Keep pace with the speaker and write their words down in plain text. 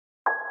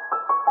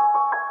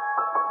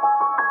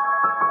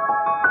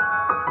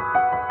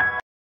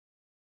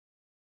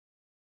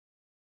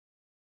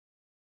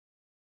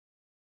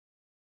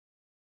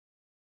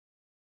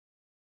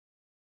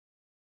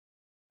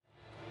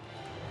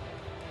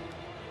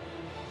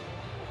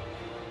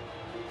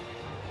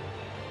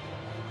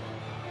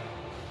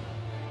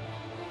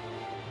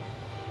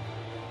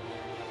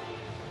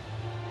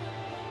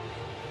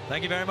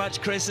Thank you very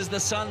much, Chris. As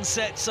the sun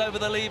sets over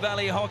the Lee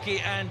Valley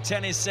Hockey and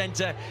Tennis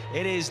Centre,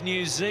 it is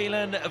New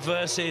Zealand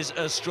versus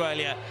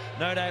Australia.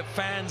 No doubt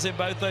fans in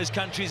both those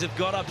countries have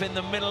got up in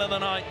the middle of the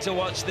night to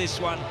watch this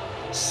one.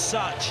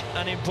 Such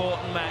an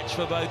important match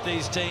for both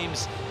these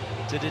teams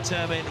to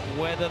determine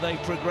whether they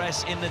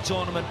progress in the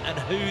tournament and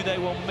who they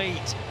will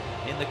meet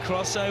in the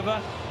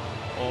crossover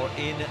or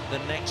in the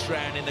next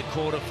round in the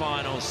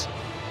quarterfinals.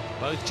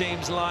 Both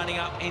teams lining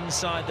up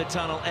inside the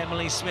tunnel.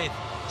 Emily Smith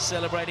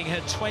celebrating her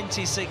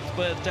 26th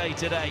birthday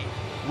today.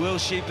 Will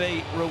she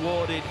be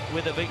rewarded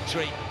with a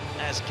victory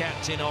as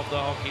captain of the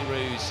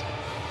Hockeyroos?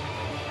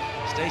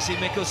 Stacey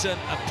Mickelson,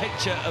 a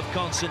picture of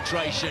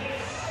concentration.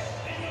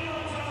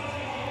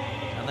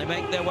 And they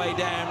make their way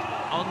down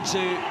onto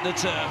the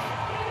turf.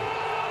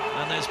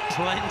 And there's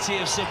plenty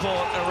of support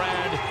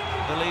around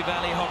the Lee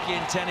Valley Hockey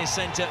and Tennis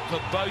Centre for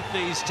both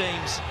these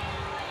teams.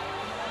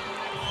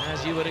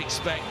 As you would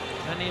expect,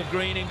 plenty of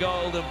green and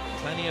gold and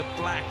plenty of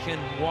black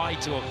and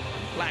white, or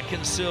black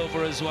and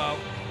silver as well.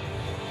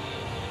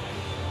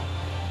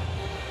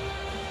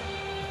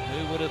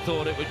 Who would have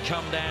thought it would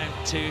come down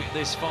to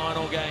this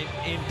final game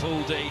in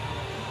Pool D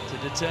to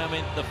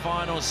determine the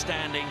final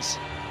standings?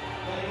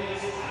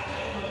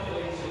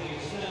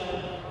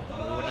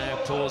 We will now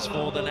pause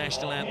for the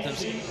national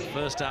anthems.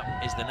 First up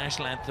is the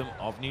national anthem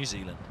of New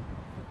Zealand.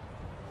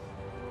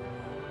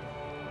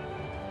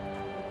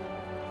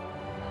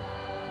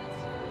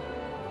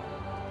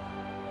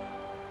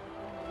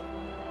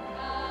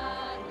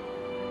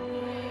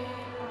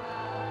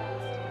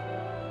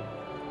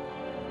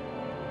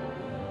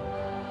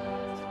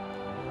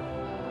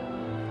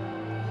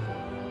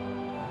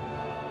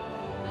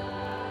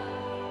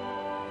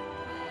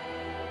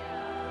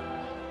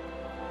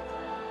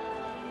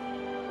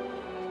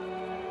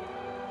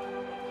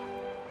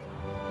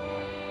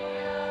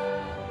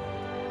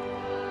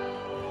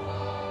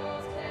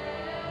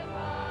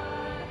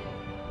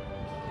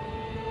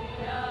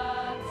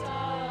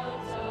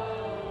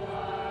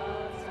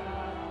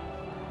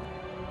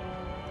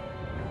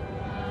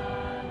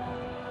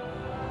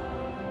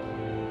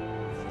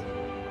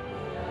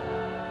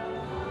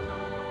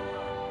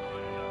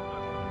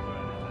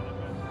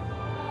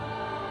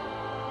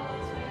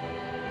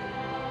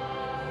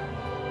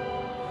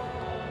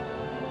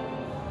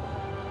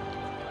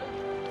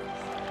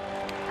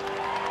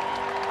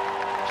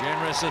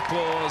 Generous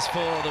applause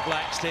for the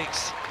Black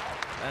Sticks,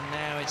 and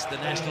now it's the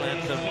national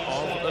anthem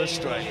of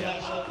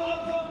Australia.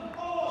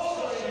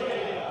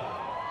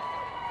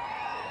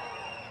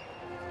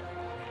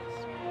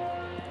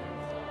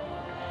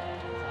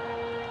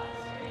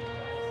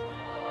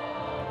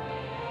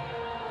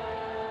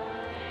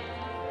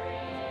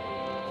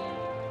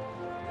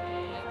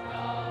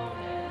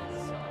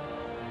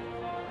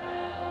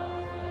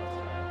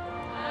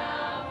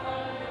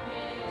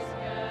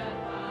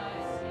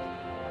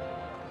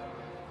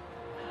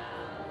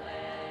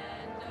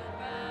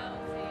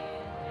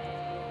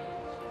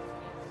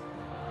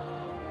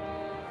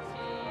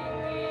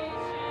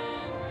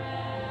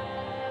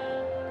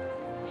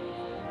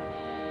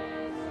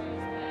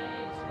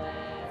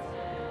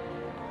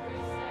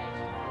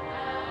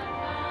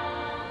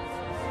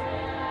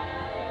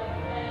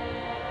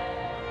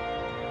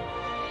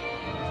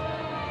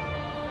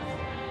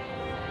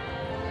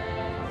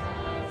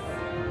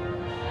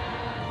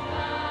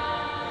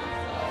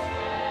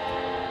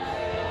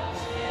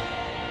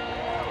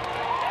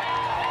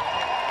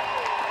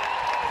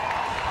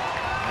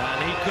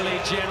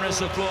 Equally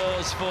generous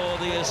applause for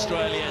the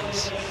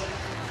Australians.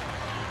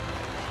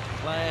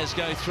 Players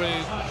go through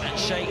and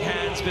shake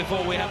hands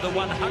before we have the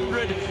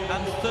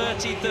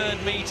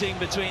 133rd meeting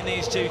between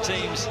these two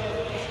teams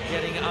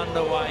getting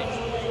underway.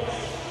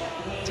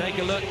 Take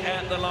a look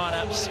at the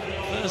lineups.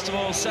 First of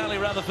all, Sally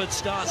Rutherford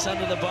starts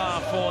under the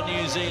bar for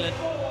New Zealand.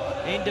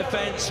 In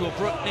defence, well,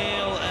 Brooke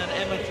Neal and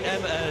Emma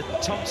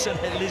Thompson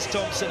and Liz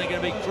Thompson are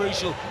going to be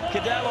crucial.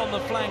 Cadell on the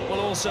flank will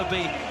also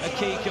be a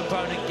key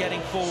component getting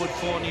forward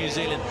for New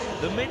Zealand.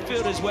 The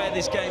midfield is where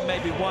this game may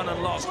be won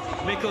and lost.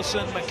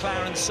 Mickelson,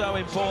 McLaren, so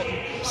important.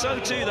 So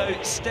too, though,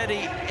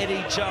 steady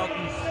Eddie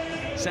Charlton.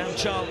 Sam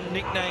Charlton,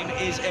 nickname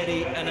is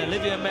Eddie, and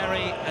Olivia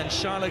Merry and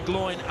Shyla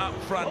Gloyn up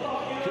front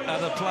are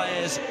the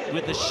players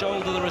with the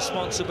shoulder the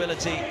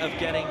responsibility of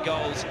getting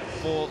goals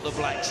for the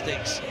Black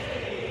Sticks.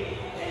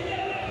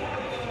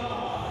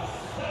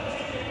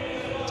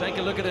 Take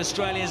a look at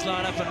Australia's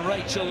lineup, and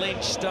Rachel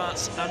Lynch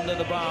starts under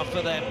the bar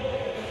for them.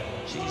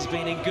 She's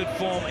been in good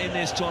form in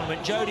this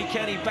tournament. Jodie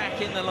Kenny back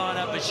in the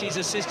lineup, but she's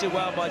assisted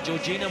well by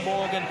Georgina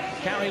Morgan,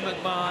 Carrie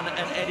McMahon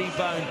and Eddie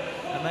Bone,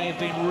 and they have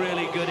been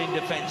really good in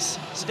defence.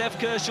 Steph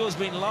Kershaw's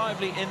been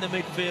lively in the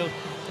midfield,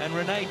 and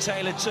Renee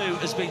Taylor too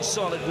has been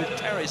solid, with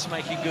Paris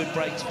making good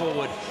breaks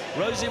forward.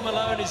 Rosie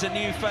Malone is a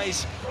new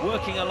face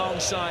working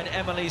alongside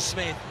Emily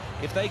Smith.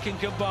 If they can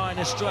combine,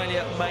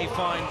 Australia may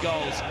find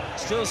goals.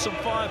 Still some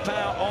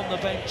firepower on the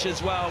bench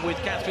as well, with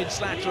Catherine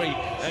Slattery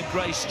and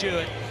Grace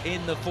Stewart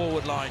in the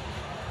forward line.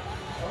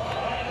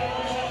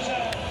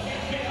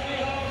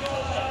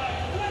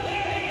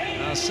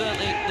 Now,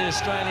 certainly the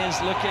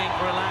Australians looking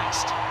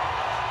relaxed.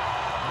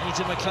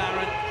 Anita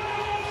McLaren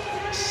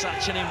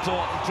such an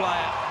important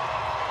player.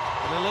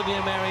 And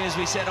Olivia Merry, as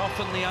we said,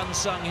 often the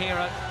unsung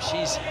hero.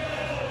 She's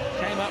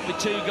came up with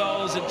 2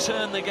 goals and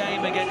turned the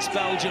game against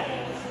Belgium.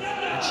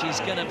 And she's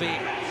going to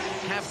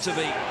have to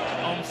be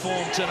on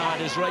form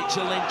tonight as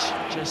Rachel Lynch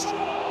just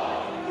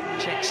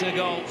checks her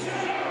goal.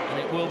 And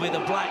it will be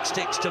the Black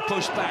Sticks to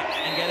push back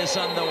and get us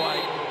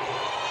underway.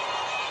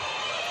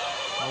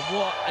 And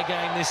what a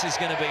game this is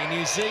going to be.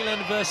 New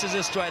Zealand versus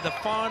Australia, the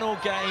final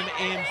game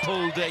in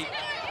Pool D.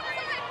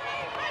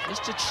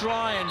 Just to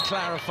try and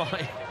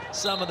clarify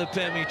some of the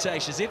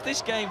permutations. If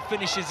this game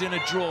finishes in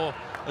a draw,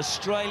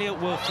 Australia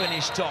will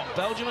finish top.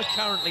 Belgium are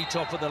currently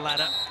top of the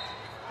ladder,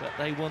 but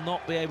they will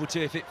not be able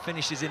to if it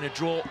finishes in a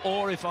draw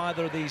or if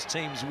either of these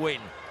teams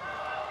win.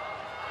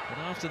 But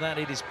after that,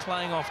 it is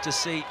playing off to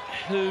see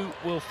who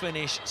will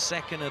finish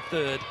second or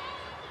third.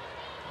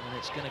 And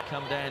it's going to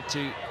come down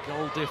to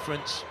goal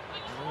difference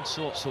and all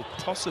sorts of,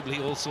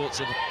 possibly all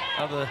sorts of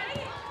other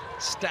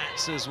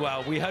stats as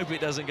well. We hope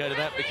it doesn't go to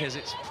that because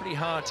it's pretty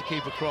hard to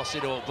keep across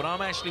it all. But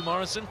I'm Ashley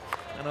Morrison,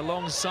 and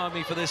alongside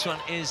me for this one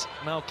is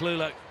Mel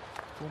Clulow,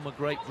 former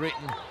Great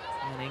Britain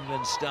and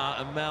England star.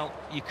 And Mel,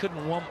 you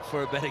couldn't want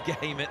for a better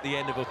game at the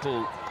end of a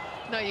pool.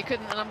 No, you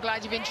couldn't, and I'm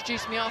glad you've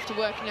introduced me after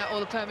working out all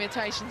the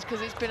permutations,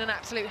 because it's been an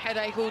absolute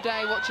headache all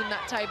day watching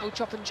that table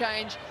chop and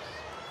change.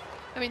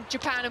 I mean,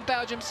 Japan and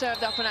Belgium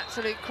served up an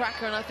absolute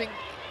cracker, and I think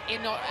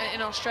in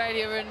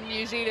Australia and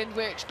New Zealand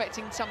we're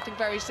expecting something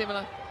very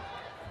similar.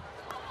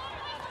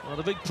 Well,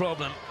 the big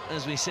problem,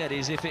 as we said,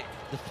 is if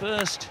the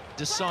first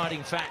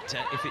deciding factor,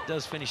 if it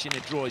does finish in a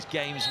draw, is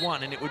games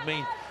won, and it would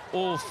mean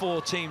all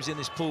 4 teams in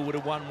this pool would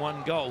have won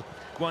one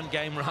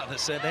game rather.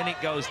 So then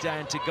it goes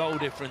down to goal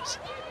difference.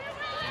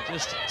 And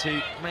just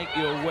to make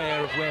you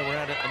aware of where we're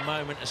at the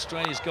moment,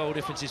 Australia's goal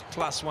difference is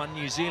 +1,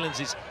 New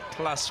Zealand's is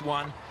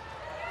 +1,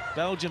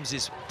 Belgium's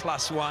is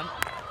 +1,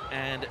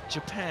 and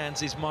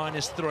Japan's is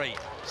 -3.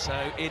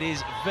 So it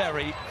is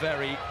very,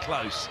 very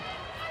close.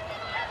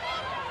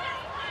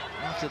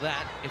 After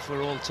that, if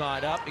we're all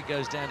tied up, it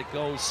goes down to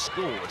goals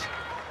scored.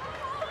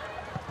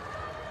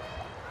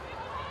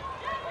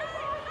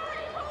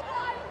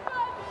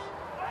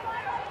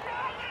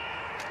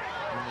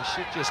 And we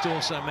should just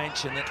also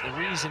mention that the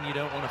reason you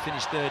don't want to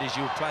finish third is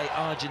you'll play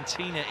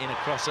Argentina in a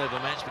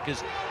crossover match,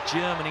 because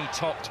Germany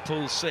topped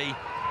Pool C.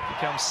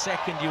 Becomes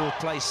second, you will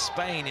play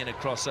Spain in a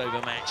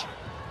crossover match.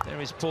 There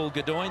is Paul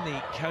Godoyne,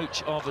 the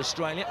coach of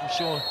Australia. I'm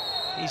sure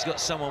he's got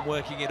someone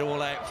working it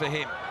all out for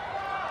him.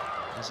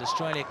 As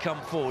Australia come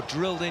forward,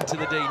 drilled into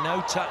the D,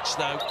 no touch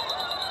though.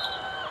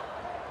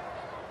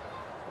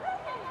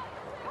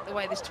 The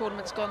way this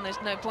tournament's gone,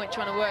 there's no point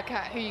trying to work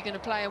out who you're going to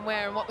play and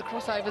where and what the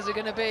crossovers are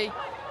going to be.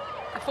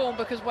 The form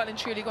book has well and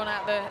truly gone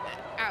out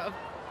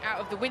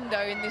of the window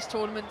in this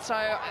tournament, so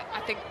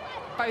I think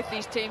both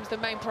these teams, the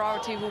main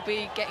priority will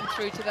be getting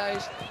through to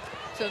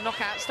the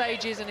knockout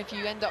stages, and if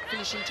you end up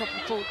finishing top of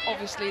the pool,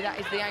 obviously that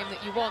is the aim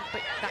that you want,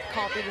 but that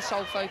can't be the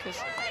sole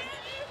focus.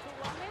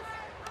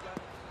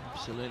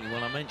 Absolutely.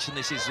 Well, I mentioned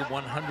this is the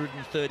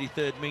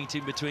 133rd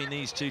meeting between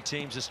these two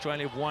teams.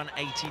 Australia have won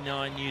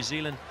 89, New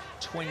Zealand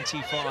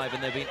 25,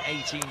 and there have been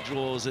 18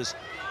 draws as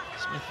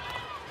Smith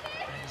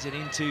bangs it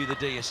into the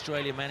D.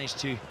 Australia managed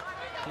to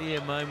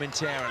clear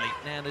momentarily.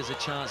 Now there's a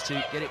chance to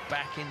get it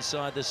back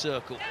inside the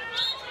circle.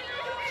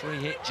 Free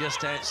hit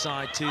just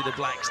outside to the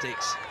Black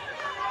Sticks.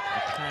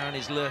 McLaren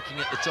is lurking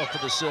at the top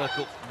of the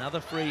circle.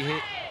 Another free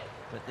hit,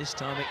 but this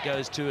time it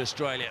goes to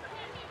Australia.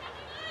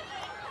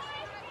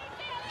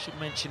 I should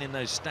mention in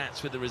those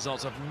stats with the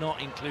results, I've not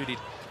included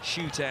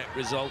shootout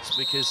results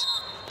because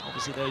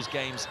obviously those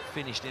games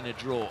finished in a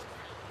draw.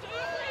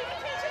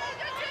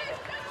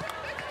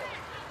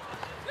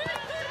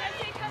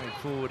 Going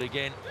forward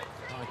again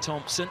by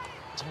Thompson.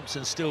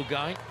 Thompson's still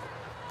going.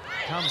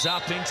 Comes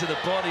up into the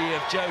body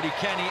of Jodie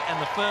Kenny,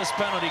 and the first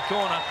penalty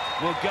corner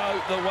will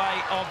go the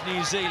way of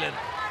New Zealand.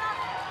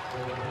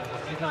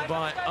 Given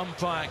by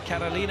umpire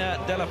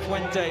Carolina de la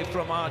Fuente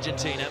from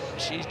Argentina.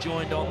 She's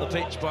joined on the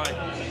pitch by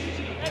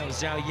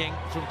Zhao Ying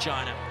from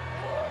China.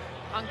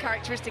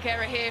 Uncharacteristic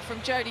error here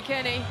from Jodie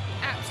Kenny.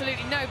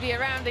 Absolutely nobody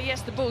around her.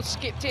 Yes, the ball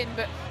skipped in,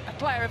 but a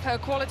player of her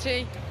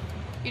quality,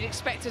 you'd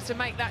expect her to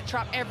make that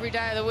trap every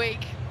day of the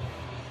week.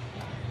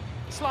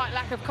 Slight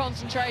lack of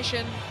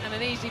concentration and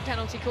an easy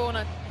penalty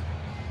corner.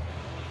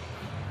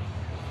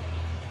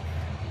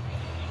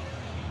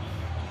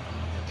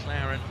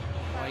 McLaren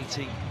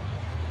waiting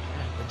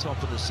at the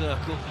top of the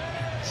circle.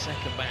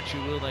 Second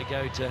battery, will they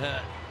go to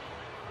her?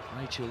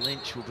 Rachel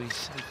Lynch will be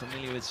so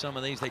familiar with some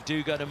of these. They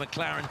do go to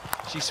McLaren.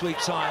 She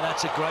sweeps high.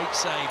 That's a great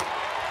save.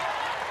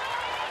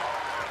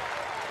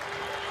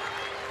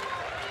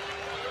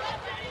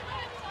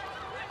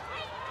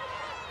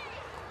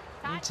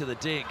 Into the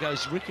D, it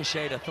goes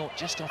ricocheted, I thought,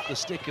 just off the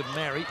stick of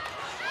Merry.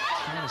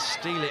 Trying to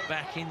steal it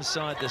back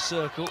inside the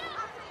circle.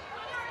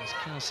 As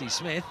Kelsey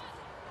Smith.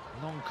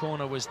 Long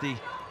corner was the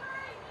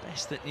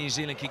best that New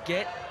Zealand could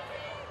get.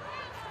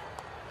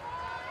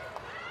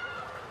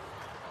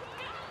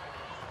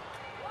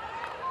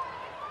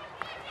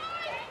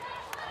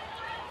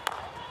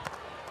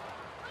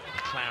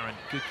 McLaren.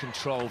 Good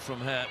control from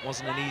her. It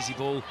wasn't an easy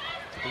ball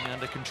to bring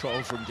under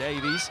control from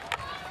Davies.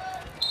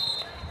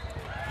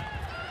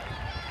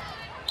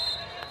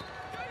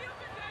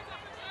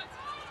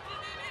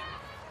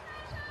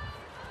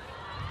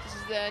 This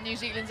is New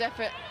Zealand's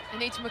effort.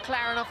 Anita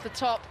McLaren off the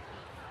top.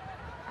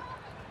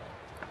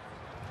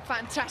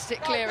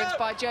 Fantastic clearance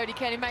by Jodie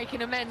Kenny,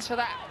 making amends for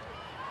that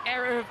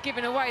error of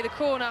giving away the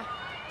corner.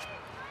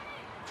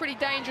 Pretty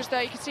dangerous though.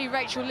 You can see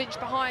Rachel Lynch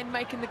behind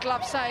making the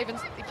glove save, and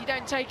if you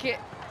don't take it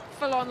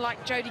full on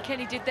like Jodie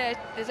Kenny did there,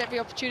 there's every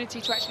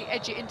opportunity to actually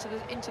edge it into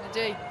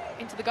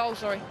the goal.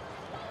 Sorry.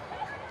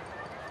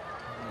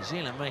 New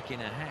Zealand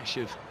making a hash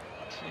of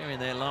clearing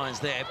their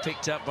lines there,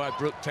 picked up by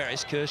Brooke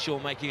Perris. Kershaw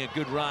making a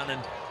good run,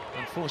 and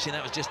unfortunately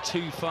that was just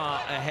too far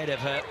ahead of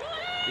her.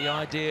 The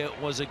idea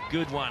was a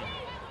good one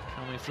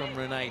coming from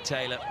Renee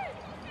Taylor.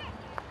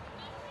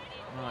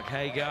 Mark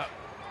Hager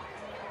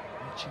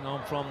reaching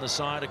on from the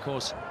side, of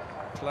course,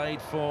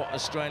 played for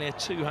Australia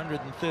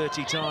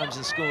 230 times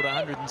and scored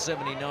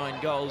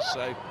 179 goals,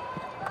 so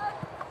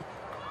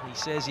he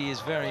says he is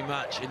very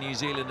much a New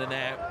Zealander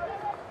now.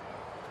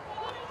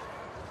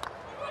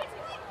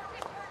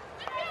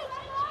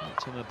 Spoke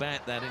to him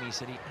about that, and he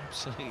said he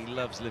absolutely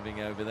loves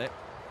living over there.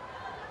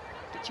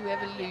 Did you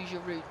ever lose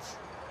your roots?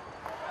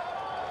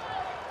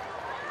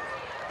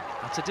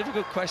 That's a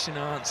difficult question to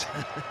answer.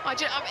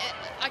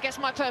 I guess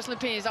my personal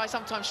opinion is I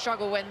sometimes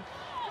struggle when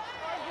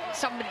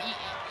somebody,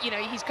 you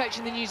know, he's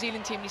coaching the New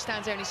Zealand team and he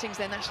stands there and he sings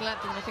their national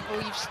anthem, and I think,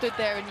 well, you've stood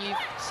there and you've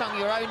sung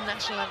your own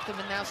national anthem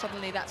and now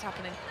suddenly that's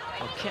happening.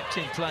 Well, kept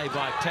in play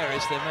by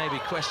Perris. There may be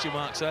question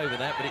marks over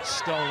that, but it's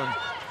stolen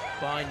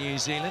by New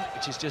Zealand,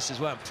 which is just as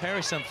well.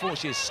 Perris,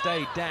 unfortunately, has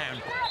stayed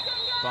down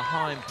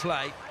behind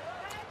play.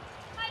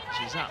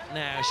 She's up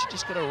now. She's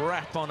just got a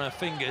wrap on her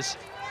fingers.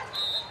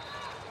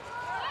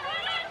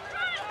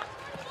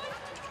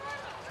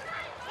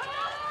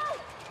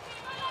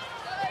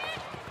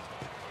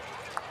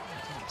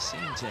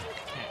 Seem to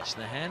catch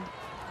the hand.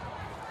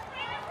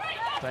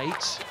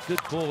 Bates, good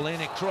ball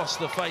in across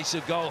the face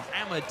of goal,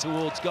 hammered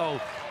towards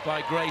goal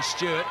by Grace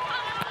Stewart.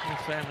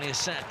 Her family has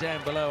sat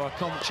down below our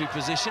commentary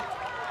position,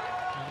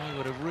 and they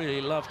would have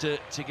really loved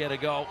to get a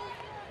goal.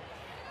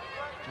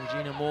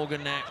 Georgina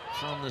Morgan now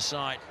from the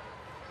side.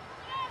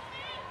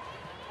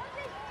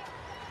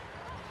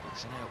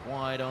 It's out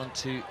wide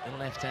onto the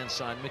left-hand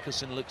side.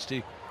 Mickelson looks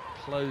to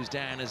close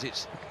down as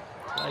it's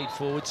played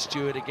forward.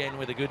 Stewart again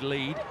with a good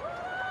lead.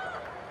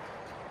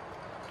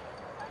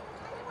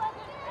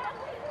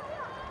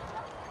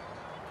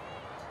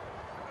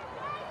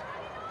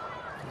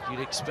 You'd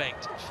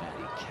expect a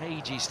fairly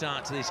cagey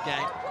start to this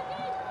game.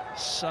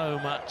 So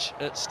much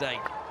at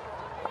stake.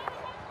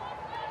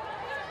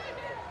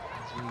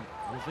 As we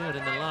revealed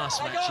in the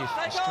last match, if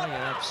Australia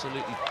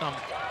absolutely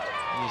thumped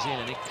New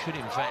Zealand, it could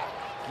in fact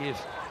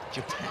give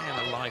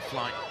Japan a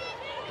lifeline.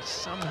 I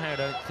somehow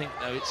don't think,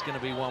 though, it's going to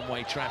be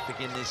one-way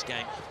traffic in this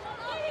game.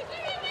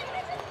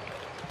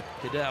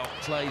 Cadell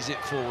plays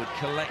it forward,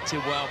 collected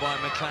well by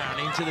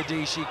McLaren. Into the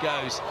D she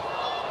goes.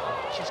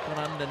 She's gone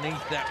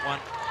underneath that one.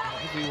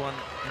 Everyone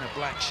in a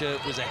black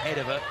shirt was ahead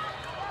of her.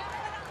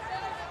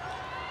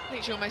 I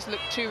think she almost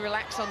looked too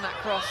relaxed on that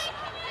cross.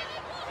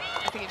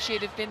 I think if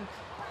she'd have been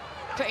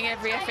putting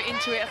every effort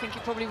into it, I think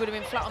it probably would have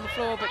been flat on the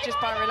floor, but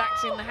just by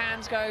relaxing, the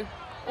hands go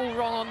all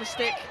wrong on the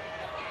stick.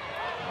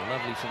 Oh,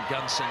 lovely from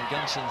Gunson.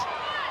 Gunson's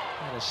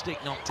had a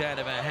stick knocked out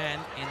of her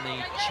hand in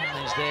the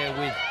challenge there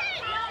with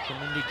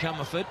Kamindi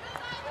Comerford.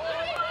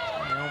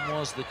 And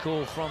was the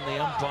call from the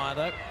umpire,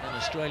 though, and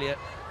Australia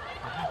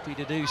are happy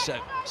to do so.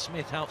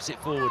 Smith helps it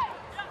forward.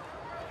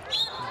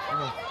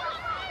 One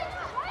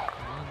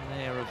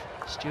there of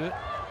Stewart.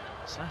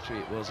 Slattery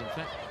it was, in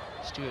fact.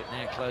 Stewart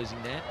now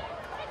closing down.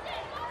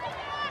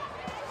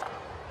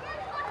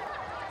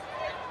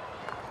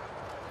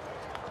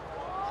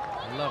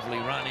 A lovely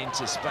run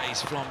into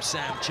space from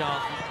Sam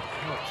Charlton.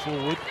 Help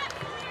forward.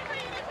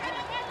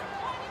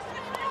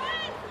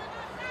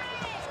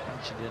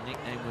 Mentioned her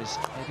nickname was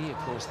Eddie, of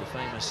course, the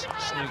famous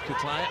snooker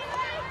player.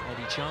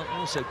 Eddie Charlton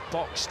also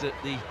boxed at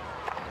the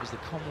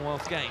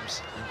Commonwealth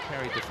Games and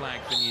carried the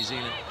flag for New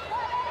Zealand.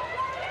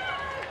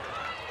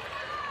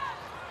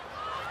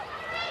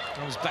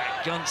 Comes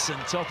back, Gunson,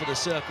 top of the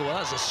circle. Well,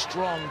 that's a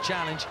strong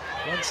challenge.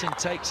 Gunson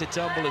takes a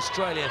tumble.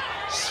 Australia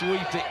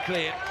sweep it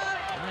clear.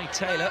 Renee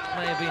Taylor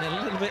may have been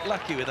a little bit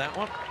lucky with that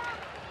one.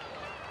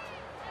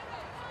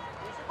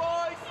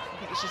 I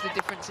think it's just a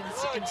difference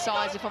in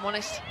size, if I'm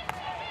honest.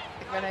 I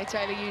think Renee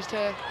Taylor used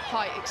her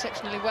height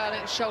exceptionally well, and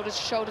it was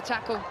shoulder-to-shoulder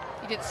tackle.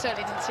 You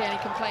certainly didn't see any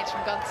complaints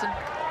from Gunson.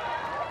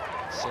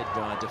 Said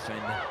by a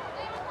defender.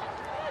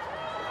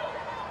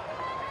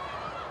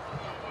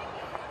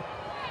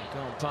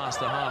 Gone past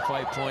the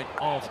halfway point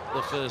of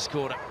the first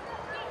quarter.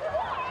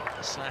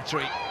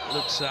 Slattery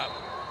looks up.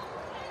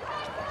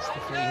 It's the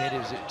free head,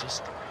 is it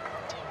just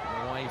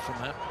away from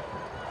her?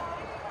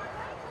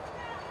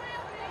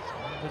 So a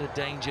little bit of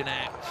danger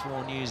now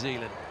for New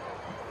Zealand.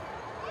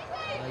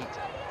 Late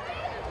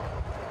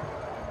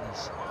in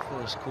this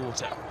first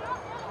quarter.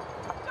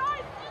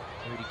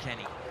 Jodie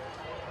Kenny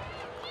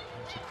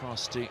comes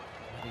across to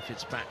Danny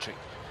Fitzpatrick.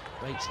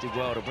 Bates did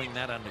well to bring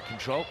that under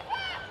control.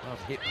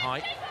 Above hip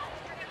height.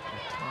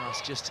 The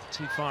pass just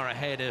too far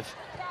ahead of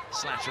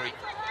Slattery.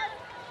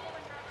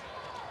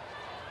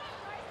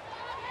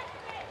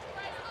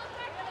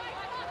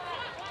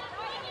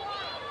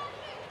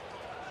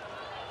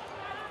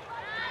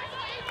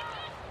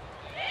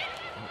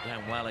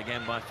 Down well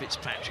again by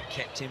Fitzpatrick,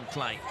 kept in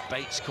play.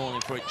 Bates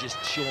calling for it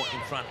just short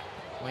in front.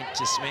 Went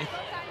to Smith.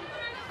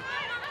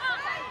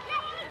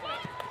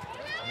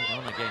 Put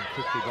on again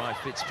quickly by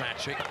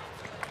Fitzpatrick.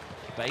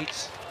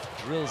 Bates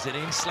drills it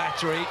in.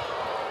 Slattery,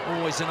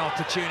 always an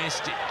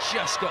opportunist. It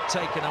just got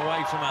taken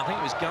away from her. I think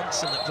it was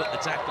Gunson that put the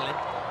tackle in.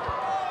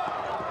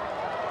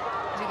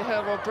 It's either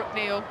her or Brooke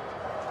Neal.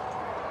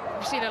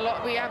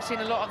 We have seen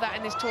a lot of that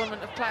in this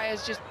tournament, of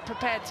players just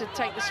prepared to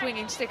take the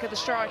swinging stick of the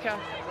striker.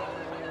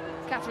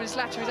 Catherine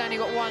Slattery's only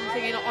got one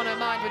thing on her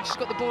mind when she's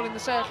got the ball in the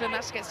circle, and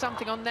that's to get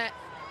something on net.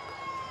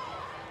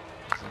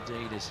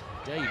 Indeed, as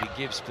David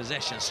gives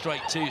possession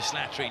straight to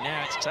Slattery.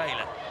 Now it's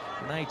Taylor.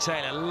 Renee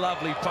Taylor,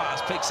 lovely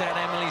pass, picks out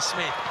Emily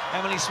Smith.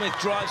 Emily Smith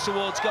drives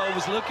towards goal,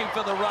 was looking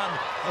for the run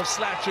of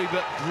Slattery,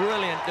 but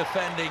brilliant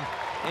defending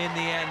in the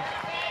end.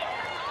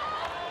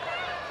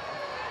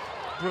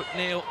 Brooke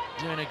Neal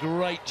doing a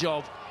great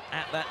job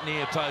at that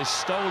near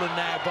post. Stolen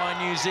now by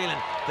New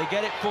Zealand. They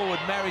get it forward.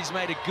 Mary's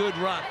made a good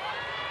run.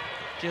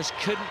 Just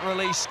couldn't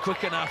release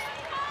quick enough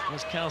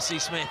was Kelsey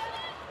Smith.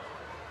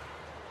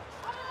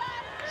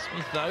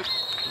 Smith, though,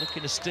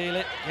 looking to steal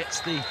it,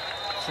 gets the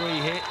free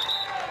hit.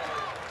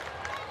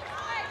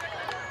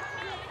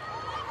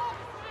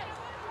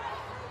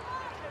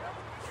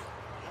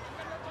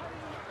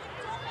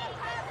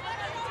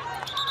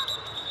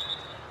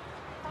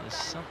 There's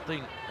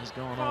something has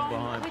gone on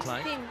behind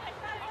play.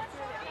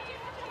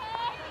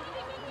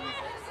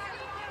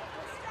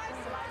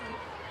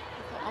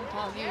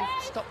 Umpire you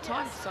stopped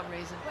time for some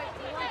reason. Wait,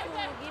 you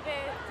want to give it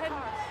 10?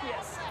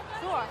 Yes.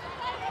 Sure. I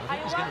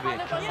think there's going to be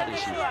a card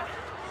issue.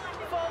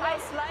 For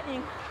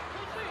sliding.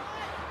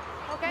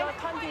 Okay. The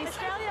 20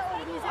 Australia or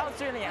New Zealand?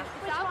 Australia.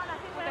 Which one?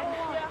 Okay.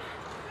 Yeah.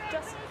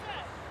 Just,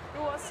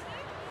 it was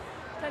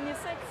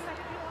 26.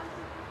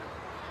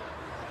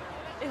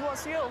 It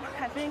was you,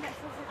 I think.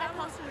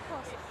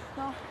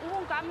 No.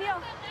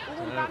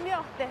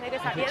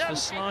 If it's for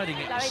sliding,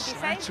 it was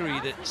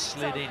Slattery that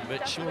slid in,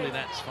 but surely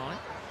that's fine.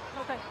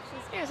 Okay.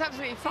 Yeah, it's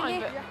absolutely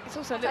fine, but it's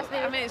also a little,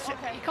 I mean,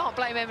 you can't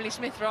blame Emily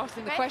Smith for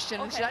asking the question,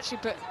 and she actually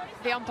put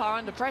the umpire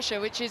under pressure,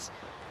 which is,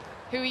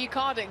 who are you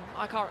carding?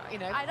 I can't, you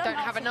know, don't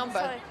have a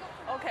number.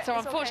 Okay, so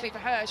unfortunately for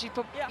her, she's,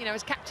 you know,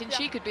 as captain,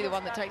 she could be the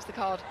one that takes the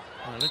card.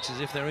 Well, it looks as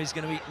if there is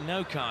going to be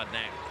no card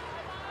now.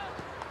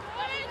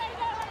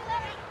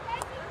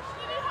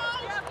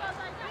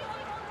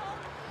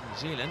 New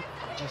Zealand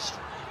just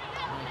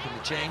making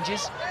the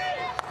changes,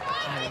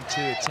 planning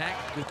to attack.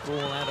 Good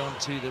ball out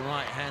onto the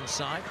right-hand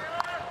side.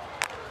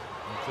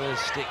 And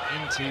first stick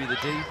into the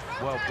deep,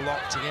 well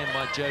blocked again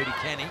by Jodie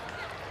Kenny.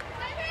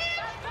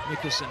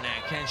 Mickelson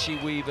now, can she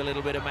weave a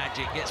little bit of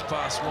magic? Gets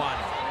past one.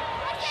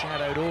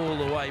 Shadowed all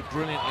the way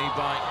brilliantly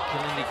by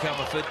Kalindi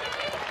Comerford.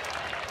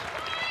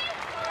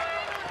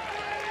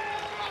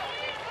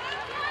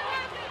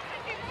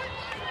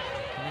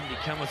 Kalindi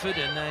Comerford,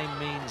 her name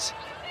means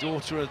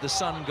daughter of the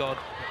sun god.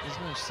 There's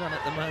no sun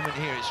at the moment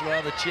here, it's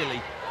rather chilly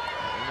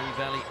at the Lee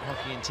Valley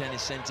Hockey and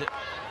Tennis Centre.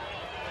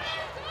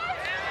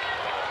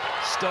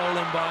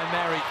 Stolen by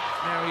Mary.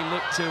 Mary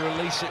looked to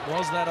release it.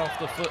 Was that off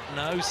the foot?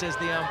 No, says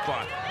the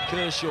umpire.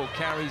 Kershaw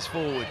carries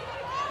forward.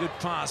 Good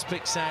pass,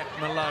 picks out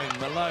Malone.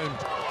 Malone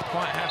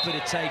quite happy to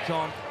take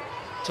on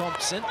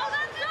Thompson.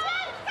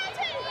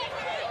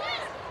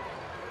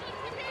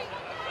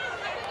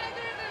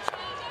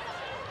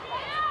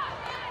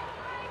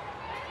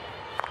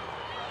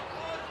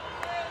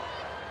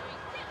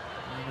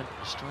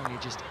 Australia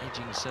just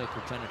edging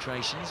circle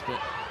penetrations, but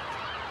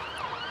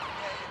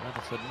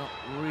Rutherford not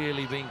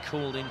really being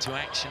called into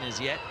action as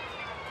yet.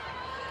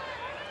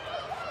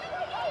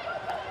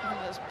 I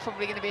think that's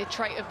probably going to be a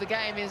trait of the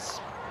game is,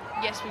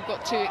 yes, we've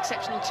got two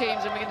exceptional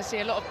teams and we're going to see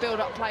a lot of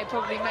build-up play,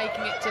 probably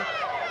making it to,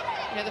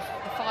 you know, the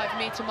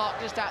 5-metre mark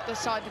just out the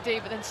side of the D,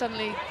 but then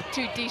suddenly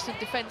two decent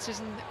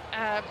defences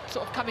and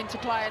sort of come into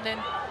play, and then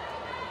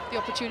the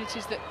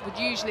opportunities that would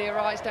usually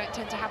arise don't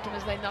tend to happen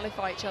as they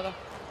nullify each other.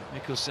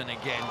 Mickelson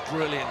again,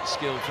 brilliant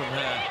skill from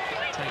her.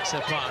 Takes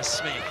her past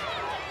Smith.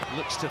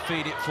 Looks to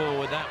feed it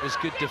forward. That was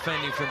good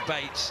defending from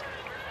Bates.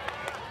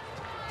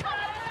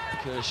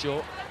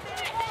 Kershaw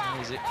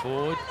plays it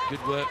forward.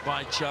 Good work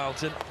by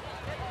Charlton.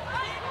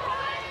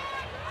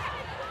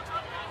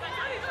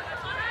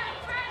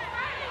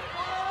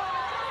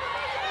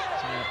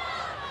 So,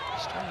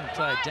 Australian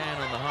player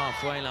down on the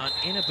halfway line.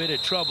 In a bit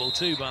of trouble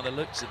too by the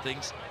looks of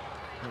things.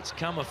 It's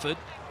Comerford.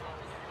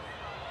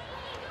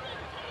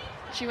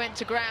 She went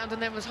to ground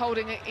and then was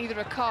holding either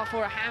a calf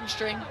or a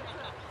hamstring.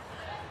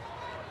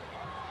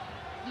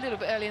 A little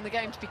bit early in the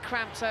game to be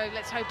cramped, so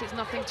let's hope it's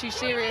nothing too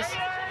serious. You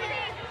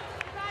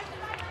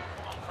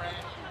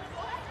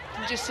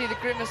can just see the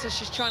grimace as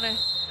she's trying to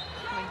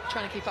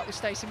keep up with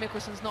Stacey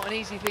Mickelson's not an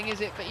easy thing, is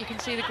it? But you can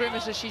see the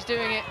grimace as she's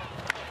doing it.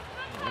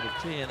 made it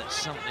clear that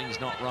something's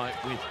not right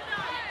with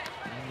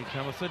Andy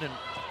Comerford, and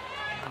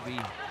maybe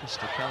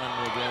Mr. Cullen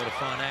will be able to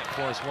find out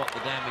for us what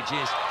the damage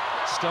is.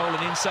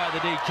 Stolen inside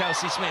the D,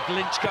 Kelsey Smith.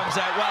 Lynch comes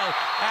out well,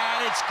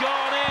 and it's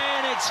gone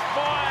in. It's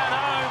fired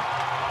home.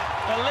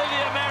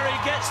 Olivia Merry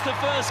gets the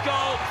first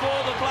goal for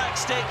the Black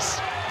Sticks.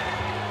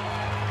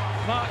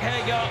 Mark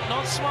Hagar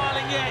not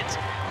smiling yet.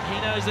 He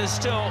knows there's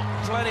still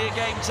plenty of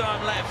game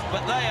time left,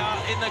 but they are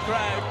in the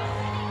crowd.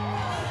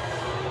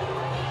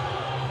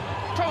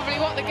 Probably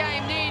what the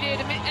game needed.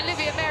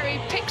 Olivia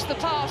Merry picks the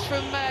pass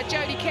from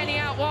Jodie Kenny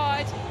out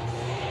wide.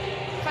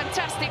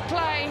 Fantastic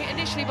play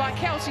initially by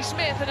Kelsey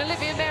Smith, and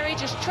Olivia Merry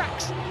just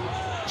tracks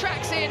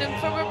in, and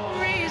from a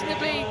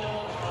reasonably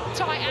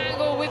tight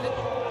angle with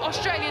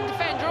Australian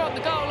defender on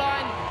the goal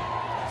line,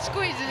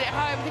 squeezes it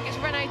home. I think it's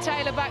Renee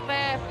Taylor back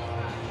there,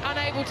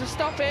 unable to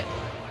stop it.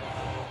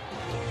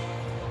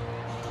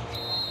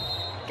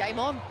 Game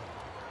on. It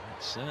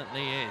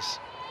certainly is.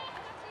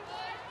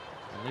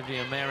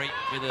 Olivia Merry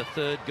with her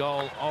third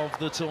goal of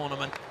the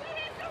tournament.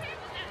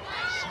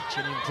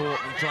 Such an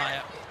important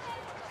player.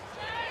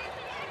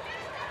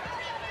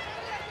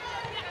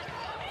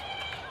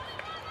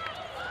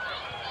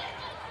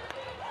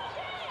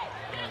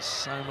 There's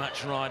so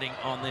much riding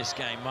on this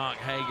game. Mark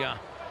Hagar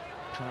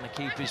trying to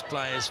keep his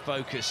players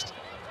focused.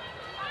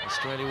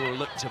 Australia will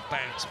look to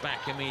bounce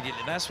back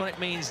immediately. That's what it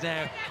means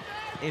now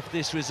if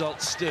this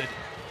result stood.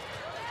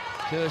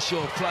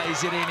 Kershaw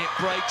plays it in, it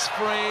breaks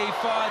free,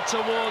 fired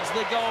towards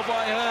the goal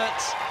by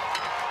Hertz.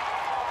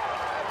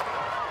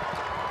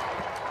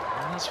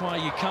 And that's why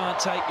you can't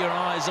take your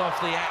eyes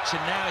off the action.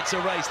 Now it's a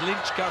race.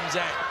 Lynch comes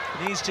out,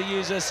 needs to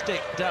use her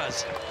stick,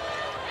 does.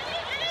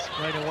 It's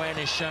great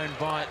awareness shown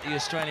by the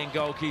Australian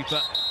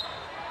goalkeeper.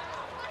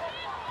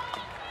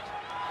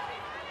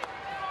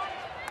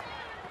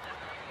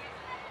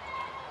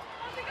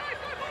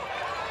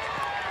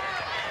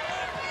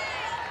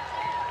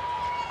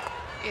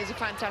 Is a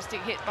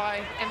fantastic hit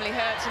by Emily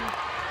Hertz,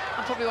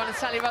 and probably one of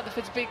Sally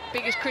Rutherford's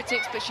biggest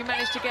critics, but she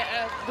managed to get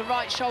the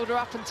right shoulder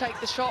up and take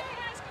the shot.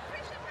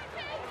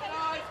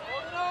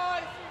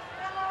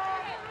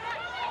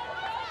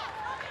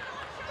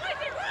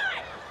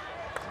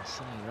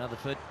 Sally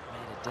Rutherford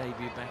made a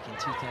debut back in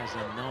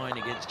 2009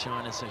 against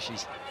China, so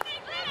she's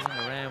been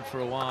around for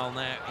a while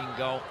now in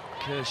goal.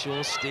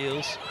 Kershaw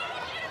steals.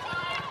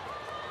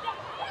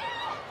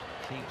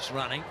 Keeps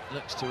running,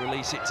 looks to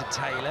release it to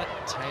Taylor.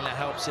 Taylor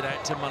helps it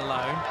out to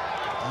Malone.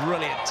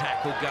 Brilliant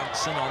tackle,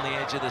 Gunson on the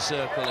edge of the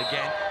circle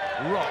again.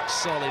 Rock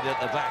solid at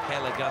the back,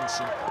 Ella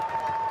Gunson.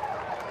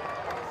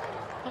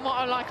 And what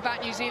I like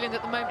about New Zealand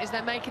at the moment is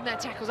they're making their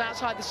tackles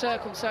outside the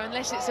circle, so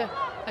unless it's a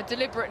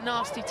deliberate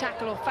nasty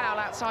tackle or foul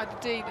outside the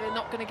D, they're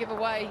not going to give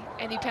away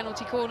any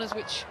penalty corners,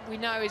 which we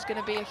know is going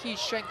to be a huge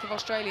strength of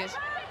Australia's.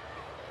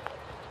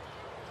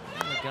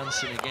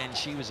 Gunson again,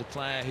 she was a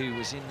player who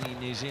was in the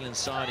New Zealand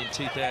side in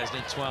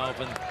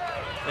 2012 and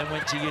then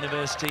went to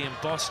university in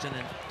Boston,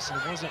 and so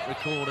wasn't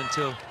recalled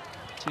until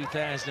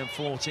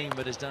 2014,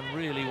 but has done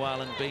really well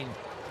and been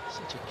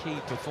such a key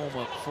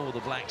performer for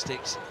the Black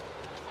Sticks.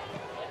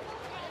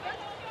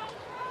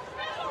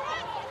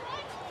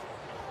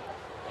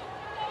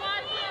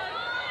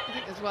 I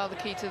think as well the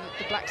key to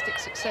the Black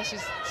Sticks' success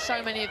is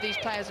so many of these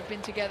players have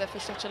been together for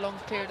such a long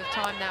period of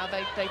time now.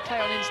 They play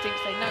on instincts,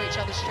 they know each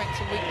other's strengths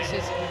and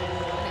weaknesses,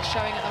 and it's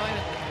showing at the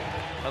moment.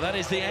 Well, that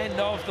is the end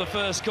of the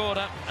first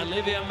quarter.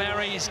 Olivia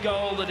Merry's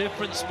goal, the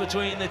difference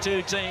between the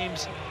two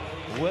teams.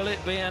 Will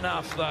it be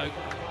enough, though?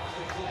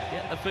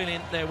 Get the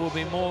feeling there will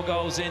be more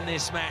goals in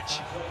this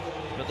match.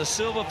 But the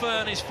Silver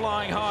Fern is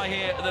flying high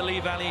here at the Lee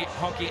Valley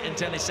Hockey and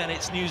Tennis Centre.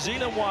 It's New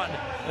Zealand 1,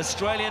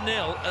 Australia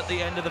 0 at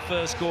the end of the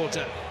first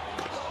quarter.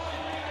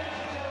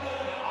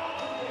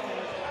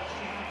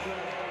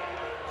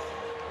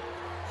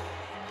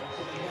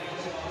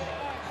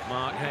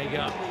 Mark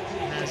Hagar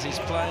has his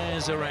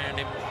players around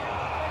him.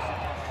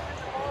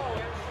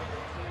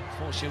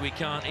 Unfortunately, we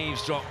can't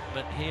eavesdrop,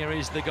 but here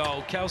is the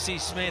goal. Kelsey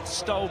Smith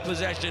stole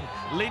possession.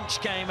 Lynch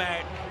came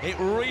out. It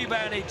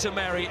rebounded to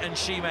Merry, and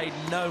she made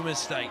no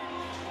mistake.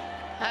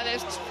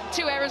 There's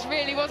two errors,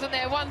 really, wasn't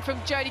there? One from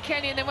Jodie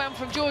Kenny and then one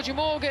from Georgia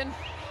Morgan.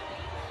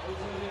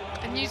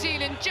 And New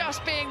Zealand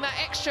just being that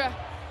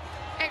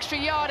extra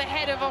yard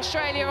ahead of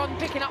Australia on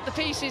picking up the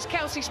pieces.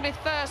 Kelsey Smith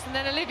first, and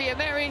then Olivia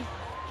Merry.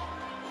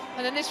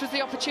 And then this was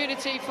the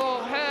opportunity for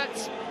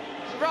Hertz.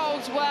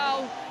 Rolls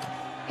well,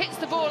 hits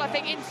the ball, I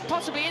think,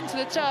 possibly into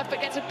the turf, but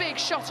gets a big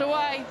shot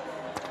away.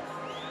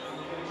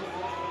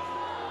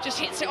 Just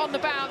hits it on the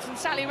bounce, and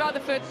Sally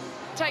Rutherford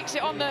takes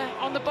it on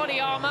the body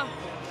armour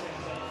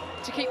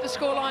to keep the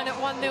scoreline at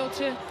 1-0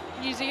 to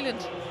New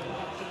Zealand.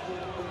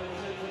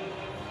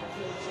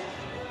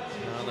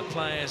 Now the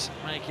players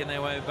making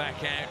their way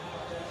back out.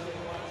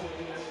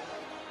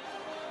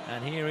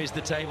 And here is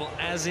the table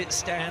as it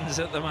stands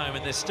at the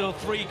moment. There's still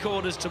 3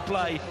 quarters to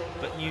play,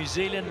 but New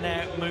Zealand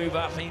now move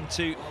up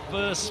into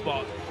first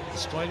spot.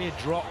 Australia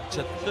drop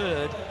to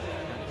third,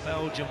 and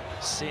Belgium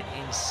sit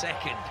in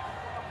second.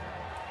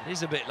 It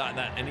is a bit like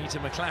that. Anita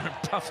McLaren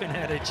puffing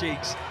out her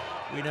cheeks.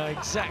 We know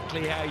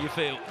exactly how you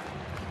feel.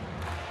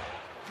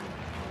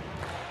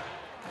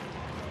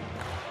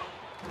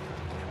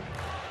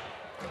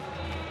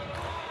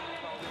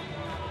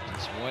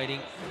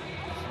 Waiting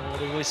for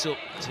the whistle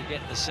to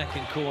get the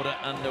second quarter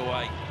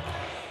underway.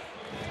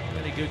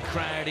 Really good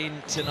crowd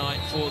in tonight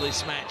for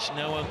this match.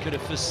 No one could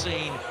have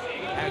foreseen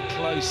how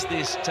close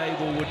this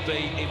table would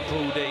be in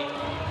Pool D.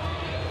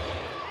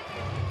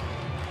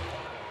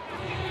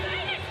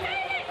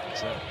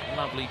 It's a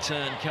lovely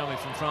turn coming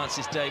from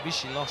Frances Davies.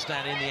 She lost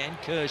out in the end.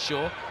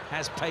 Kershaw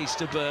has pace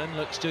to burn,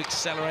 looks to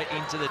accelerate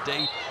into the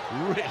D.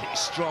 Really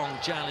strong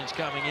challenge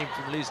coming in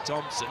from Liz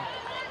Thompson.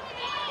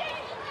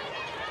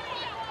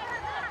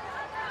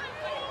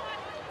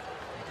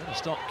 Got to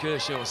stop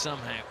Kershaw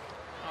somehow.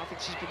 I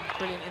think she's been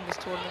brilliant in this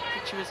tournament. I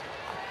think she was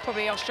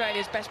probably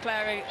Australia's best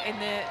player in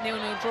the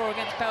 0-0 draw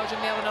against Belgium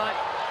the other night.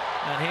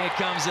 And here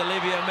comes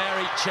Olivia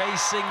Merry.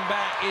 Chasing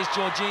back is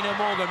Georgina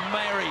Morgan.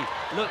 Merry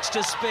looks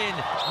to spin.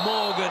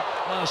 Morgan,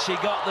 well, she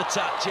got the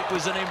touch. It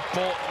was an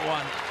important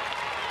one.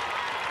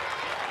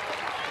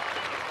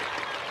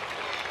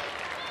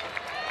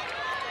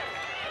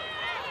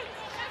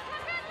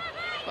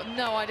 Got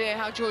no idea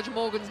how Georgia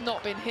Morgan's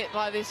not been hit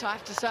by this, I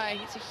have to say.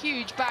 It's a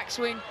huge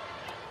backswing.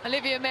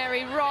 Olivia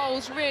Merry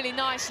rolls really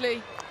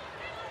nicely.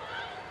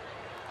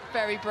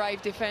 Very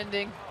brave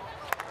defending.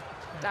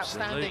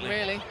 Outstanding,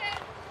 really.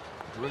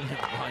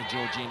 Brilliant by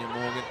Georgina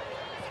Morgan.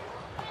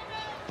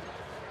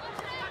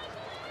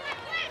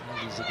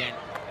 Ladies again,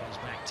 goes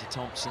back to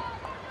Thompson.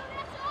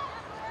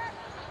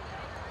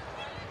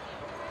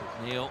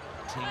 Neil,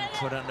 team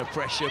put under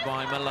pressure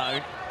by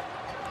Malone.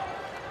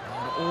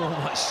 And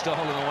almost stolen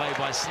away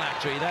by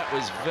Slattery. That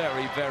was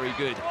very, very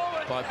good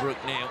by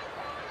Brooke Neal.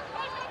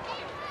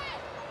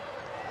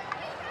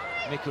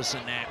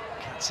 Mickelson now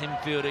cuts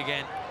infield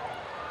again.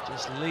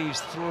 Just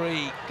leaves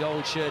three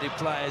gold-shirted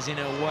players in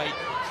her wake.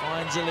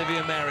 Finds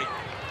Olivia Merry.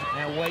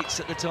 Now waits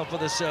at the top of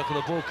the circle.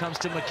 The ball comes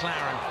to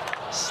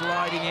McLaren.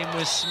 Sliding in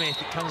with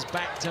Smith. It comes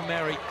back to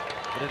Merry,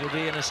 but it'll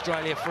be an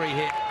Australia free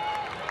hit.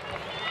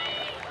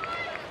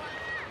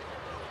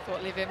 Thought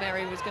Olivia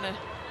Merry was going to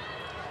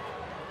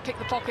pick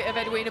the pocket of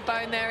Edwina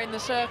Bone there in the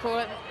circle.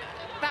 And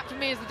that, for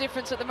me, is the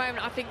difference at the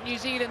moment. I think New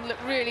Zealand look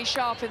really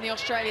sharp in the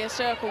Australia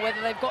circle,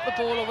 whether they've got the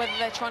ball or whether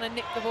they're trying to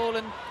nick the ball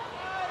and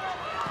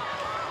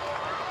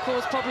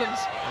cause problems.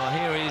 Well,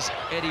 here is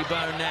Eddie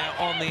Bone now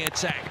on the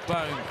attack.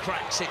 Bone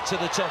cracks it to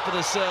the top of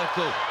the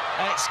circle.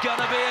 It's going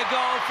to be a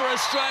goal for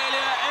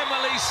Australia.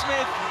 Emily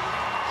Smith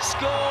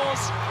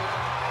scores.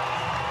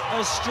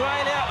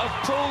 Australia of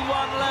Pool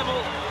 1 level,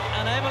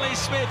 and Emily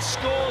Smith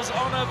scores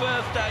on her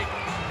birthday.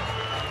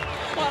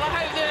 Well,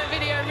 I hope the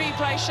video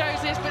replay shows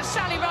this, but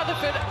Sally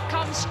Rutherford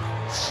comes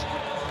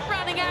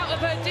running out of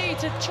her D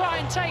to try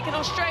and take an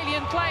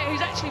Australian player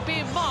who's actually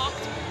being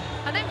marked,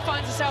 and then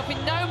finds herself in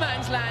no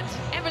man's land.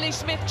 Emily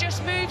Smith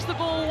just moves the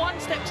ball one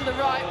step to the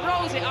right,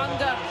 rolls it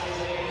under.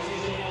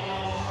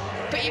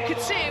 But you could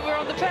see it, we're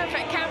on the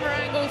perfect camera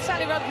angle.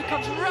 Sally Rutherford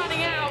comes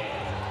running out,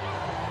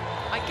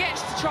 I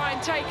guess, to try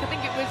and take, I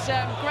think it was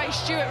Grace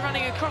Stewart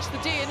running across the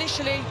D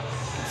initially. You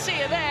can see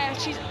her there.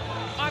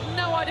 I have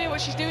no idea what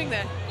she's doing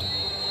there.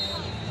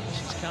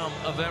 She's come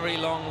a very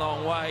long,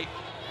 long way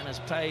and has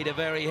paid a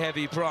very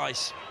heavy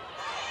price.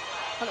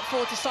 I look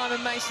forward to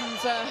Simon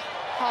Mason's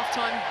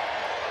half-time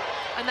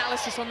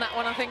analysis on that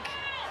one, I think.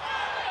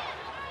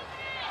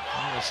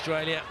 And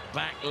Australia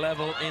back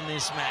level in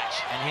this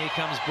match. And here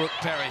comes Brooke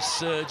Perris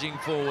surging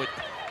forward.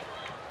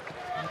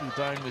 Eddie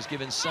Bone was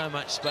given so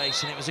much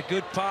space, and it was a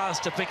good pass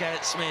to pick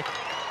out Smith.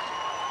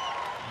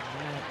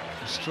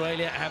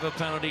 Australia have a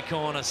penalty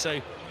corner, so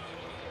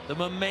the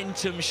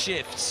momentum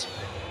shifts.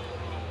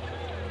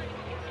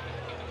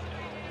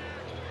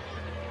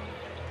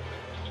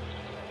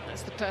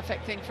 That's the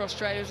perfect thing for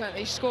Australia, isn't it?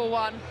 They score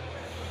one,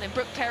 then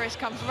Brooke Perris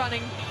comes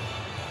running,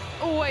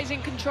 always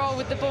in control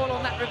with the ball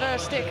on that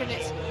reverse stick, and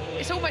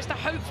it's almost a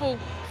hopeful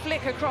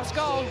flick across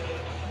goal.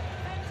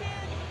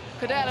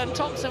 Cadell and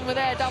Thompson were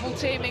there double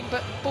teaming,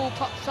 but ball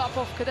pops up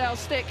off Cadell's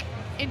stick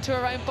into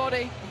her own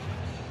body.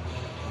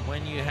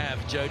 When you have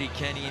Jodie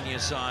Kenny in your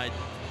side,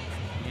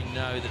 you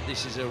know that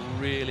this is a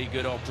really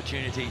good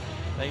opportunity.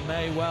 They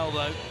may well,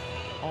 though,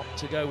 opt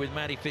to go with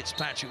Maddie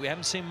Fitzpatrick. We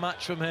haven't seen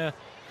much from her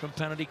from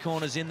penalty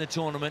corners in the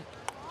tournament.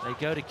 They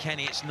go to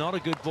Kenny. It's not a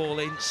good ball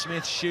in.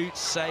 Smith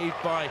shoots, saved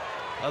by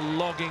a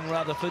logging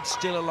Rutherford,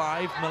 still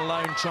alive.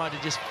 Malone tried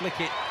to just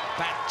flick it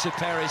back to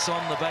Perris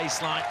on the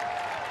baseline.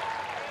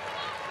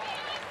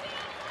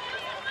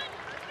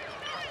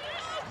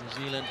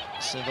 New Zealand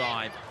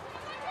survive.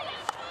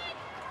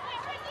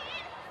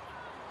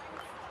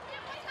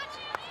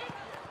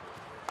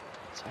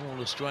 It's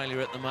all Australia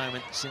at the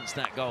moment since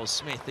that goal.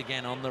 Smith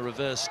again on the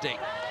reverse stick.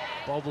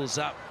 Bobbles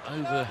up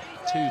over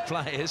two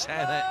players.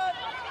 How that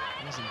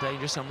wasn't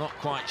dangerous, I'm not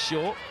quite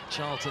sure.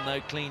 Charlton,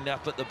 though, cleaned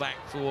up at the back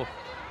for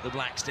the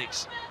Black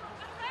Sticks.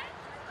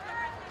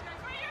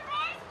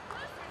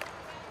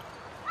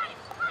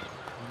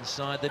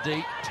 Inside the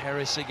deep,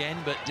 Perris again,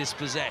 but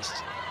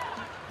dispossessed.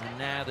 And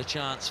now the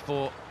chance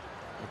for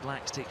the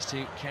Black Sticks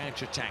to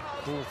counter-attack.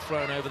 Ball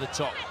thrown over the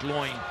top.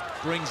 Gloyn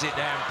brings it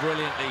down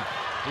brilliantly.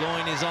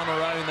 Gloyn is on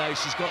her own, though.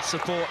 She's got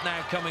support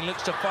now coming.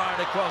 Looks to fire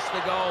it across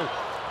the goal.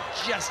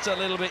 Just a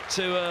little bit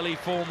too early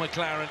for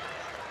McLaren.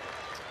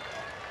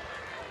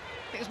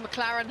 it was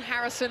McLaren,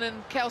 Harrison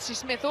and Kelsey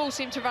Smith all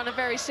seem to run a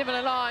very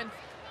similar line.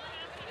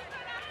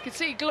 You could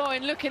see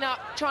Gloyn looking up,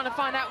 trying to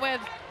find out where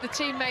the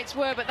teammates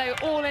were, but they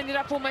all ended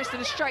up almost in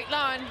a straight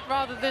line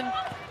rather than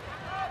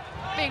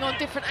being on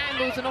different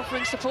angles and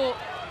offering support.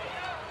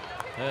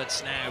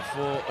 Hurts now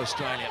for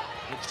Australia.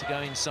 Looks to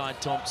go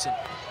inside Thompson.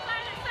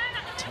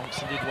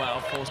 Thompson did well,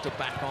 forced her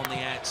back on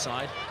the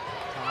outside.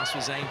 Pass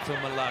was aimed for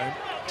Malone.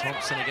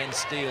 Thompson again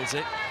steals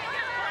it.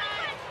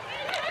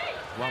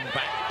 Run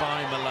back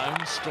by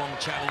Malone. Strong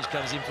challenge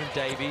comes in from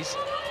Davies.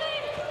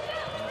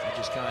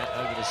 Just going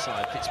over the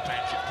side.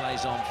 Fitzpatrick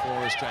plays on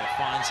for Australia.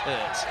 Finds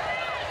Hurts.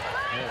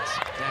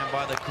 Hurts down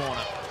by the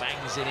corner.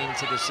 Bangs it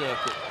into the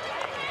circle.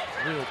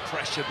 Real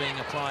pressure being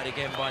applied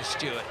again by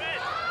Stewart.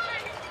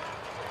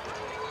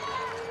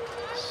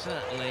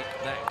 Certainly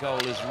that goal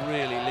has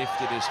really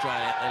lifted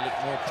Australia. They look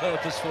more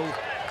purposeful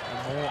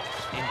and more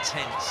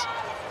intense.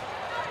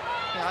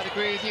 Yeah, I'd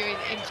agree with you.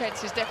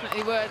 Intense is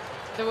definitely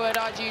the word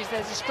I'd use.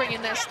 There's a spring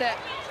in their step.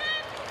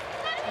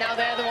 Now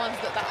they're the ones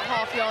that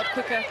half yard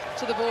quicker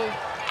to the ball.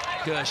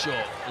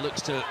 Kershaw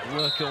looks to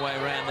work her way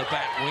around the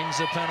back, wins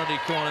the penalty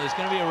corner. There's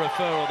going to be a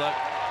referral, though.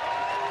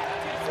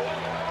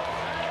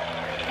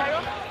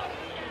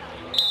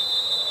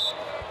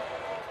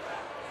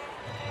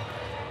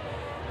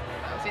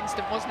 That was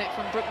instant, wasn't it,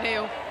 from Brooke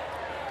Neal?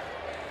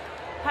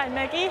 Hi,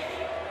 Maggie.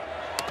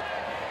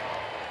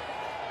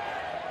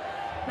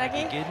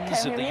 Maggie,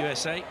 Giddens of the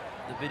USA,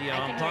 the video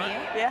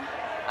umpire. Yeah,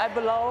 I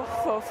blow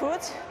for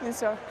foot in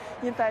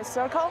that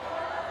circle.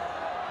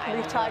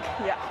 We tag,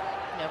 yeah.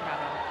 No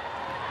problem.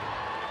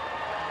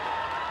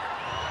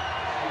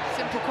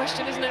 Simple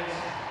question, isn't it?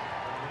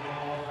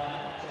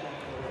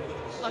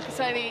 Like I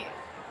say,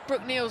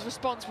 Brooke Neal's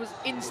response was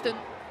instant.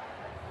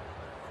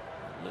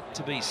 Looked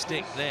to be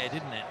stick there,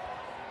 didn't it?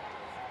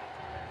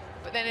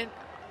 But then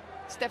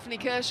Stephanie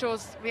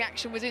Kershaw's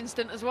reaction was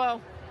instant as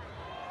well.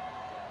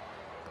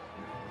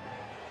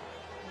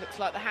 Looks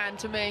like the hand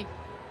to me.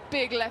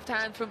 Big left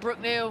hand from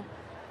Brooke Neal.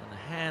 And the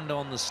hand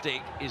on the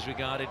stick is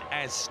regarded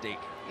as stick.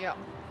 Yeah.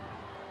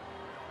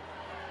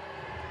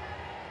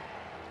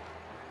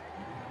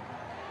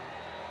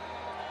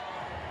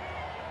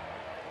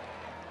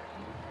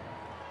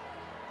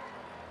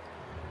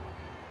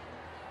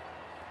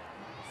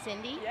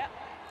 Cindy? Yeah.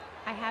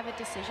 I have a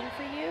decision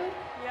for you.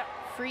 Yeah.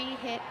 Free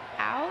hit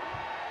out.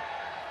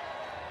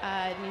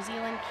 New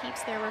Zealand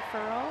keeps their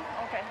referral.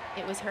 Okay.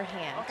 It was her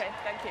hand. Okay,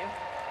 thank you.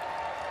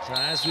 So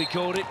as we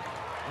called it,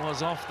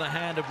 was off the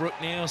hand of Brooke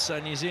Neal, so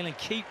New Zealand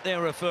keep their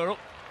referral.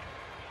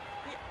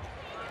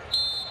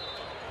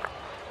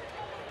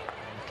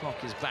 The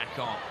clock is back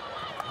on.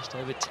 Just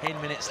over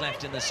 10 minutes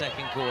left in the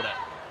second quarter.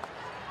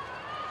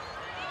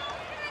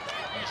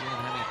 New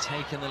Zealand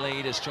having taken the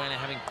lead, Australia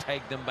having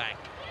pegged them back.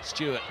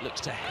 Stewart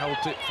looks to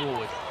help it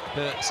forward.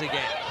 Hurts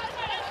again.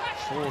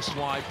 Forced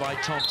wide by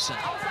Thompson.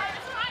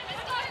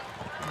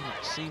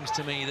 It seems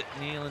to me that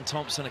Neal and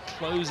Thompson are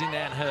closing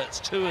down Hurts,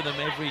 two of them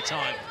every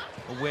time,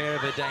 aware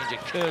of her danger.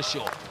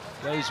 Kershaw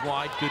goes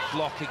wide, good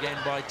block again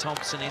by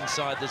Thompson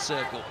inside the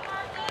circle.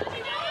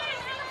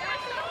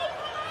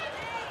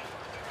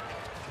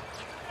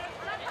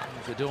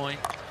 Godoy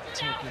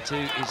talking to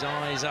his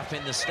eyes up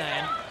in the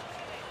stand.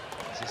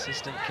 His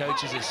assistant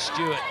coaches as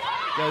Stewart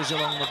goes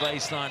along the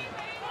baseline.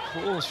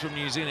 Calls from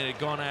New Zealand had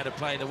gone out of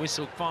play. The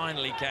whistle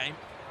finally came.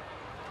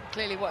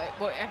 Clearly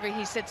whatever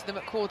he said to them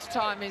at quarter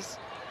time is,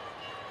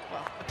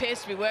 well,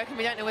 appears to be working.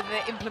 We don't know whether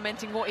they're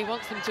implementing what he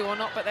wants them to or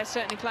not, but they're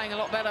certainly playing a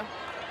lot better.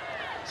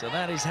 So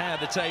that is how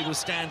the table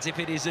stands. If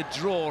it is a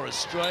draw,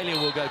 Australia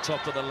will go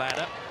top of the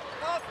ladder.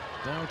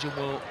 Belgium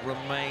will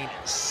remain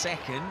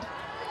second,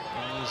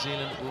 and New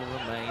Zealand will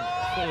remain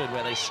third,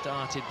 where they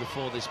started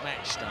before this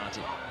match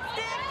started.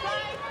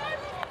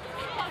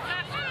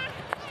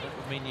 That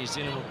would mean New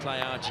Zealand would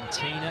play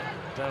Argentina,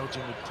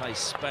 Belgium would play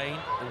Spain,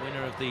 the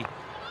winner of the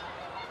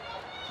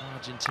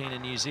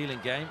Argentina-New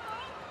Zealand game.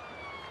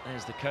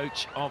 There's the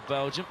coach of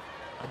Belgium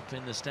up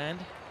in the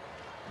stand.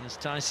 There's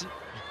Tyson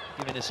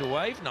giving us a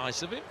wave.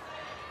 Nice of him.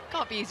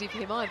 Can't be easy for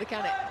him either,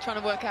 can it? Trying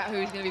to work out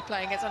who he's going to be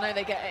playing against. I know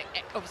they get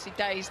obviously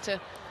days to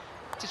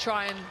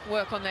try and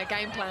work on their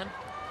game plan.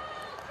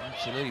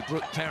 Absolutely.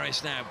 Brooke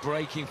Paris now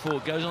breaking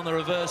forward, goes on the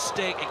reverse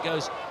stick. It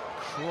goes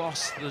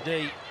across the D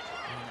and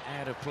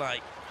out of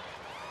play.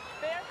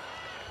 There,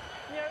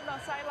 near the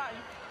sideline.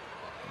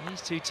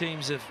 These two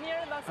teams have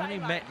only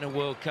met in a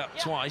World Cup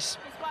twice.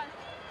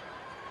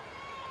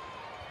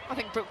 I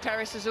think Brooke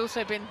Paris has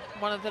also been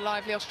one of the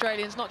lively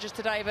Australians, not just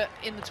today, but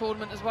in the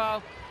tournament as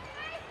well.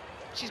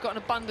 She's got an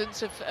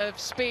abundance of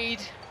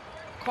speed,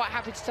 quite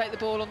happy to take the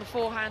ball on the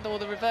forehand or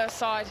the reverse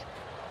side.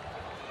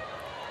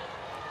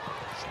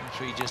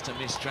 Century just a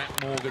mistrack.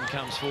 Morgan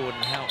comes forward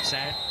and helps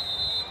out.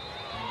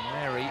 And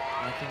Mary,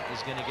 I think,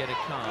 is going to get a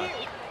card.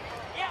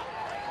 Yeah.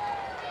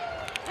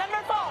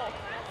 Number 4.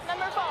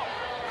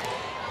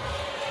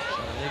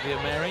 So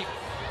Olivia Mary,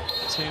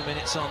 2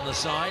 minutes on the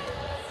side.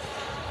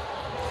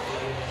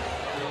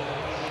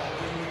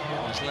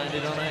 Almost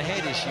landed on her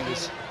head as she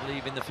was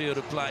leaving the field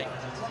of play.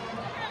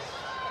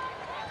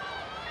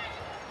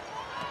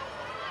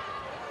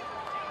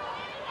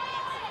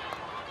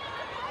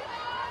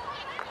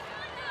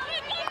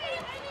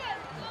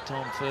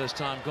 on first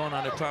time, gone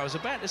under par. I was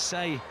about to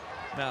say,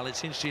 Mel,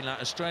 it's interesting, like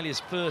Australia's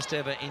first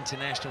ever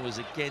international was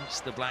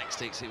against the Black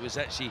Sticks. It was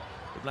actually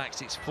the Black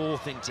Sticks'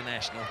 4th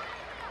international.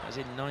 That was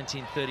in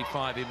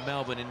 1935 in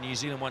Melbourne, and New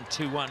Zealand won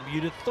 2-1.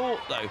 You'd have thought,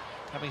 though,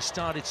 having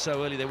started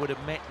so early, they would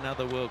have met in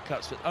other World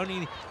Cups, but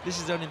this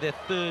is only their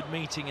 3rd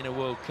meeting in a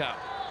World Cup.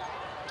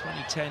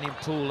 2010 in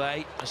Pool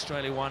A,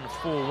 Australia won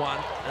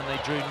 4-1, and they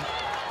drew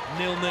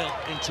 0-0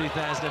 in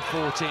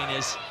 2014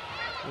 as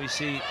we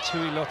see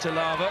Tui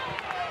Lotalava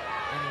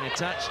getting a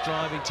touch,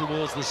 driving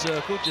towards the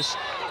circle, just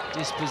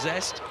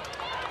dispossessed.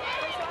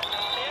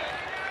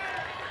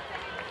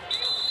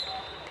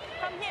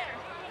 Come here.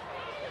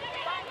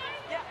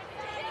 Yeah.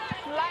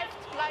 Left.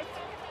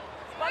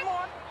 One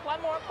more.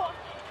 One more.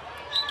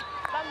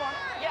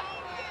 Yeah.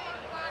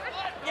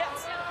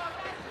 Yes.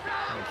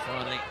 And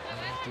finally,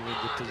 after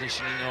with the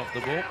positioning of the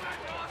ball.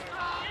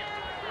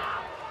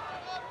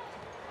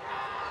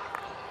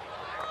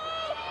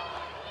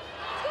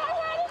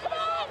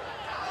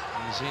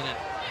 New Zealand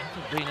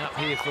haven't been up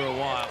here for a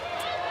while.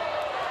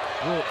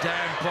 Brought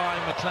down by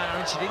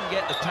McLaren. She didn't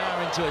get the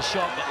power into a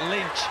shot, but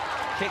Lynch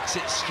kicks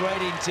it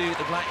straight into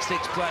the Black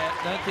Sticks player.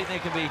 Don't think there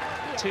can be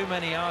too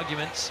many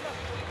arguments.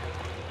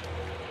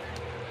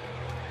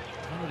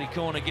 Penalty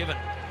corner given.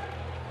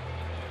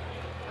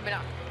 I mean,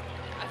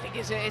 I think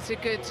it's a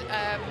good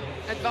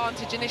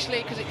advantage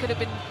initially, because it could have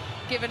been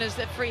given as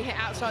a free hit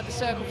outside the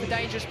circle for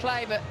dangerous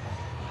play, but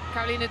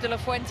Carolina de la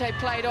Fuente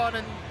played on,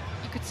 and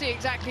you could see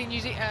exactly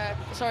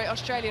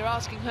Australia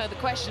asking her the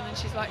question, and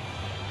she's like,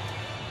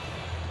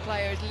 the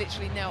player is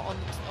literally now on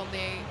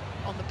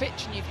the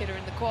pitch, and you've hit her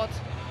in the quad.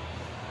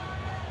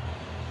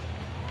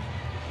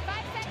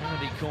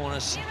 Penalty corner,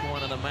 second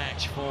one of the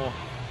match for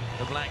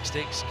the Black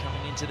Sticks.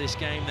 Coming into this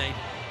game, they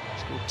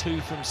scored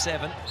 2 from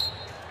 7.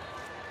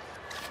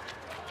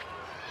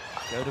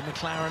 Go to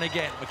McLaren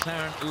again.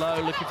 McLaren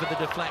low, looking for the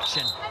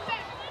deflection.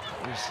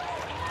 There's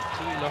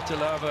Tui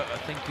Lotalava, I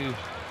think, who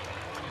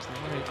is the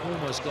one who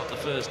almost got the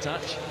first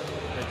touch.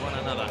 They've won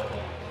another.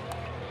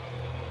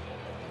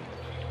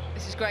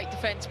 This is great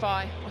defence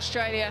by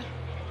Australia.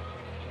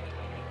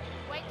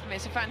 I mean,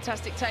 it's a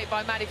fantastic take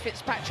by Maddie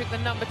Fitzpatrick, the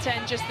number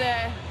 10, just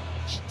there.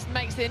 She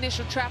makes the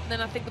initial trap, and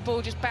then I think the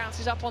ball just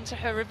bounces up onto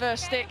her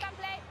reverse stick.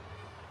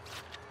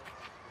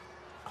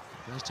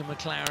 Goes to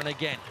McLaren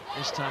again.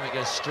 This time it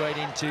goes straight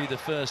into the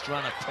first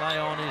runner. Play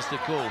on is the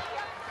call.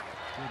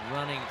 Good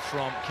running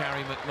from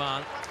Carrie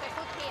McMahon.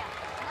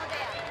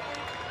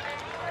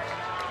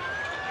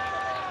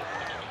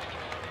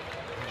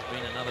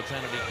 There's been another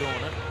penalty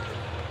corner.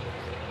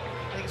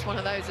 I think it's one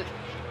of those that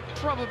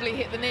probably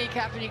hit the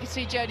kneecap, and you can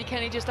see Jodie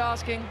Kenny just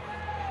asking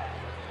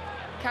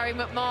Carrie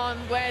McMahon,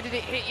 where did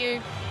it hit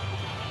you?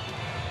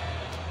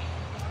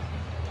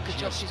 Good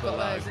job she's got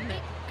those, isn't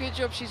it? Good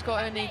job she's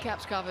got her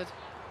kneecaps covered.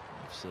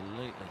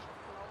 Absolutely.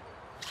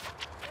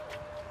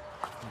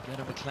 We go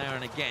to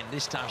McLaren again.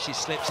 This time she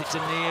slips it to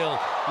Neal,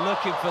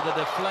 looking for the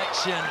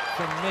deflection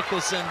from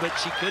Mickelson, but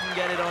she couldn't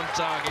get it on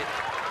target.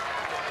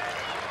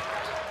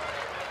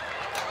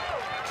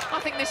 I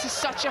think this is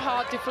such a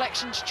hard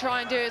deflection to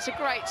try and do. It's a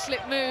great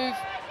slip move.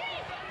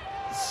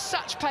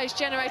 Such pace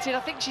generated.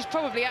 I think she's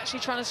probably actually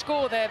trying to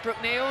score there,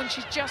 Brooke Neal, and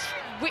she's just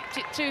whipped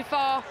it too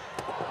far.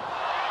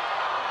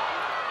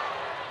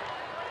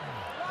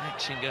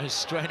 Action goes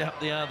straight up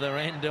the other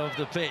end of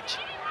the pitch.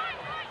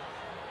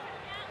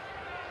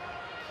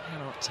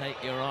 Cannot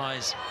take your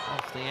eyes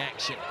off the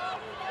action.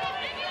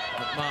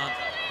 McMahon,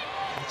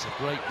 that's a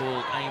great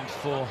ball aimed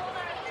for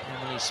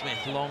Emily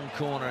Smith. Long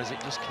corner as it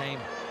just came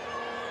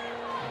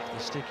off the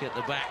stick at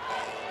the back.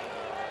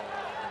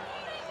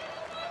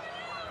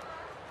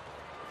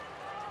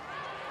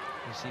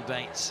 Lucy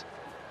Bates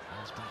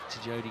goes back to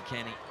Jodie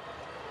Kenny.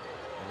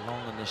 The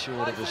long and the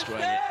short of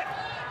Australia.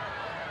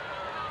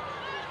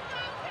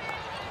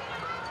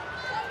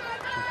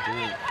 Good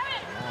ball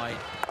wide.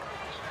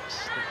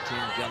 Slipped in.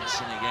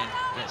 Gunson again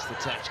gets the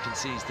touch,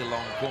 concedes the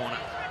long corner.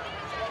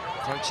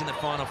 Approaching the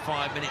final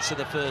 5 minutes of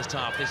the first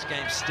half. This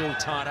game's still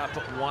tied up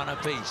at 1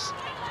 apiece.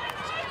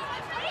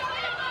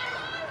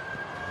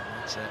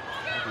 That's a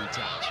heavy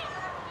touch.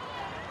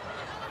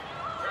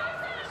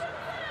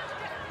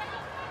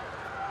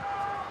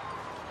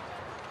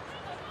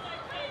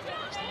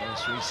 The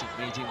most recent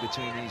meeting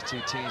between these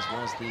two teams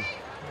was the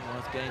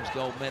Commonwealth Games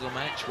gold medal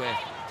match, where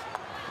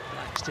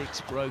Black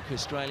Sticks broke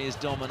Australia's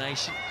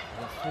domination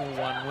with a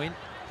 4-1 win.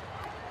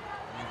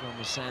 Everyone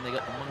was saying they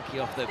got the monkey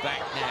off their back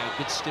now.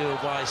 Good steal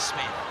by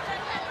Smith.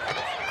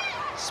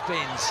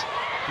 Spins.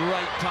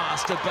 Great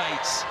pass to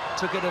Bates.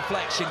 Took a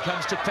deflection,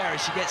 comes to Perry.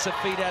 She gets her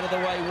feet out of the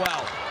way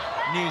well.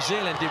 New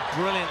Zealand did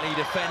brilliantly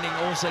defending,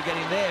 also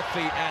getting their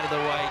feet out of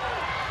the way.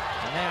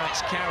 And now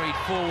it's carried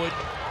forward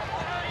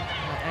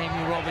by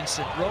Amy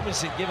Robinson.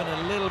 Robinson given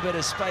a little bit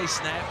of space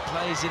now,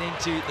 plays it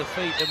into the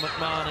feet of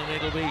McMahon, and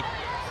it'll be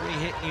free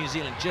hit New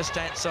Zealand just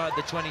outside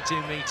the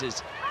 22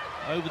 metres.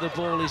 Over the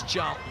ball is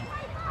Charlton.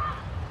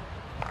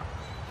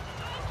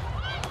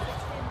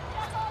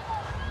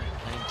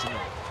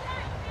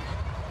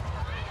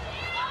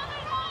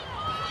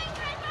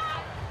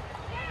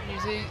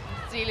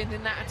 Zealand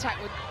in that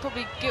attack were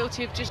probably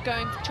guilty of just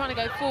trying to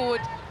go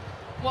forward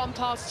one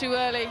pass too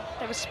early.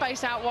 There was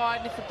space out wide,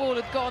 and if the ball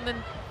had gone,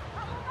 then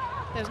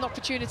there was an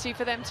opportunity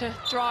for them to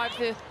drive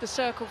the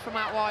circle from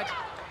out wide.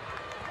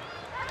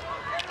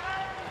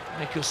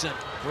 Mikkelsen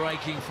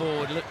breaking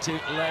forward, looked to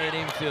lay it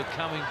infield,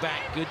 coming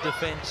back. Good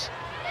defence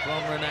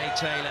from Renee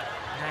Taylor.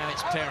 Now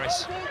it's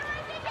Paris.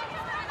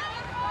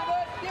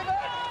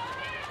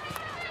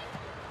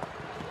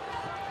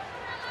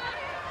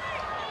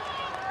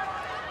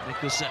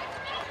 Mikkelsen.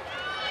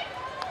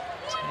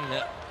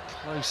 Taylor,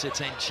 close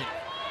attention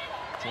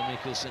to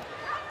Mikkelsen.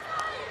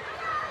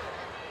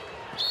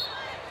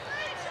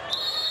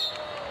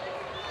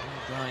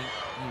 Going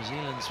New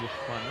Zealand's way,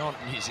 well, not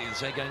New Zealand's,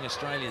 they're going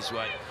Australia's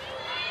way.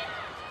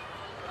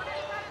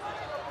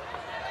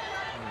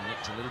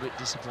 Looked a little bit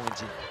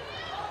disappointed.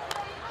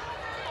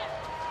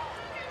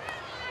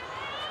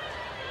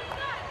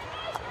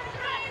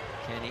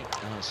 Kenny,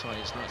 oh sorry,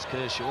 it's not, it's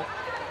Kershaw.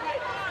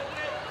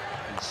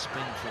 Good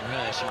spin from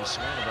her, she was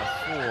surrounded by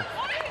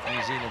 4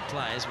 New Zealand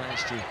players,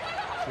 managed to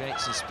create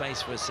some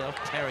space for herself.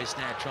 Paris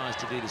now tries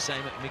to do the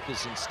same, at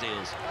Mikkelsen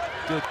steals.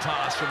 Good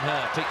pass from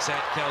her, picks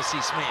out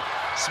Kelsey Smith.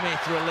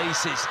 Smith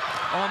releases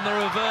on the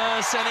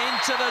reverse and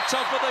into the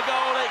top of the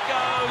goal it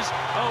goes.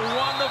 A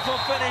wonderful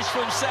finish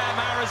from Sam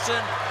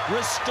Harrison.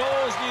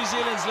 Restores New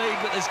Zealand's lead,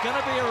 but there's going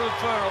to be a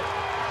referral.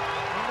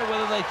 I wonder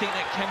whether they think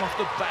that came off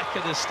the back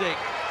of the stick.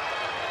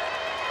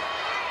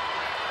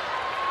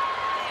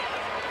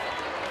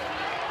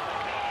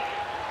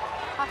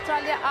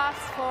 Australia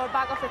asks for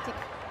back of the tick.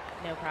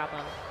 No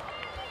problem.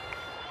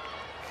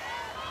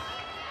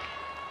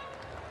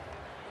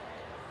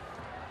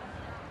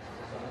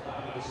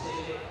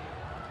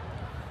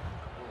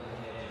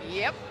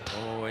 Yep.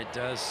 Oh, it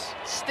does.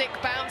 Stick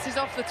bounces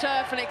off the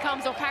turf and it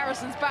comes off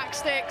Harrison's back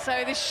stick,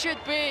 so this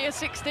should be a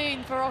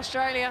 16 for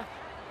Australia.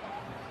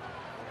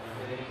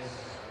 You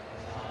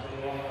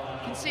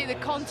can see the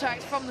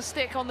contact from the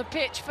stick on the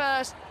pitch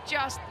first,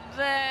 just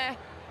there.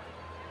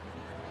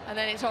 And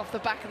then it's off the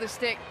back of the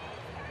stick.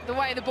 The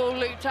way the ball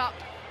looped up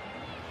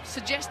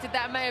suggested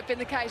that may have been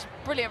the case.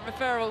 Brilliant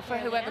referral for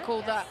whoever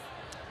called that.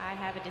 I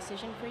have a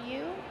decision for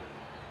you.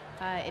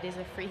 It is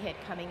a free hit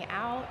coming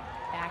out,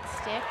 back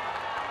stick.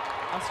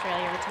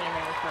 Australia retain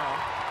their referral.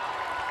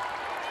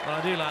 Well,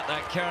 I do like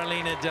that.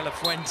 Carolina De La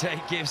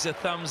Fuente gives a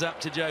thumbs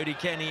up to Jodie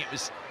Kenny. It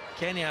was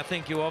Kenny, I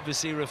think, who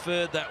obviously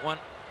referred that one.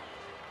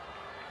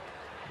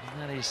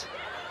 And that is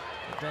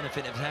the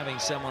benefit of having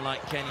someone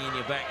like Kenny in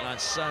your backline.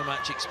 So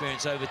much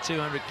experience, over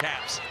 200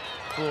 caps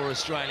for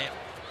Australia.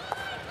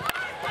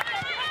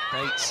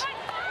 Bates,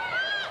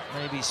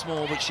 maybe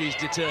small, but she's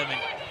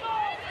determined.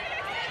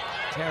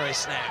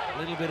 Paris now, a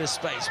little bit of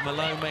space.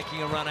 Malone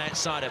making a run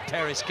outside her.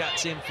 Paris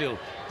cuts infield.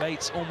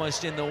 Bates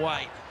almost in the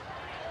way.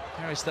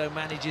 Paris, though,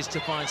 manages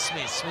to find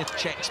Smith. Smith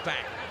checks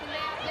back.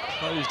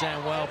 Closed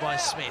down well by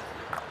Smith.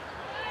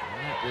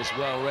 And that was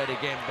well read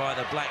again by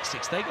the Black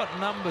Sticks. They got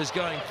numbers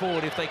going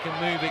forward if they can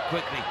move it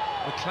quickly.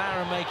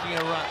 McLaren making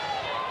a run.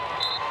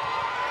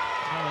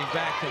 Coming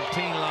back and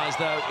penalised,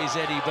 though, is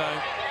Eddie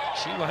Bone.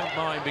 She won't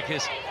mind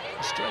because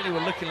Australia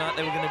were looking like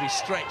they were going to be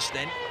stretched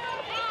then.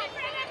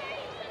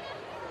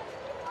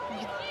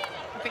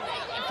 I think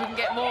if we can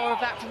get more of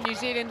that from New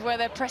Zealand, where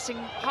they're pressing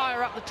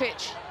higher up the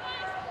pitch,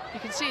 you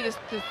can see the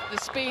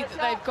speed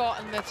that they've got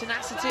and the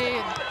tenacity.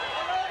 And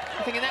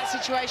I think in that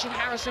situation,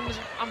 Harrison was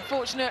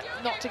unfortunate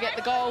not to get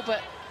the goal,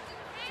 but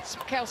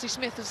Kelsey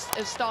Smith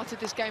has started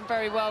this game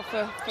very well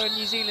for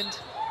New Zealand.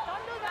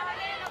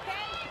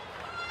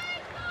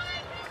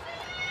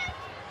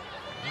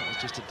 That was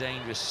just a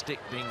dangerous stick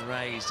being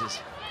raised, as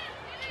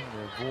trying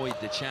to avoid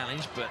the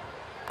challenge, but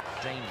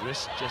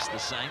dangerous just the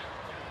same.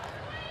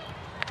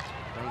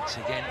 Bates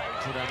again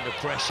put under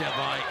pressure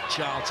by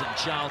Charlton.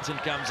 Charlton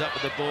comes up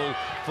with the ball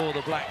for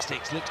the Black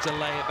Sticks, looks to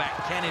lay it back.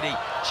 Kennedy,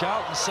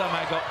 Charlton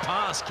somehow got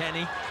past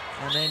Kenny,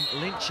 and then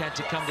Lynch had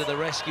to come to the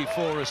rescue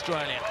for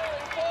Australia.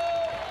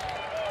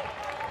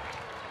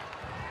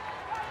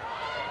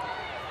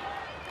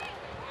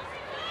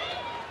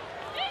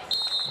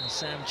 And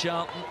Sam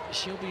Charlton,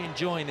 she'll be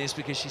enjoying this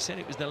because she said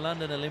it was the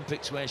London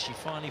Olympics where she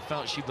finally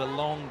felt she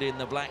belonged in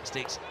the Black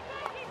Sticks.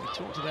 We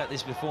talked about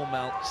this before,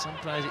 Mel. Some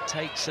players, it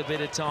takes a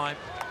bit of time,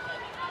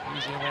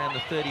 usually around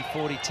the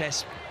 30-40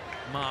 test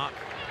mark.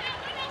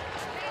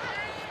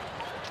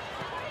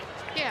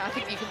 Yeah, I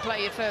think you can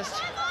play your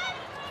first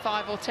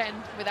 5 or 10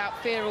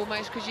 without fear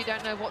almost, because you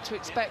don't know what to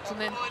expect,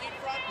 and then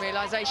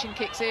realisation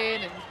kicks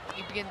in and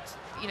you begin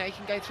to, you know, you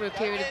can go through a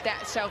period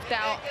of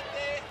self-doubt.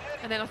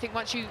 And then I think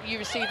once you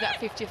receive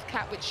that 50th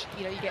cap, which,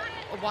 you know, you get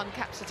a 1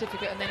 cap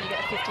certificate and then you get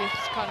a 50th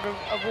kind of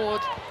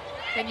award,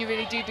 then you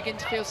really do begin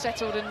to feel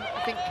settled. And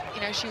I think,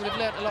 you know, she would have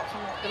learnt a lot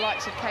from the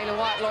likes of Kayla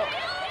Whitelock.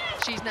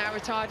 She's now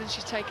retired and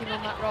she's taken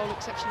on that role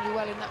exceptionally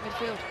well in that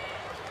midfield.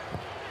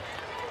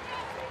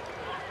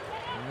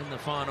 And in the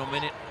final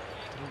minute,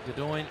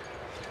 Godoyne,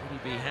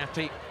 would he be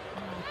happy?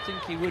 I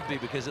think he would be,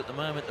 because at the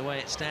moment, the way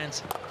it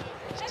stands,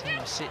 his team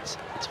sits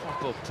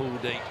top of Pool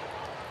D.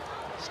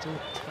 Still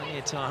plenty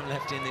of time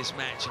left in this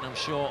match, and I'm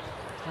sure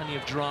Plenty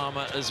of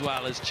drama as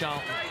well as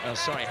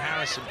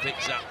Harrison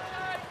picks up.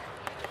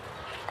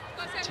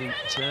 To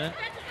turn.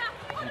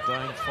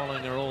 Bone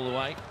following her all the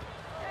way.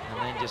 And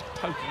then just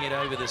poking it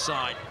over the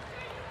side.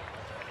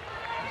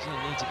 New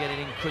Zealand need to get it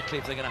in quickly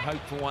if they're going to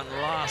hope for one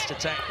last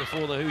attack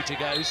before the hooter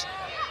goes.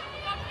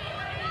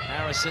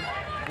 Harrison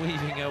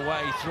weaving her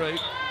way through.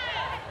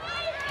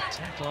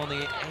 Tackle on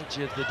the edge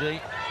of the D.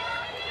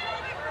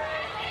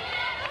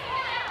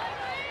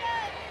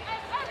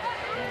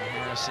 And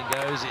Harrison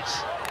goes,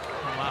 it's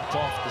come up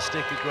off the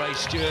stick of Grace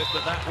Stewart,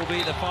 but that will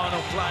be the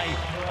final play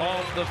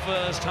of the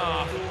first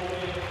half.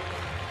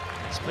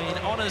 It's been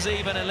honours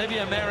even.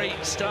 Olivia Merry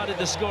started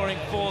the scoring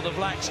for the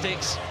Black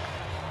Sticks.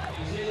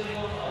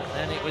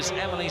 And then it was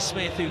Emily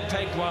Smith who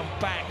pegged one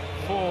back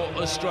for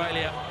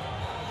Australia.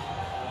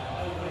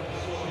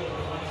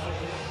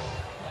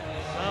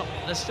 Well,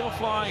 they're still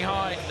flying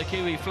high, the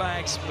Kiwi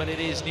flags, but it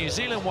is New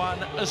Zealand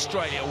 1,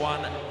 Australia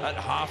 1 at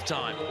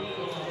half-time.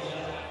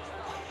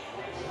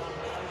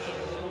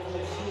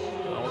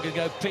 Well, we're going to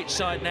go pitch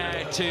side now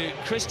to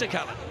Krista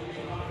Cullen.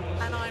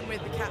 And I'm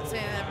with the captain,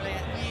 Emily.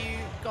 You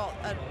got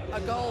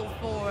a goal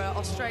for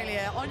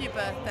Australia on your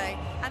birthday,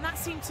 and that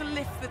seemed to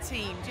lift the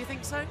team. Do you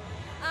think so?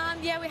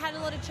 Yeah, we had a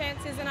lot of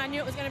chances, and I knew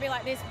it was going to be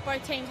like this,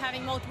 both teams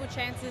having multiple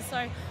chances,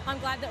 so I'm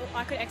glad that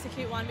I could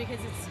execute one because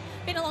it's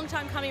been a long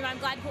time coming, but I'm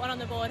glad to put one on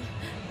the board.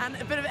 And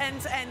a bit of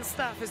end-to-end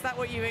stuff, is that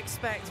what you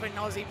expect when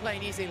Aussie play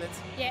New Zealand?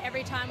 Yeah,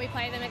 every time we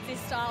play them, it's this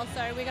style,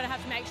 so we're going to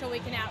have to make sure we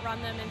can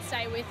outrun them and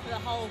stay with the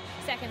whole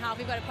second half.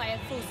 We've got to play a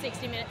full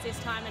 60 minutes this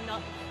time and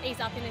not ease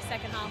up in this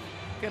second half.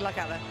 Good luck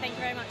out there. Thank you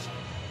very much.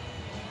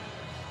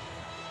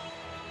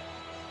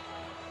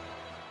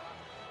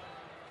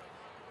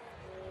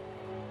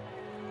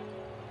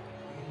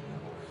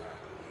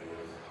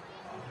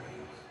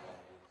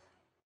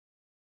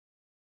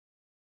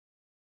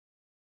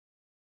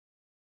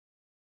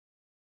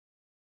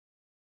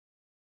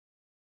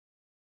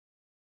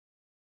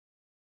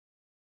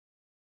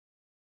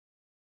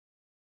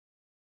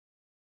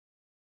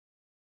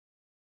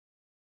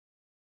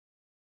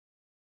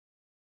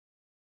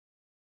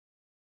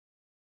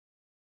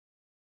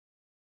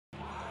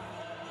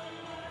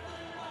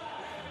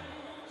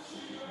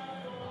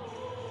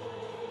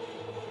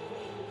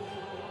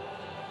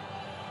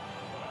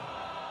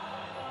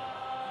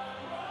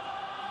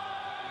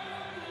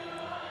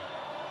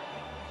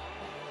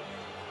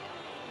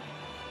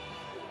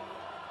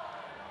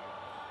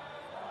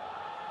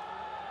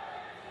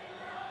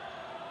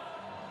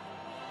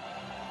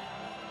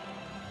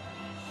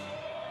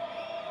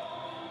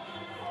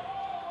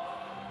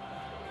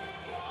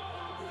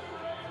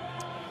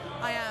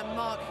 I am,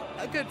 Mark.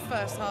 A good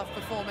first half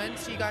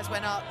performance. You guys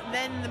went up.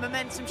 Then the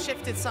momentum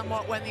shifted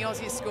somewhat when the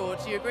Aussies scored.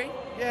 Do you agree?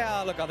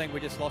 Yeah, look, I think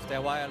we just lost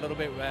our way a little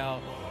bit. Our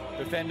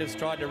defenders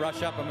tried to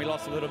rush up and we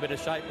lost a little bit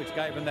of shape, which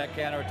gave them that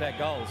counter-attack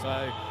goal.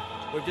 So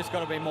we've just got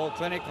to be more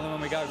clinical, and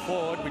when we go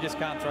forward, we just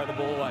can't throw the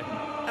ball away.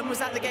 And was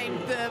that the game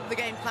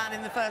plan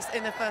in the first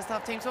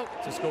half team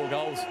talk? To score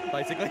goals,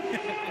 basically.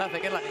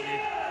 Perfect. Good luck.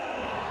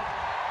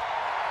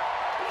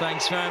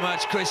 Thanks very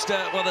much,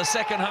 Krista. Well, the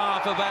second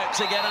half about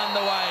to get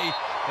underway.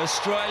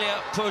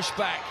 Australia push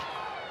back.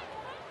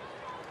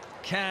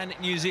 Can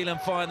New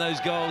Zealand find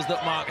those goals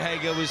that Mark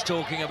Hager was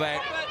talking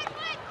about?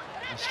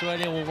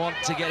 Australia will want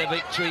to get a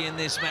victory in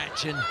this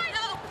match and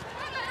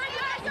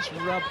just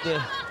rub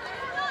the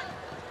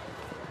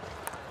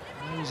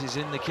noses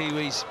in the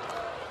Kiwis.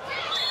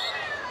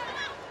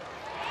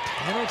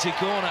 Penalty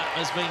corner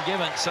has been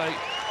given, so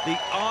the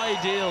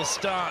ideal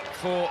start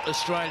for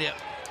Australia.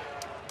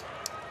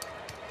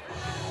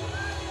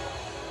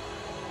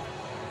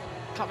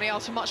 Can't really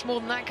ask for much more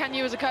than that, can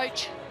you, as a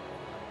coach?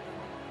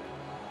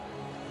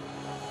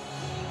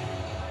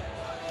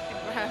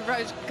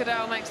 Rose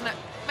Goodell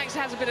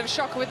has a bit of a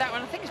shocker with that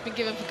one. I think it's been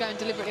given for going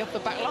deliberately off the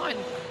back line.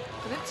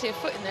 I didn't see a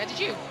foot in there, did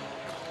you?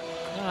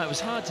 No, it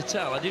was hard to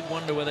tell. I did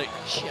wonder whether it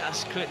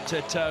just clipped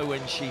her toe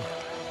when she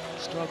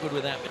struggled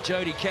with that. But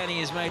Jodie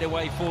Kenny has made her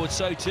way forward,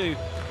 so too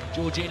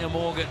Georgina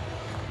Morgan.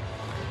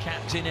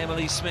 Captain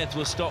Emily Smith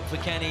will stop for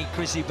Kenny.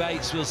 Chrissy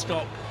Bates will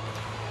stop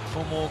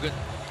for Morgan.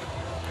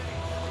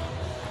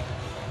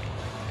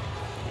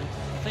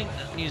 I think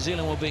that New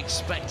Zealand will be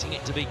expecting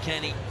it to be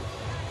Kenny.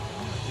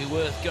 Be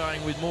worth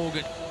going with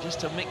Morgan just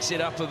to mix it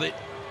up a bit.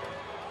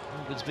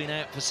 Morgan's been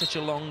out for such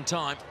a long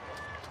time.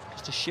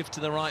 Just a shift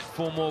to the right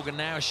for Morgan.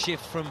 Now a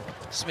shift from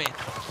Smith.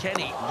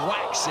 Kenny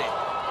whacks it.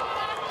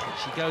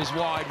 She goes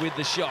wide with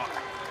the shot.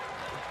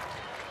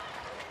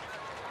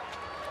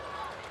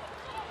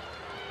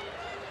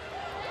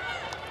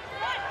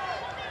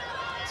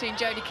 Seen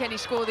Jodie Kenny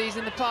score these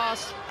in the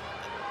past.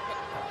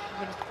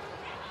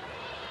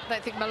 I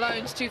don't think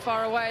Malone's too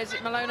far away. Is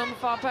it Malone on the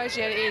far post?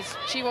 Yeah, it is.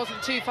 She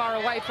wasn't too far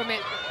away from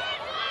it.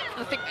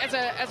 I think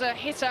as a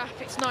hitter,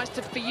 it's nice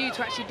for you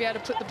to actually be able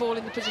to put the ball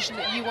in the position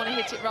that you want to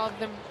hit it, rather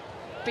than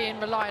being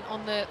reliant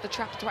on the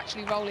trapper to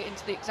actually roll it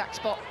into the exact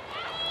spot.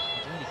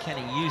 Jodie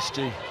Kenny used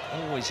to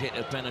always hit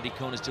her penalty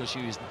corners till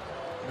she was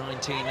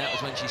 19. That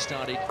was when she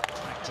started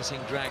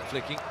practicing drag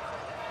flicking.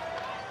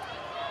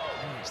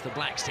 It's the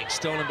black stick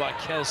stolen by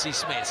Kelsey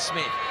Smith.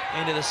 Smith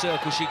into the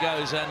circle she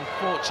goes, and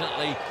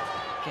fortunately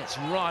gets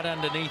right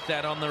underneath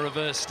that on the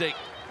reverse stick.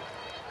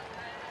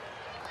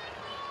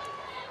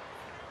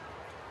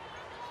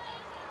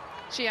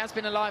 She has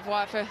been a live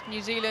wire for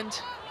New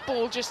Zealand.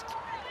 Ball just,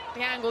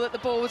 the angle that the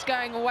ball was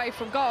going away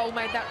from goal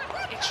made that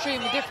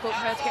extremely difficult for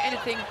her to get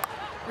anything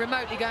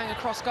remotely going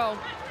across goal.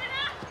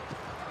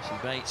 Ashley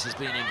Bates has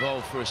been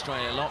involved for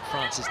Australia a lot.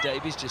 Frances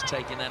Davies just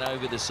taking that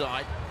over the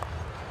side.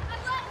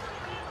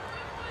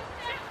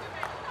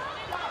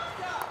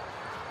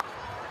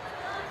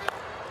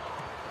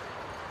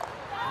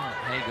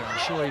 Hager, I'm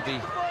sure he'd be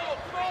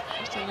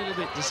just a little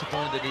bit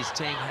disappointed that his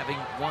team, having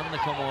won the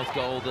Commonwealth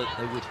gold, that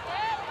they would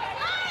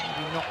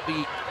maybe not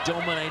be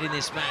dominating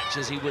this match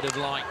as he would have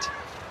liked.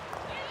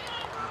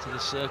 Into the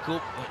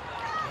circle, but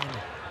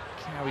again,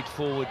 carried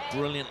forward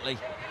brilliantly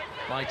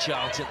by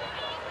Charlton.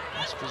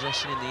 Lost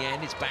possession in the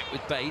end. It's back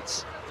with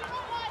Bates.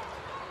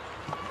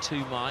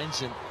 Two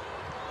minds, and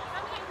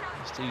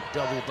has to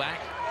double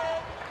back.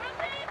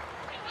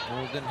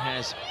 Morgan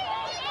has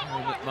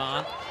Carrie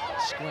McMahon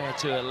square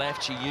to her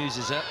left. She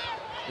uses her.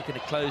 Looking to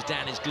close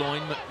down his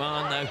Gloyn.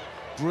 McMahon, though,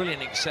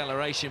 brilliant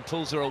acceleration,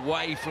 pulls her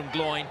away from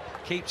Gloyn.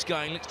 Keeps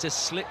going, looks to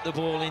slip the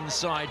ball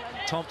inside.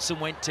 Thompson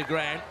went to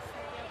ground.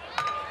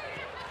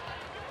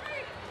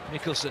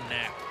 Mickelson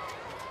now.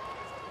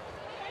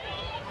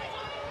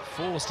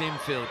 Forced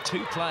infield.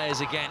 Two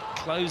players again,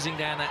 closing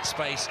down that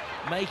space,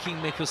 making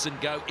Mickelson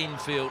go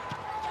infield.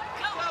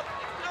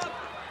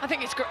 I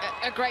think it's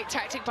a great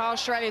tactic by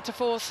Australia to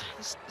force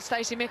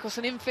Stacey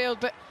Mickelson infield,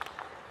 but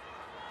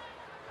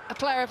a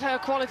player of her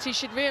quality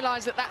should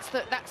realise that that's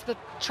the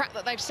trap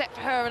that they've set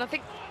for her. And I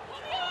think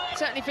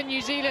certainly for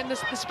New Zealand,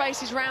 the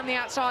spaces around the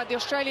outside, the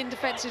Australian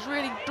defence is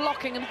really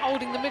blocking and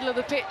holding the middle of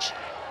the pitch.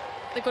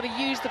 They've got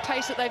to use the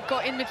pace that they've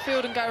got in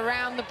midfield and go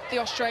around the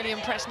Australian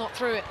press, not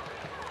through it.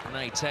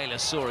 Nay Taylor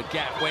saw a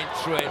gap, went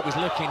through it, was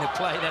looking to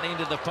play that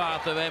into the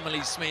path of Emily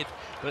Smith,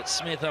 but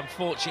Smith,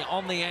 unfortunately,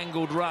 on the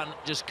angled run,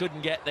 just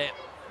couldn't get there.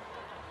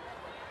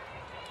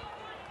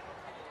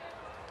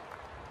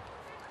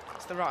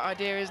 That's the right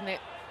idea, isn't it?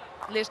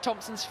 Liz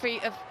Thompson's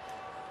feet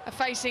are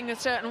facing a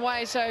certain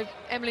way, so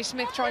Emily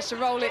Smith tries to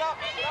roll it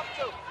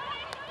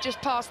just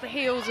past the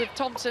heels of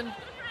Thompson.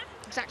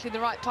 Exactly the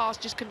right pass,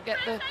 just couldn't get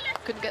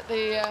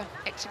the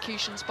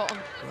execution spot on.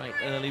 Great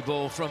early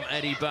ball from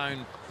Eddie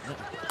Bone.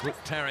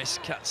 Brooke Paris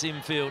cuts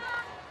infield.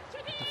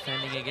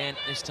 Defending again,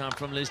 this time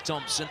from Liz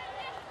Thompson.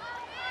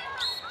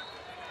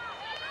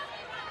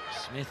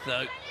 Smith,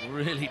 though,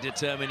 really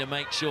determined to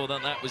make sure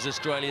that that was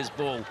Australia's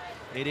ball.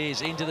 It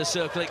is into the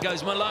circle, it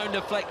goes. Malone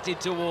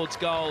deflected towards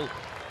goal,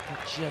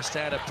 just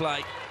out of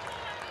play.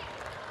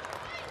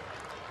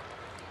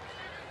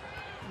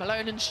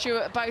 Malone and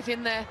Stewart are both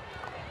in there.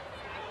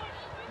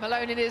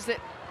 Malone it is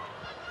that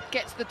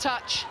gets the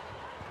touch.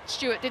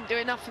 Stewart didn't do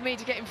enough for me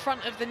to get in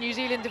front of the New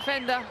Zealand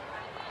defender.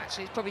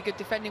 Actually, it's probably good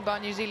defending by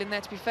New Zealand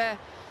there, to be fair.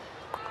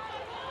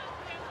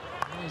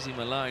 Rosie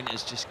Malone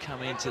has just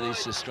come into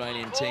this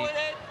Australian team.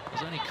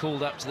 He's only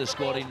called up to the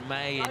squad in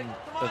May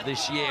of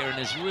this year and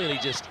has really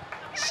just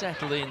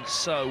settled in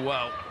so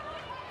well.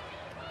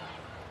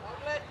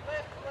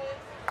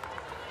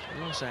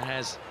 She also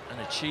has an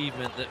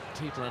achievement that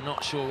people are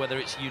not sure whether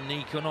it's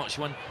unique or not.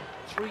 She won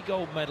 3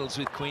 gold medals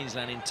with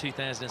Queensland in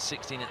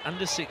 2016 in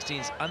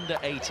under-16s,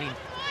 under-18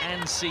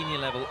 and senior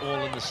level,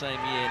 all in the same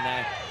year.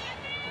 Now,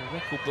 the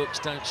record books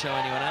don't show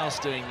anyone else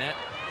doing that.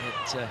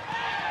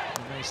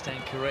 It may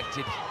stand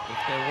corrected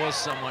if there was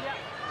someone.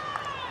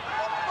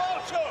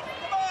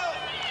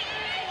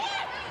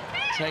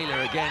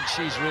 Taylor again,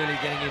 she's really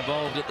getting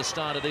involved at the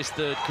start of this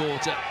third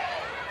quarter.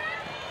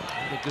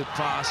 And a good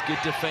pass, good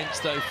defence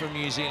though from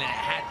New Zealand, it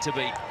had to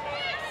be.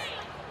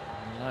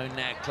 Malone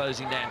now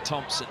closing down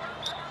Thompson.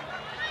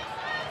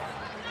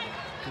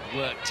 Good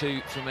work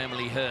too from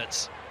Emily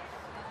Hertz.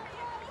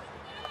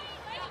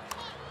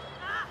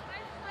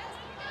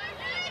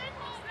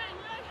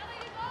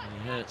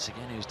 Emily Hertz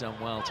again, who's done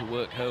well to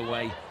work her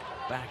way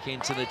back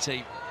into the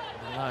team.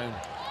 Malone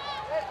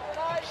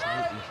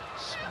absolutely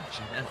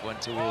smashing that one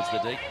towards the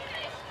deep.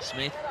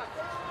 Smith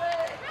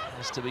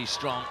has to be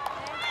strong.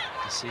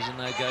 Decision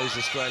though goes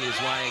Australia's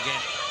way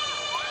again.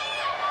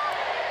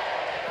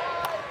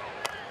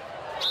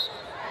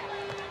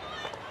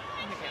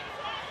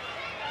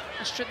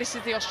 This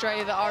is the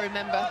Australia that I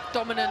remember.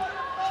 Dominant,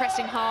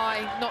 pressing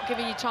high, not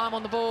giving you time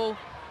on the ball,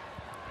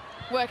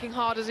 working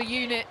hard as a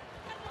unit,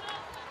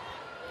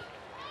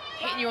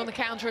 hitting you on the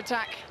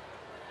counter-attack.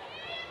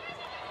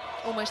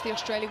 Almost the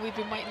Australia we've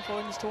been waiting for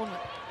in this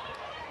tournament.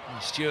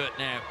 And Stewart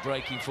now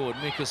breaking forward.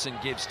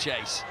 Mickelson gives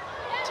chase,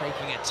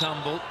 taking a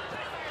tumble.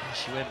 As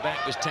she went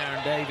back was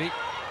Taryn Davey.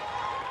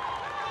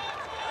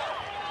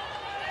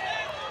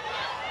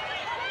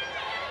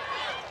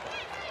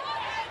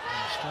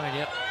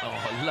 Australia,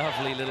 oh, a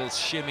lovely little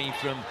shimmy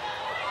from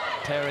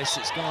Paris.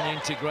 It's gone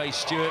into Grace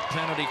Stewart.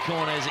 Penalty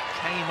corner as it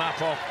came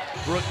up off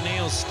Brooke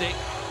Neal's stick.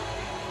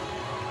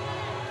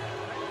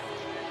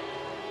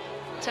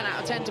 10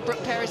 out of 10 to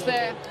Brooke Paris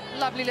there.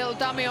 Lovely little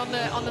dummy on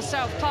the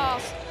south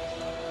pass.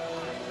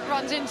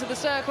 runs into the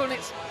circle, and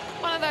it's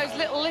one of those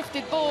little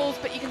lifted balls,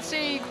 but you can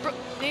see Brooke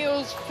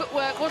Neal's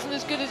footwork wasn't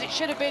as good as it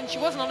should have been. She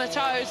wasn't on her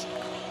toes,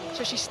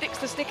 so she sticks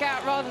the stick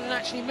out rather than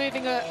actually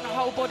moving her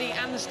whole body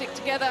and the stick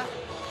together.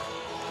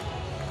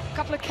 A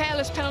couple of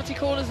careless penalty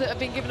corners that have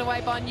been given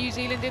away by New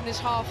Zealand in this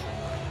half.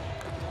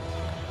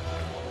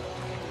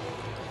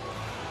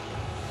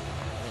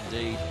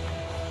 Indeed.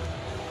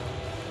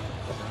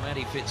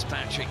 Maddie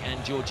Fitzpatrick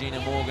and Georgina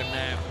Morgan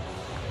now,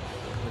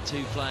 the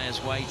two players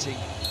waiting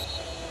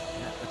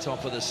at the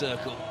top of the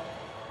circle.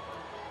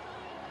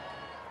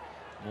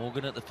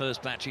 Morgan at the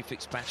first battery,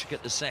 Fitzpatrick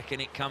at the second.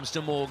 It comes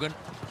to Morgan.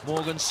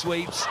 Morgan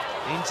sweeps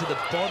into the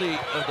body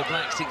of the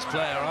Black Sticks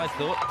player, I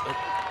thought. But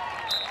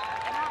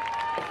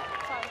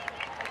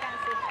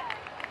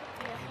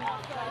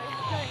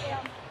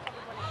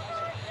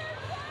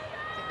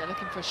I think they're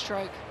looking for a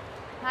stroke.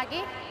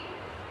 Maggie?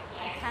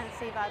 I can't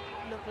see what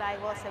looked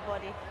like was a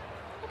body.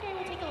 Okay,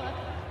 we'll take a look.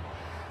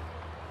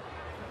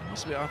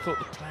 must be, I thought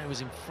the player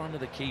was in front of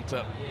the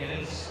keeper.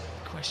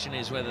 The question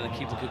is whether the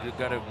keeper could have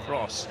got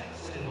across.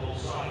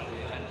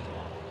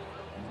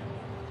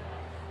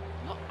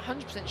 Not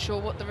 100%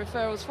 sure what the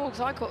referral was for,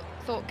 because I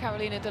thought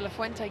Carolina De La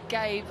Fuente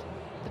gave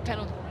the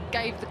penalty,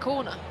 gave the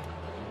corner.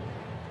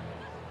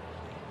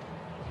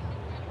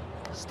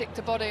 Stick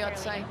to body, I'd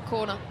say,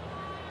 corner.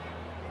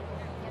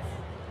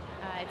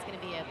 It's going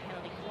to be a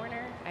penalty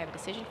corner. I have a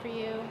decision for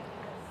you,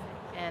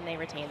 and they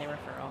retain their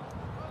referral.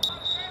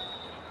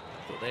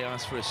 Thought they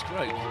asked for a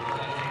stroke.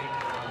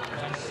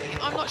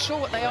 I'm not sure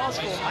what they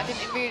asked for. I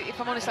didn't really, if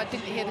I'm honest, I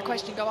didn't hear the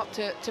question go up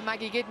to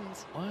Maggie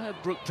Giddens. I heard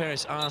Brooke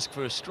Perez ask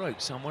for a stroke,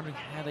 so I'm wondering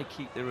how they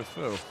keep their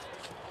referral.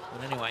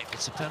 But anyway,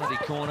 it's a penalty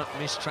corner,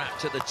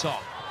 mistrapped at the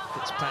top.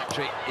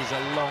 Fitzpatrick is a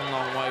long,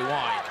 long way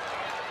wide.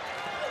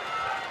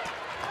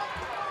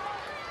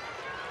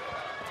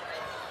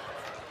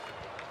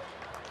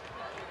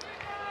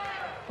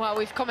 Well,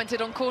 we've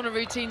commented on corner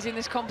routines in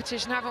this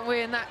competition, haven't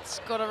we? And that's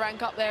got to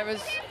rank up there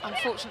as,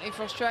 unfortunately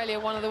for Australia,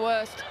 one of the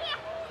worst.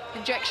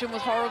 Injection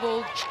was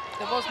horrible,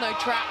 there was no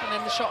trap, and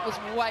then the shot was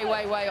way,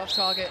 way, way off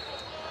target.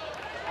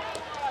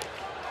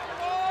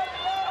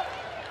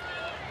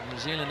 New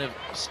Zealand have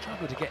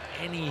struggled to get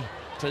any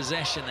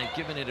possession. They've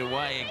given it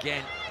away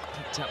again.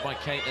 Picked up by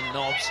Caitlin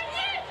Nobbs.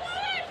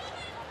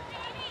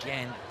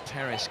 Again,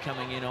 Perez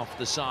coming in off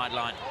the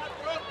sideline.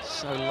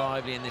 So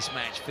lively in this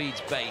match.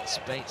 Feeds Bates.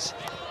 Bates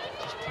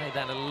just played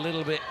that a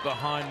little bit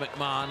behind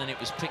McMahon, and it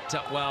was picked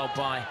up well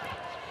by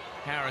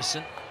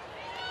Harrison.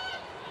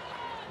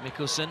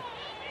 Mickelson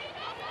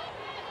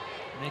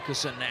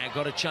now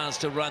got a chance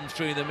to run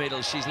through the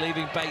middle. She's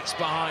leaving Bates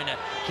behind her.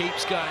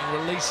 Keeps going,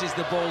 releases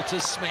the ball to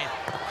Smith.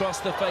 Across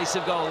the face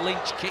of goal,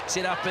 Lynch kicks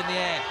it up in the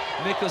air.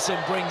 Mickelson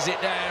brings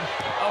it down.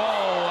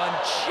 Oh, and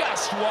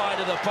just wide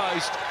of the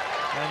post.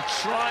 And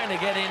trying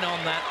to get in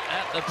on that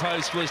at the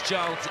post was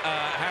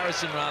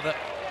Harrison, rather.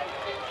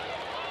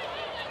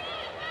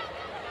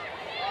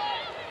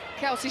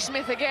 Kelsey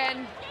Smith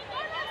again.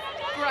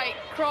 Great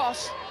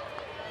cross.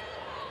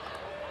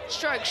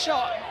 Stroke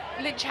shot.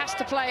 Lynch has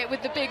to play it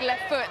with the big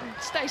left foot, and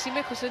Stacey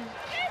Mickelson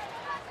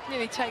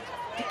nearly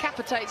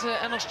decapitates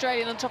an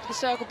Australian on top of the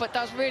circle, but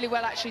does really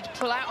well actually to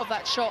pull out of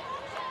that shot,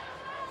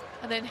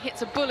 and then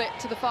hits a bullet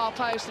to the far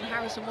post, and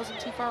Harrison wasn't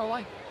too far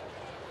away.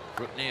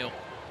 Brooke Neal.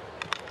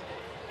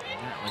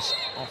 That was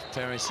off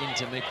Perez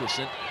into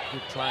Mickelson.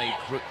 Good play,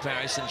 Brooke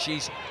Perez, and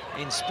she's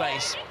in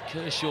space.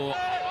 Kershaw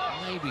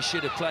maybe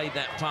should have played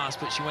that pass,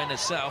 but she went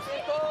herself.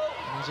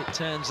 As it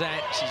turns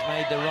out, she's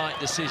made the right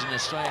decision.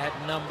 Australia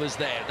had numbers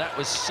there. That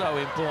was so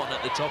important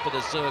at the top of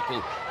the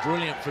circle.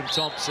 Brilliant from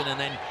Thompson, and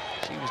then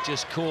she was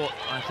just caught,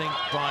 I think,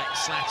 by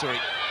Slattery.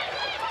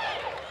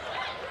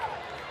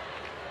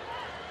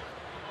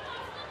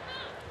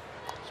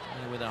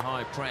 Australia with a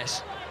high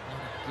press,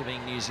 not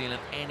giving New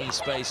Zealand any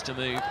space to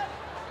move.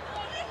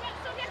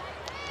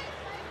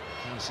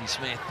 Kelsey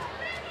Smith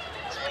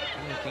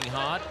working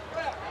hard.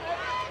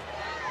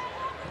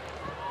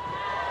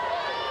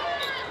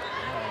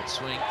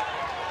 Swing.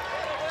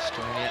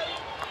 Australia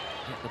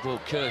get the ball.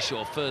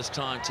 Kershaw first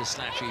time to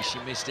Slattery. She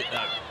missed it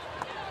though.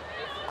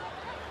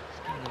 It's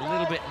getting a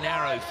little bit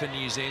narrow for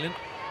New Zealand.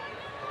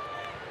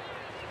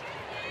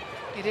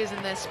 It is,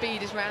 and their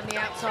speed is round the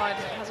outside,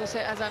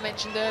 as I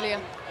mentioned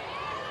earlier.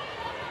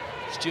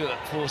 Stewart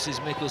forces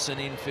Mickelson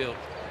infield.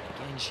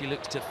 Again, she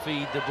looks to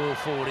feed the ball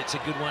forward. It's a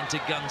good one to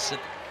Gunson.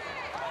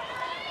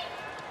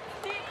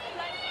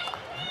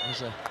 That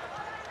was a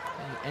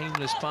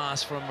aimless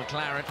pass from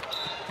McLaren.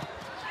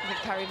 I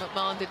think Carrie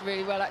McMahon did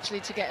really well actually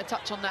to get a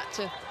touch on that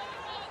to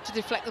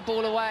deflect the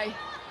ball away.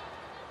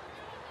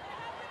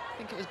 I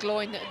think it was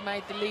Gloyn that had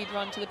made the lead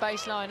run to the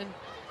baseline, and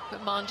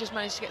McMahon just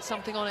managed to get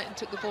something on it and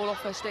took the ball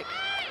off her stick.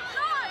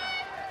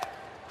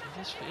 I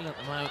just feel at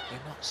the moment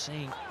we're not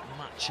seeing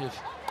much of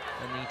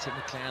Anita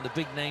McLeod. The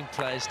big name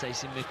players,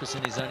 Stacey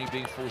Mickelson, is only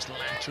being forced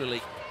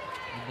laterally,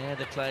 and they're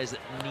the players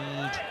that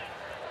need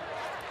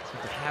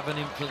to have an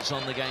influence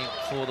on the game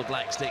for the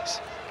Black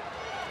Sticks.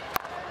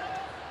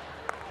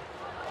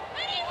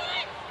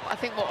 I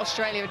think what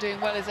Australia are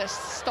doing well is they're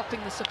stopping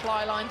the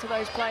supply line to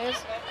those players.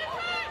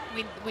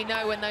 we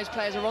know when those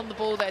players are on the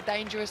ball, they're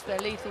dangerous, they're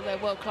lethal, they're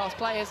world-class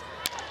players.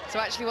 So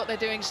actually what they're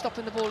doing is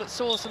stopping the ball at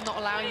source and not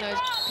allowing those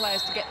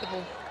players to get the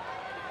ball.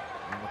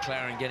 And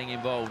McLaren getting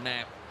involved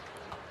now.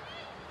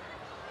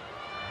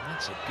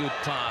 That's a good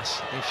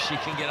pass if she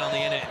can get on the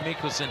end.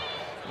 Mikkelsen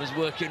was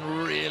working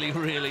really,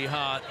 really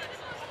hard.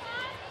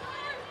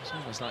 It's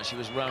almost like she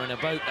was rowing a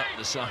boat up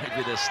the side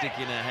with a stick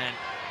in her hand.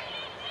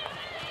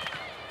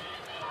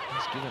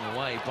 It's given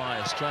away by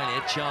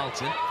Australia.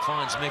 Charlton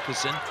finds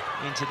Mikkelsen.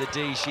 Into the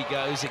D she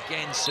goes,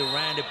 again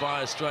surrounded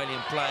by Australian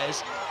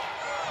players.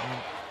 And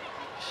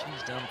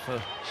she's done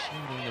for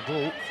shooting the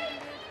ball.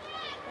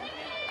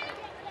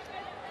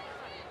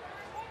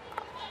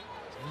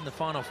 In the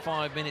final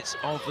 5 minutes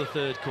of the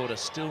third quarter,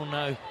 still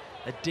no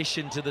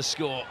addition to the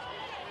score.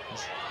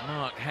 As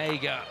Mark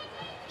Hager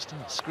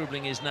starts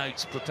scribbling his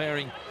notes,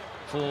 preparing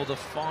for the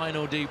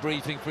final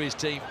debriefing for his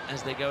team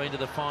as they go into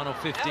the final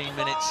 15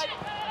 minutes.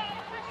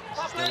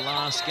 This is the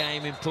last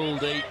game in Pool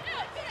D.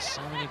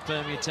 So many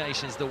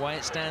permutations. The way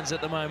it stands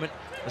at the moment,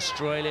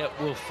 Australia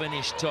will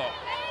finish top.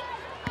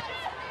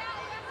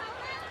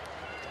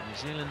 New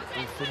Zealand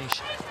will finish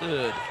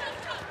third.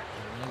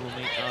 And they will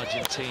meet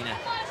Argentina.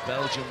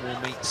 Belgium will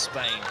meet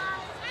Spain.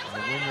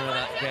 And the winner of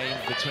that game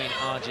between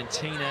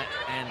Argentina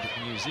and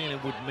New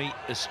Zealand would meet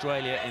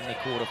Australia in the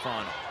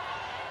quarter-final.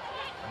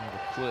 One of the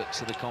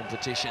quirks of the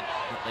competition,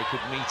 that they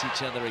could meet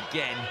each other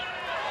again.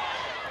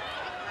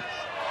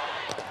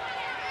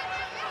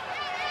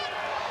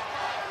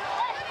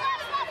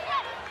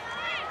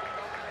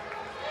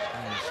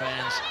 And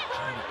fans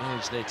trying to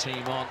urge their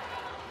team on.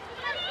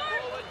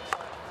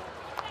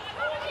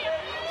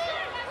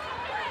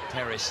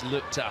 Perez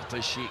looked up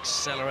as she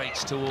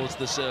accelerates towards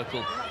the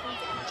circle.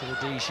 Into the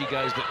D she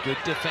goes, but good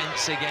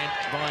defence again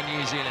by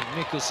New Zealand.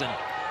 Mikkelsen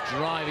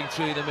driving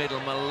through the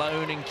middle.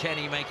 Malone and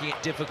Kenny making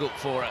it difficult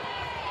for her.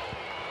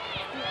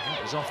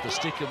 That was off the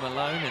stick of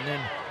Malone and then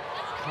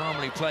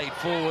calmly played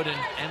forward, and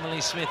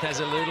Emily Smith has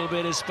a little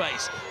bit of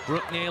space.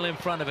 Brooke Neal in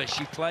front of her.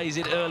 She plays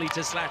it early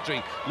to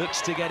Slattery. Looks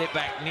to get it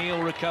back.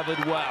 Neal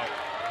recovered well.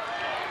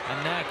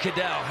 And now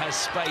Cadell has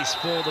space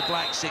for the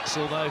Black Six,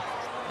 although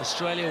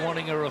Australia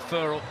wanting a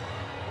referral.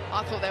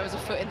 I thought there was a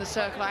foot in the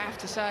circle, I have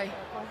to say.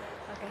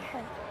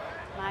 Okay.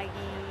 Maggie.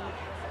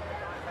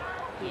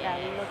 Yeah,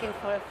 you're looking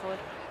for a foot.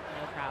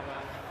 No problem.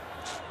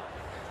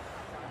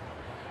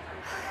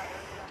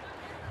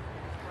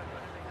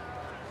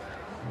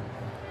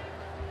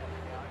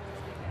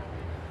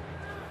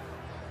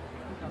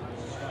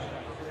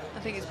 I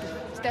think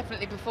it's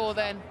definitely before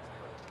then.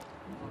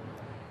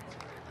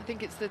 I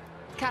think it's the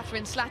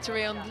Catherine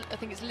Slattery on, I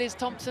think it's Liz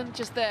Thompson,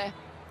 just there.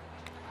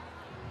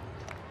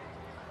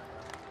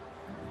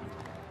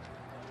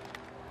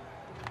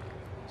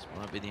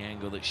 Might be the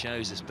angle that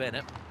shows us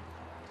better.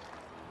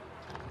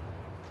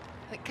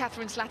 I think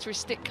Catherine Slattery's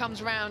stick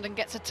comes round and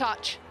gets a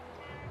touch.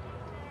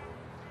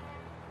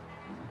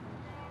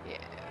 Yeah.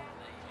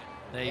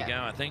 There you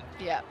go, I think.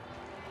 Yeah.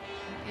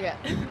 Yeah.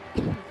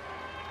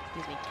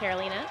 Excuse me,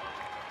 Carolina.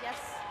 Yes.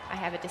 I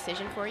have a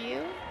decision for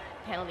you.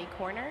 Penalty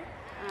corner.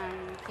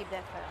 Keep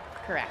that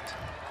foot. Correct.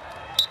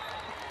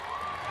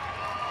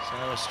 So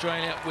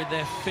Australia with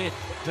their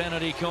 5th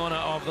penalty corner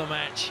of the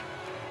match.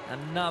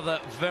 Another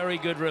very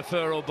good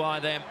referral by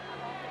them.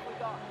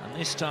 And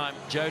this time,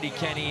 Jodie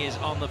Kenny is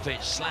on the pitch.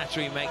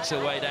 Slattery makes her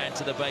way down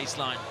to the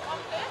baseline.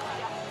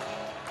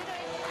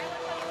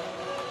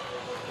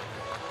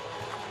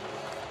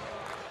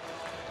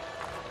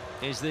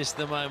 Is this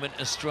the moment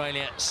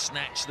Australia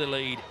snatch the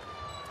lead?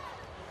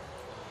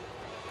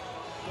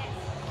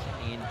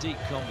 Kenny in deep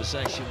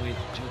conversation with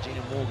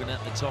Georgina Morgan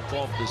at the top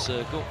of the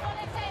circle.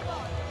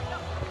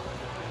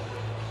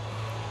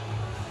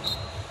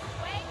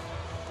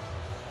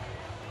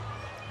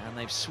 And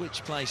they've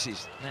switched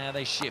places. Now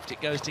they shift. It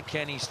goes to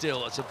Kenny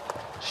still. It's a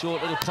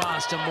short little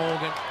pass to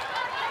Morgan.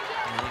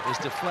 And it was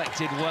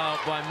deflected well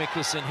by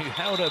Mikkelsen, who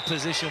held her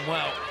position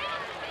well.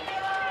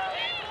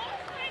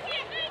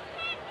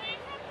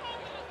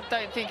 I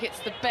don't think it's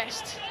the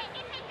best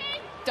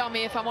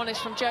dummy, if I'm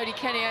honest, from Jodie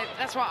Kenny.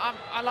 That's why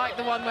I like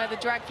the one where the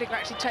drag flicker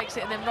actually takes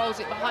it and then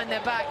rolls it behind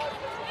their back.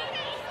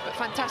 But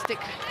fantastic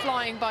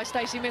flying by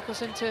Stacey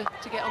Mikkelsen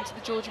to get onto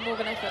the Georgia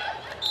Morgan effort.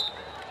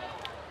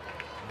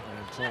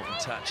 Important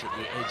touch at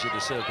the edge of the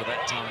circle,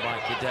 that time by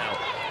Cadell.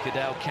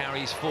 Cadell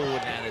carries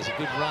forward now. There's a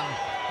good run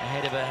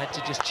ahead of her. Had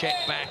to just check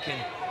back and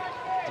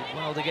did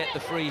well to get the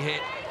free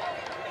hit.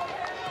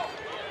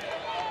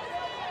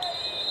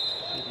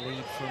 Good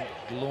lead from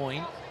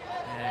Gloin.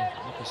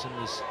 Nicholson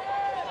was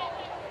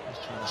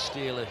trying to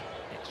steal an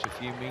extra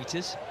few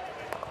metres.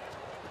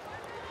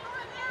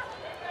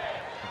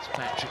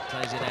 Fitzpatrick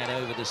plays it out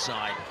over the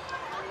side.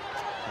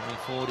 Coming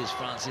forward is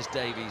Francis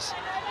Davies.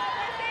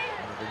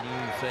 One of the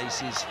new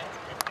faces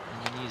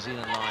in the New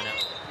Zealand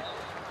lineup.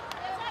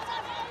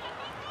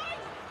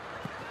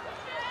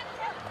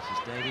 Francis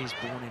Davies,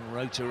 born in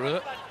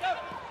Rotorua.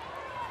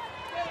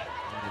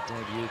 Made a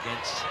debut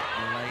against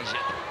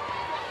Malaysia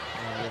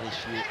earlier this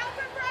year.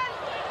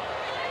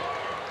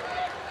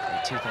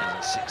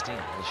 2016, I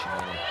wish you know,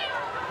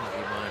 might be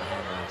my own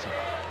handwriting.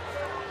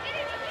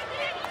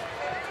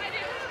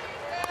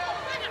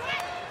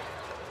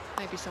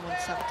 maybe someone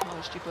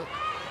sabotaged your book.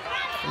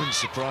 Wouldn't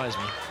surprise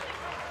me.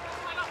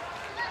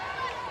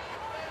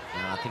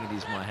 No, I think it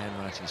is my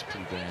handwriting's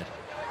pretty bad.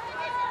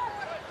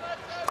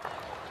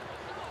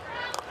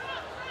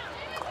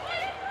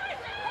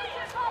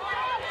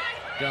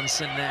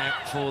 Gunson now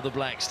for the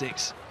Black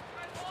Sticks.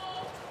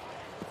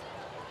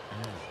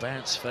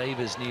 Bounce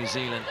favours New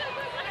Zealand.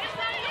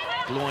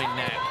 Gloin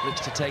now looks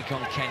to take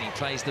on Kenny,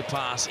 plays the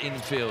pass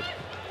infield.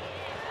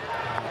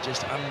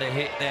 Just under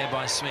hit there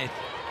by Smith.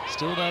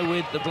 Still though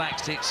with the Black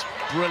Sticks,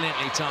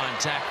 brilliantly timed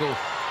tackle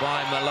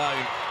by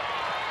Malone.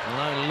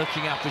 Malone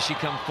looking up as she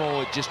comes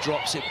forward, just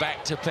drops it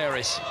back to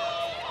Peris.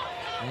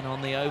 Then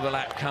on the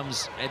overlap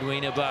comes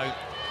Edwina Bowe.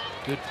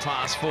 Good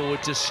pass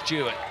forward to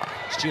Stewart.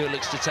 Stewart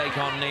looks to take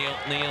on Neal.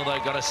 Neal, though,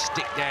 got a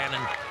stick down,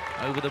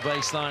 and over the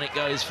baseline it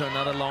goes for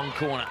another long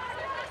corner.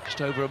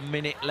 Just over a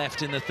minute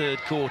left in the third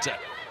quarter.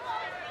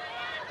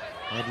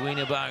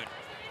 Edwina Bowe.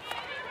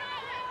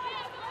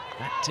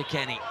 Back to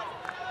Kenny.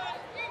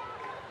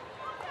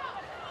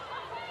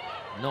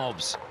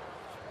 Nobbs.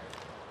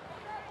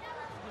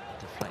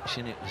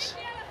 Deflection, it was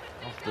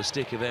off the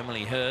stick of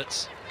Emily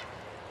Hertz.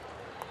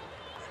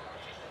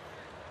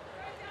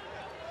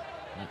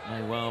 That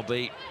may well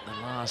be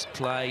the last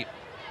play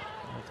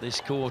of this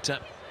quarter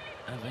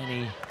of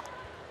any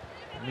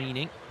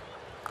meaning.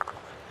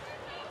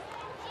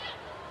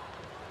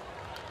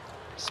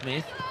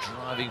 Smith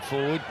driving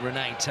forward.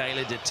 Renee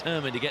Taylor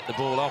determined to get the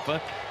ball off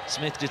her.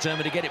 Smith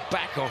determined to get it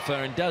back off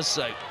her and does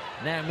so.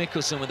 Now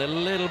Mickelson with a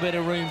little bit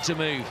of room to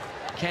move.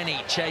 Kenny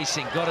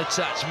chasing, got a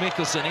touch.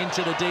 Mickelson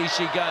into the D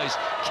she goes.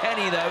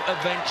 Kenny, though,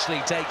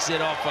 eventually takes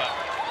it off her.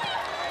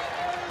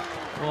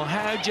 Well,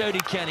 how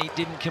Jodie Kenny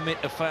didn't commit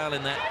a foul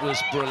in that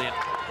was brilliant.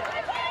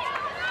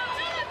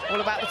 All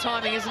about the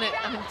timing, isn't it?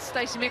 I mean,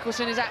 Stacey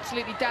Mickelson is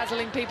absolutely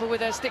dazzling people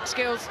with her stick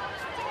skills.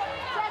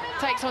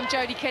 Takes on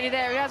Jodie Kenny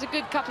there. He has a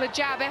good couple of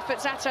jab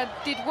efforts at her.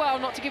 Did well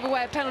not to give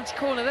away a penalty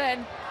corner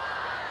then.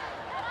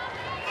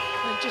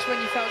 And just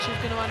when you felt she was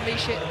going to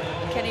unleash it,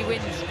 Kenny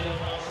wins.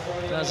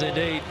 Does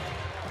indeed.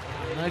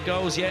 No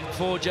goals yet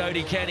for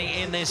Jodie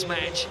Kenny in this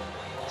match.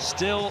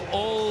 Still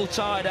all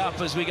tied up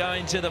as we go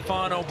into the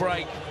final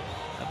break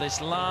of this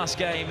last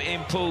game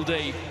in Pool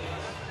D.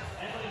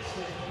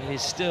 It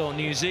is still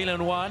New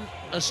Zealand 1,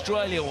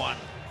 Australia 1.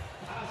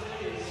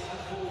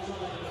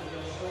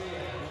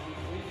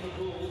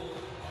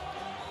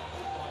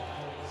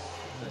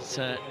 It's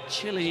a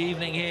chilly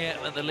evening here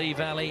at the Lee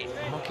Valley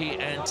Hockey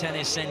and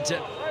Tennis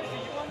Centre.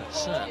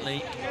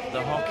 Certainly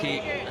the hockey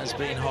has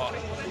been hot.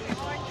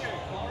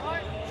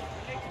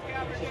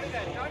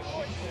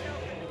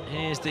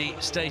 Here's the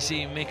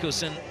Stacey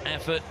Mickelson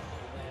effort.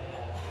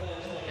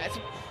 It's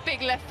a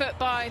big left foot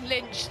by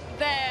Lynch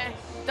there.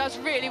 Does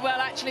really well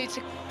actually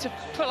to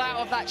pull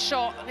out of that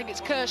shot. I think it's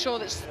Kershaw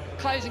that's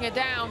closing her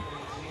down.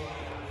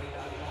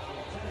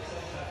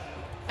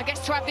 I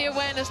guess to have the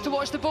awareness to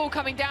watch the ball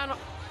coming down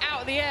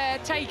out of the air,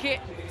 take it,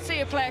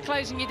 see a player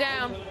closing you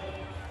down.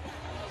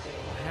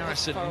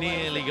 Harrison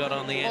nearly got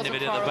on the end of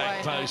it at the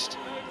back post.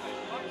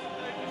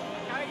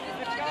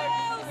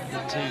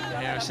 To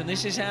Harrison.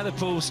 This is how the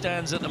pool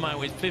stands at the moment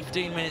with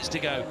 15 minutes to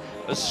go.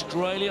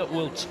 Australia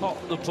will top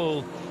the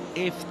pool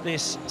if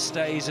this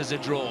stays as a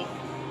draw.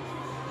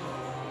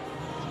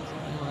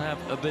 We'll have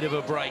a bit of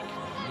a break.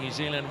 New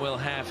Zealand will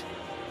have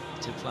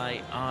to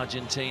play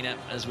Argentina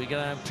as we go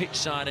down pitch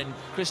side, and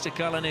Krista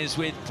Cullen is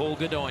with Paul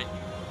Godoyne.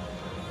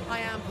 I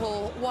am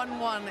Paul.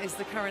 1-1 is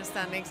the current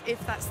standings.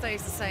 If that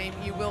stays the same,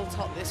 you will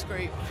top this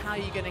group. How are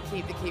you going to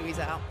keep the Kiwis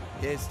out?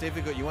 Yeah, it's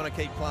difficult. You want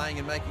to keep playing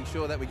and making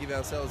sure that we give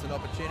ourselves an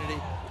opportunity.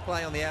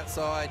 Play on the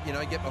outside, you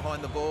know, get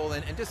behind the ball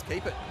and just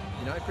keep it,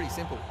 you know, pretty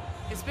simple.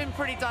 It's been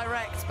pretty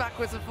direct,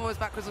 backwards and forwards,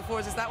 backwards and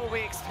forwards. Is that what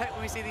we expect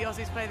when we see the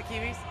Aussies play the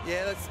Kiwis?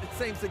 Yeah, it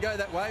seems to go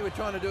that way. We're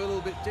trying to do a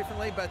little bit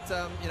differently, but,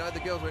 you know, the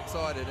girls are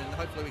excited and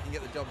hopefully we can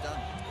get the job done.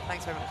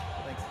 Thanks very much.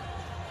 Thanks.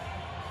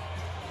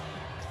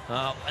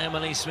 Well,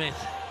 Emily Smith,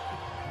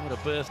 what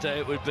a birthday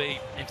it would be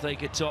if they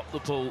could top the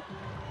pool.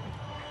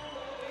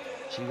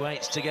 She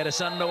waits to get us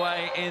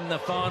underway in the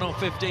final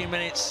 15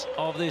 minutes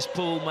of this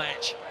pool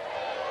match.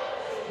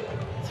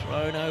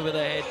 Thrown over the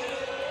head.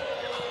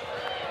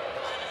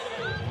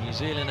 New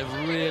Zealand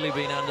have really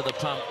been under the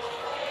pump.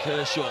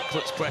 Kershaw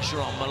puts pressure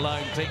on.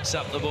 Malone picks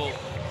up the ball.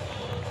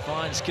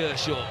 Finds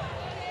Kershaw.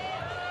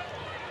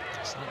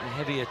 Slightly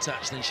heavier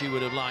touch than she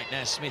would have liked.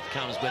 Now Smith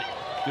comes, but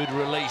good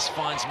release.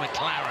 Finds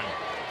McLaren.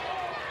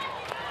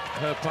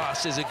 Her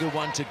pass is a good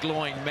one to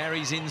Gloin.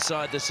 Mary's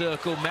inside the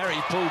circle. Mary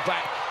pulled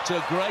back to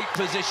a great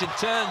position.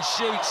 Turns,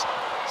 shoots.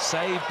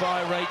 Saved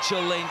by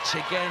Rachel Lynch.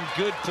 Again,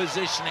 good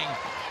positioning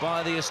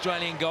by the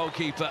Australian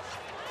goalkeeper.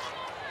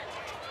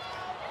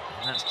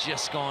 That's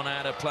just gone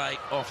out of play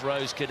off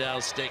Rose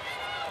Cadell's stick.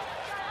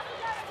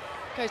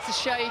 Goes to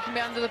show you can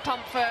be under the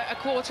pump for a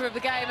quarter of the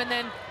game, and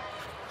then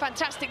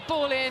fantastic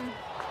ball in.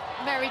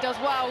 Mary does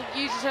well,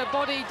 uses her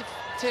body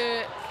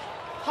to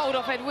hold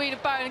off Edwina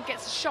Bowe and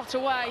gets the shot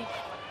away.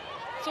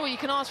 That's all you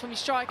can ask from your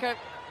striker.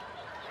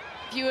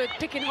 If you were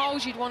picking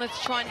holes, you'd want to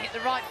try and hit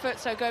the right foot,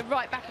 so go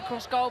right back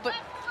across goal, but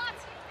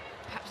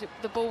perhaps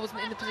the ball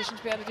wasn't in the position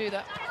to be able to do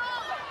that.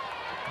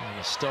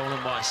 And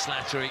stolen by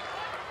Slattery.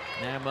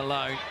 Now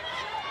Malone.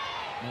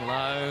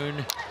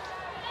 Malone.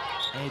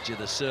 Edge of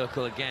the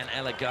circle again,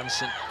 Ella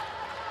Gunson.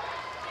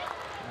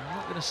 I'm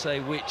not going to say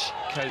which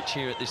coach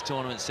here at this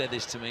tournament said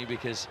this to me,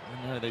 because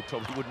I know they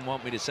probably wouldn't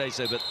want me to say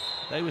so, but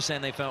they were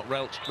saying they felt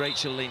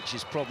Rachel Lynch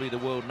is probably the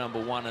world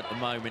 #1 at the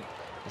moment.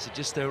 It's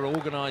just their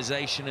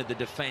organisation of the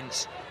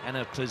defence and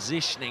her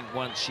positioning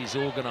once she's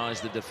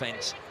organised the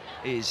defence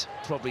is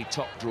probably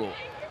top draw.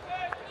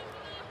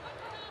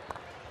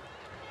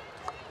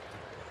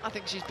 I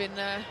think she's been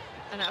an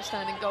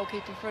outstanding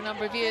goalkeeper for a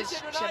number of years.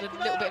 She had a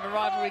little bit of a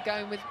rivalry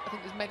going with, I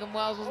think it was Megan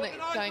Wells, wasn't it,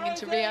 going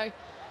into Rio?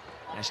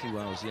 Ashley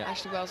Wells, yeah.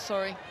 Ashley Wells,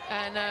 sorry.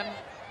 And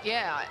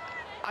yeah,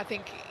 I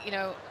think, you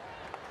know,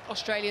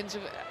 Australians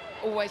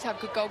always have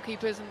good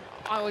goalkeepers, and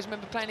I always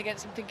remember playing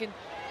against them thinking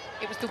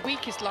it was the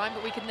weakest line,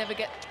 but we could never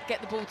get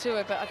the ball to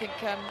her. But I think,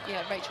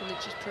 yeah, Rachel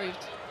Lynch has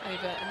proved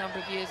over a number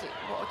of years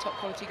what a top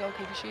quality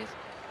goalkeeper she is.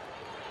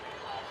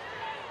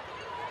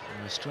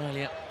 And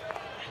Australia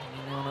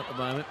hanging on at the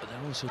moment, but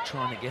they're also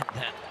trying to get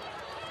that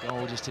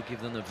goal just to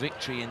give them the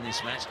victory in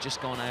this match.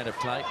 Just gone out of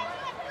play.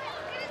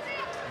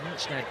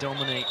 Watch how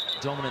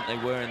dominant they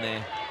were in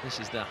there.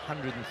 This is the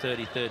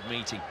 133rd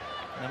meeting.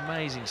 An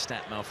amazing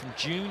stat, Mel. From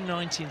June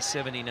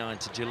 1979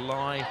 to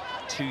July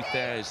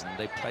 2000,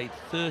 they played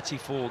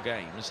 34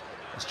 games.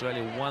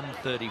 Australia won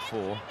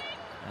 34,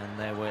 and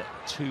there were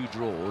 2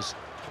 draws.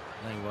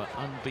 They were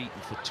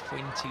unbeaten for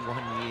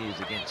 21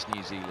 years against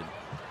New Zealand.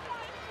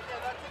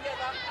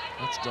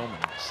 That's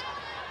dominance.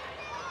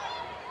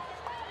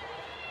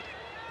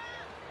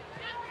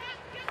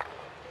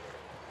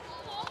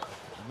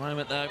 At the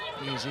moment, though,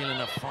 New Zealand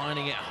are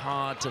finding it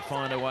hard to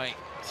find a way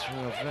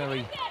through a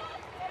very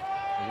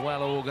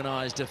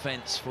well-organised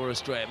defence for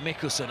Australia.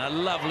 Mickelson, a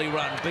lovely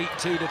run, beat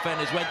 2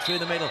 defenders, went through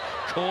the middle,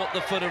 caught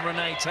the foot of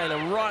Renee Taylor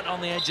right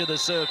on the edge of the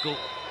circle.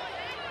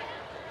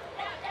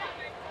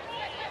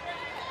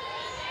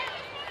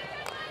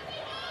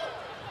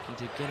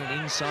 Looking to get it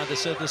inside the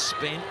circle,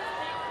 spin.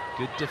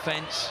 Good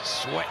defence,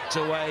 swept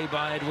away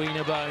by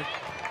Edwina Bone.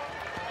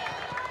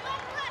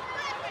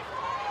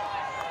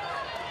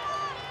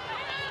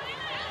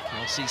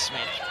 Kelsey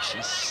Smith,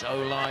 she's so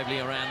lively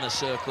around the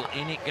circle.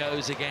 In it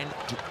goes again,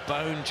 to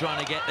Bone trying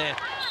to get there.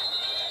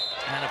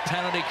 And a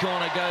penalty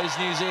corner goes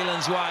New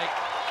Zealand's way.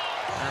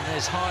 And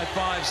there's high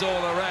fives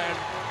all around.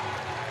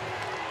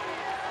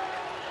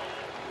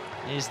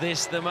 Is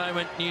this the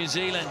moment New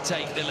Zealand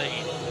take the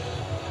lead?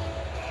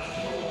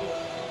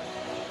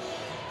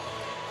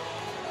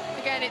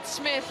 Again, it's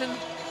Smith, and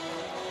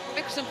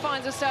Mickelson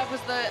finds herself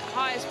as the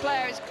highest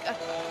player. It's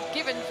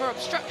given for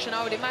obstruction,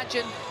 I would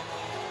imagine.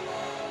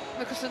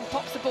 Mickelson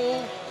pops the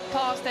ball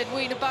past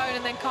Edwina Bone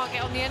and then can't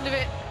get on the end of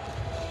it.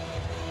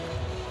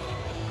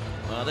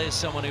 Well, there's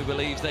someone who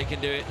believes they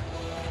can do it.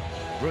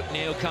 Brooke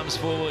Neal comes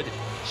forward.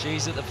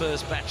 She's at the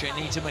first battery.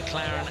 Anita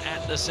McLaren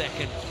at the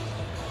second.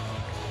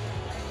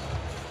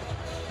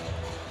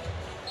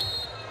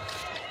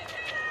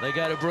 They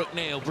go to Brooke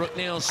Neal. Brooke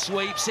Neal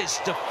sweeps. It's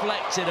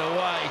deflected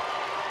away.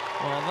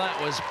 Well, that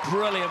was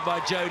brilliant by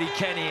Jodie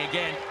Kenny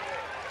again.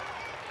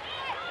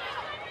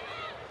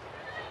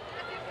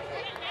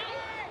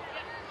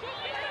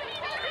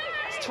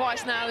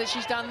 Twice now that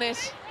she's done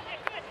this.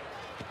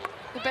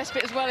 The best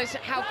bit as well is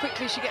how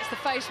quickly she gets the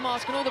face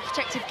mask and all the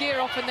protective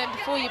gear off, and then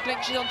before you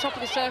blink she's on top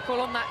of the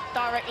circle on that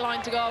direct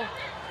line to goal.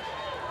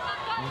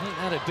 I think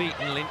that'd have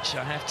beaten Lynch,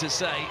 I have to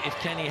say, if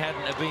Kenny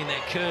hadn't have been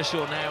there.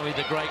 Kershaw now with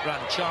a great run.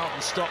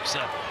 Charlton stops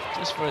her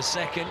just for a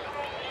second.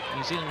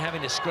 New Zealand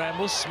having to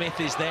scramble. Smith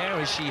is there,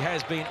 as she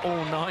has been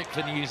all night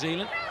for New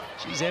Zealand.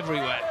 She's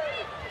everywhere.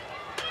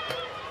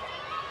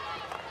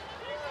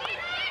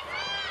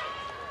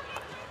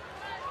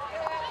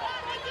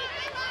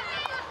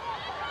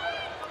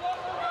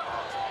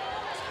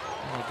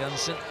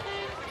 Gunson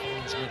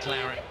finds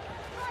McLaren.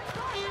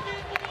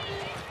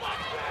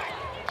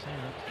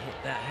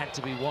 That had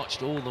to be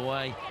watched all the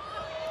way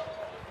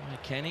by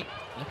Kenny,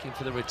 looking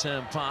for the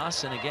return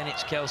pass, and again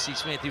it's Kelsey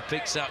Smith who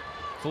picks up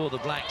for the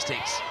Black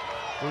Sticks.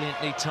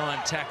 Brilliantly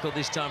timed tackle,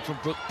 this time from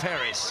Brooke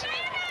Perris.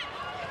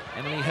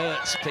 Emily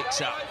Hertz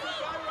picks up.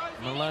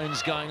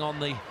 Malone's going on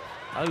the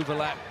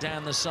overlap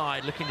down the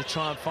side, looking to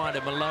try and find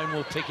it. Malone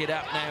will pick it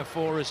up now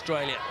for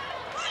Australia.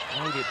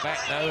 Laid it back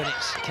though, and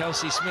it's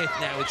Kelsey Smith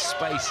now with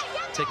space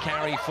to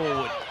carry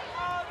forward.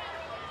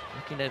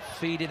 Looking to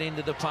feed it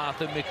into the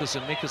path of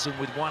Mickelson. Mickelson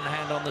with one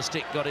hand on the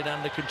stick, got it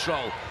under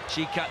control.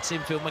 She cuts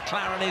infield.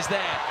 McLaren is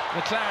there.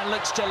 McLaren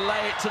looks to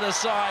lay it to the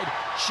side.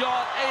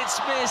 Shot, it's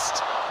missed.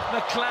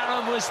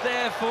 McLaren was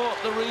there for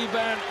the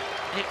rebound.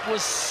 It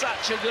was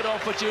such a good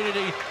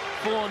opportunity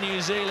for New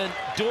Zealand.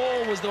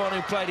 Dorr was the one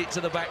who played it to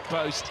the back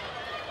post.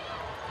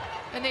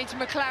 Anita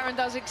McLaren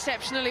does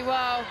exceptionally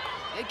well.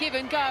 A give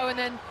and go, and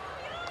then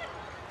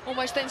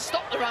almost then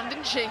stopped the run,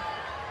 didn't she?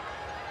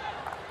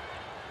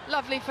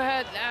 Lovely for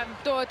her,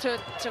 Dora, to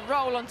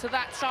roll onto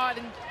that side,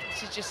 and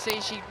to just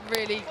see she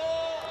really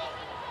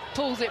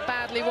pulls it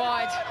badly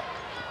wide.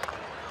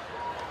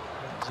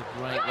 That was a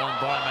great one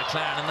by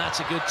McLaren, and that's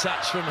a good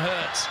touch from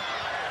Hertz.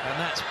 And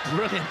that's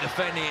brilliant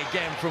defending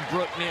again from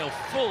Brooke Neal.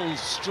 Full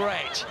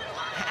stretch.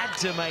 Had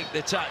to make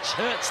the touch.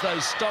 Hurts, though,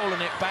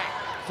 stolen it back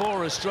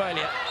for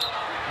Australia.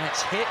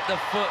 It's hit the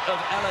foot of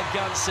Ella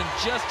Gunston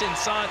just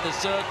inside the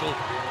circle.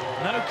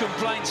 No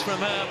complaints from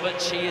her,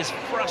 but she is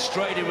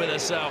frustrated with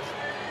herself.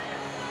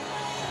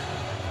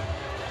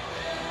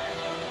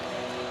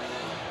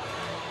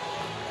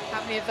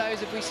 How many of those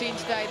have we seen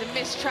today? The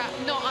missed trap,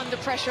 not under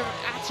pressure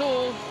at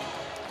all.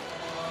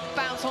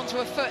 Bounce onto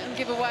a foot and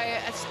give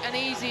away an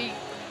easy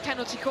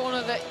penalty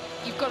corner that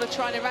you've got to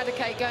try and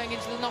eradicate going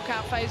into the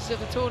knockout phases of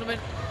the tournament.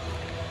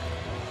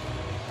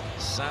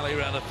 Sally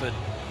Rutherford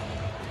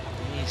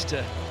needs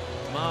to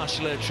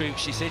marshal her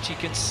troops. She said she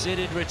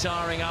considered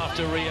retiring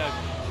after Rio,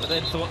 but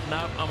then thought,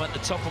 no, I'm at the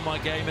top of my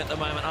game at the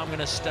moment. I'm going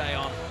to stay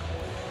on.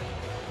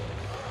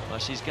 Well,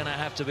 she's going to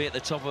have to be at the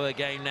top of her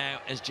game now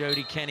as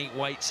Jodie Kenny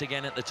waits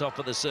again at the top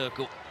of the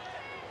circle.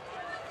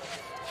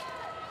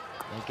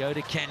 They go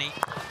to Kenny,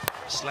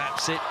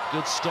 slaps it,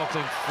 good stop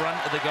in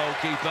front of the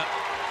goalkeeper,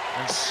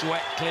 and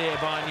swept clear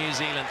by New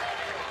Zealand.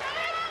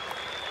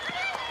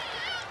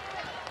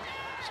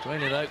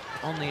 Australia, though,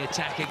 on the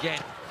attack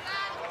again.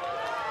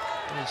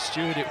 And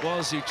Stewart it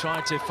was who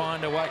tried to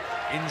find a way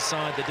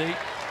inside the deep.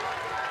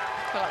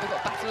 I feel like we've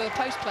got battle of the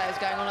post players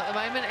going on at the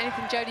moment.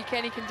 Anything Jodie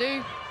Kenny can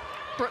do,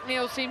 Brooke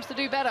Neal seems to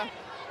do better.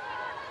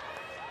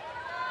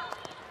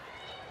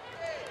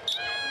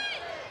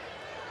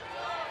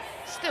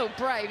 Still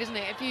brave, isn't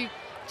it? If you,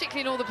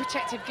 particularly in all the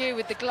protective gear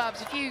with the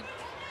gloves, if you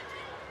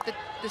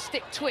the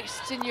stick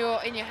twists in your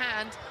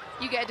hand,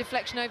 you get a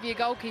deflection over your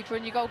goalkeeper,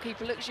 and your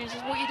goalkeeper looks at you and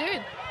says, "What are you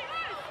doing?"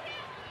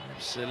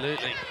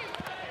 Absolutely.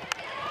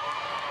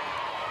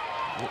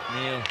 Brooke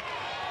Neal,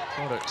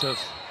 product of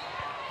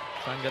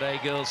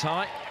Whangarei Girls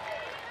High,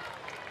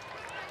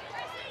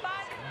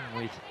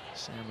 with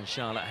Sam and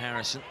Charlotte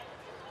Harrison.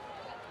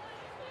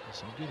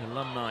 Some good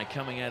alumni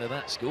coming out of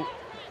that school.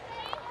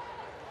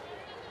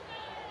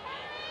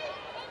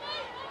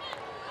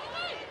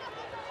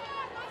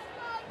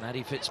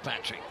 Maddie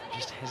Fitzpatrick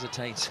just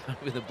hesitates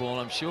with the ball.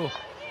 I'm sure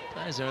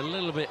players are a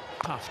little bit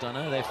puffed. I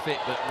know they're fit,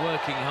 but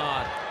working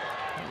hard.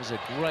 It was a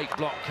great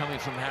block coming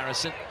from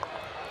Harrison.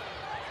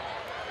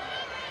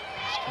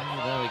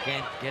 Australia, though,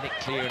 again, get it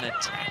clear and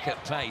attack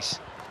at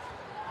pace.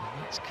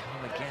 And that's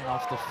come again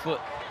off the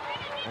foot.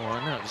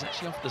 Or no, it was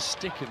actually off the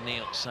stick of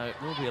Neal, so it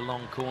will be a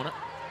long corner.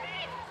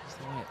 That's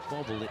the way it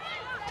bobbled. It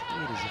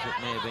appeared as if it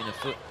may have been a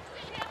foot.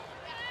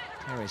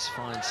 Harris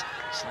finds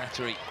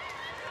Slattery.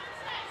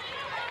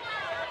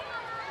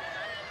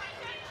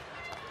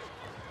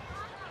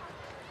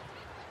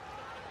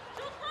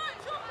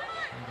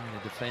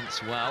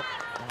 Defence well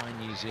by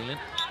New Zealand.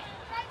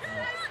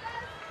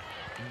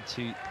 Into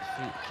the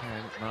feet,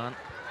 Karen McMahon.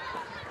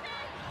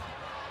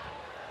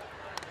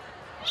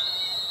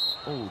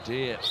 Oh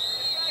dear.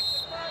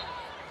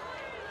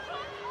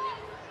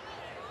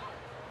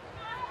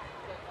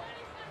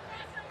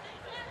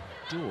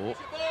 Door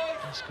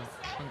just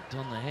got clunked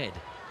on the head.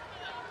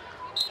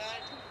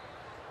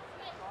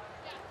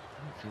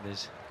 Hopefully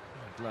there's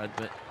no blood,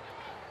 but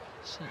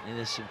certainly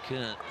there's some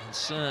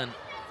concern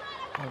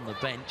on the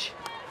bench.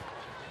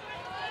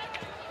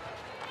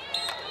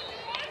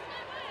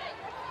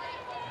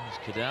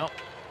 Cadell.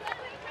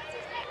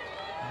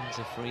 There's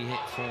a free hit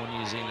for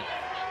New Zealand.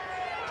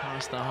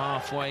 Past the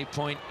halfway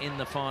point in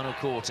the final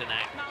quarter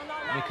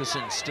now.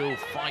 Nicholson still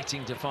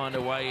fighting to find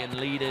a way and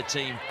lead her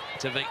team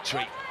to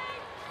victory.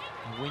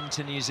 A win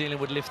to New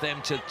Zealand would lift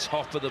them to the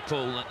top of the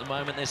pool. At the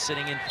moment, they're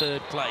sitting in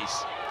third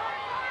place.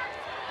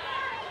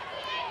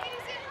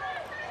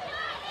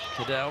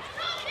 Cadell.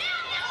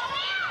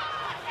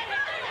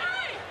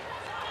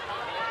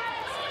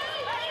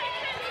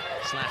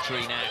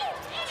 Slattery now.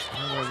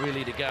 Nowhere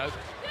really to go.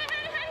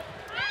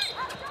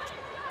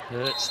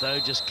 Hurts, though,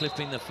 just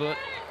clipping the foot.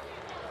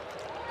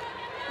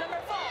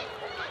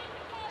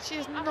 She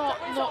has not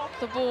knocked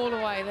the ball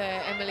away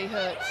there, Emily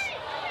Hurts.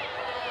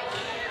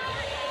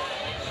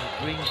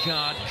 The green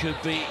card could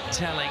be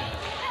telling.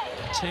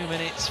 2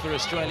 minutes for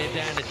Australia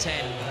down to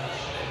 10.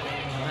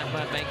 And that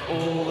might make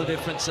all the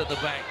difference at the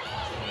back.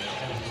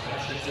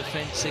 The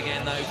defence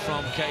again, though,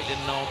 from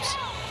Caitlin Nobbs.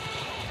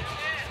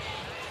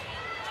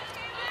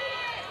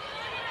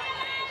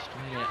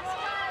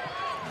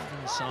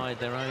 Inside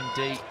their own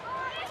D.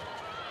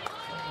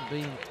 Hasn't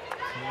been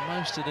for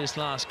most of this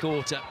last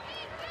quarter.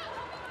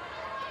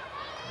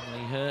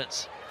 Emily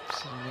Hurts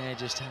sitting there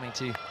just having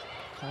to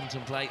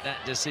contemplate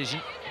that decision.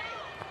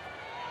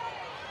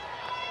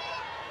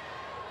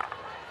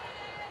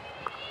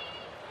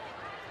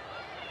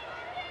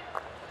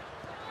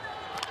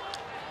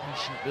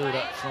 Patient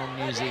build-up from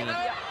New Zealand.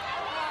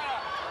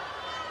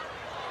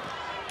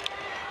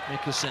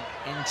 Nicholson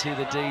into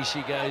the D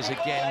she goes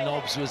again.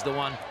 Nobbs was the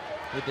one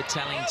with the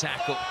telling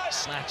tackle.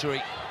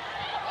 Slattery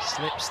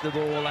slips the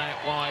ball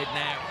out wide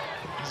now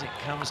as it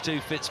comes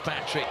to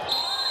Fitzpatrick.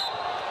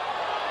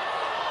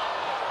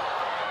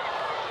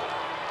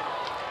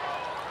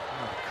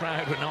 The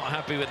crowd were not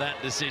happy with that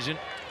decision.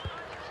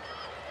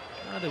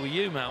 Neither were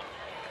you, Mel.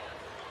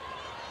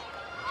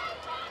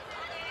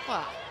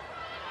 Well,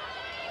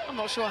 I'm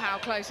not sure how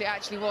close it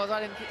actually was.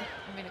 I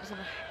mean, it was a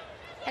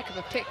heck of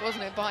a pick,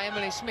 wasn't it, by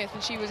Emily Smith,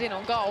 and she was in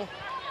on goal.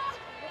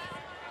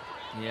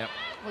 Yep.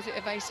 Was it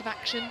evasive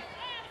action?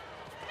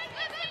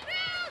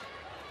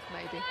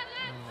 Maybe.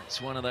 Well,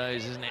 it's one of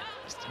those, isn't it?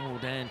 It's all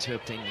down to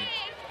opinion.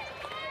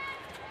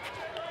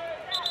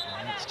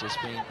 And it's just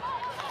been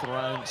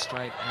thrown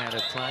straight out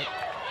of play.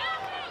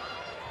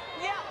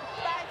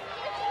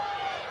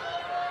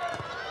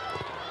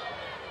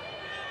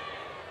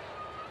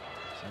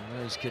 So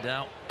Rose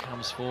Cadell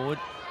comes forward.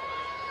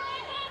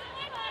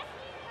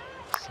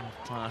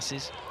 Soft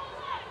passes.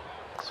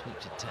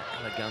 Sweeps it to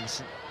Ella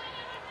Gunson.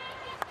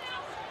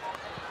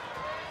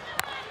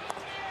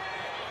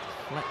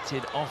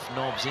 Deflected off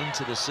Nobbs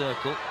into the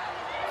circle.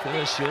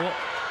 Kershaw.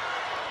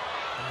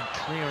 And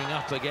clearing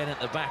up again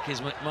at the back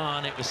is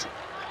McMahon. It was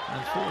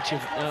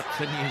unfortunate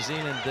for New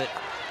Zealand that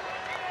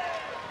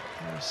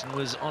Harrison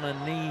was on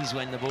her knees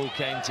when the ball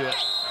came to her.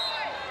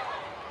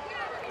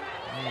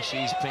 And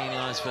she's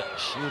penalised for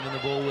shooting the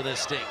ball with her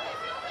stick.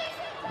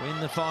 We're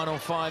in the final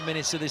 5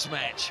 minutes of this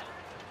match.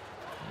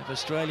 Have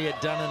Australia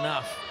done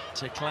enough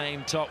to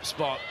claim top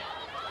spot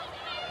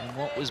in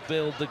what was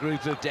billed the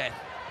group of death?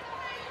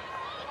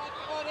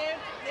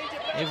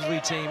 Every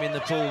team in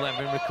the pool have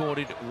been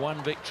recorded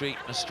one victory.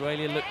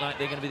 Australia look like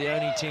they're going to be the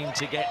only team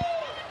to get...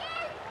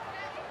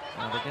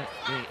 Well, they're going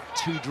to get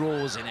 2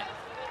 draws in it.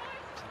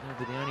 So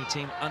they'll be the only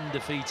team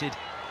undefeated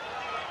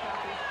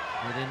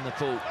within the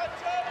pool.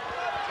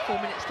 4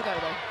 minutes to go,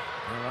 though.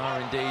 There are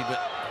indeed, but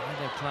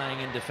they're playing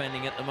and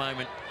defending at the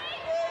moment.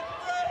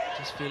 I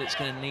just feel it's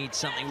going to need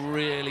something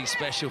really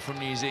special from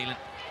New Zealand.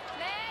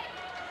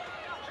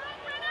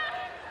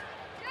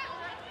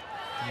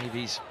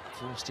 Davies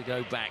forced to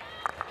go back.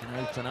 Can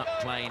open up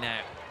play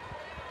now.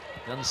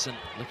 Gunson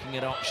looking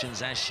at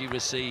options as she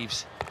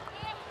receives.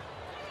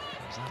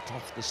 Comes up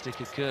off the stick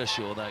of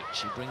Kershaw, though.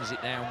 She brings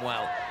it down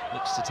well.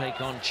 Looks to take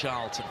on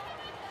Charlton.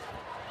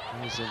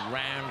 Goes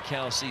around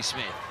Kelsey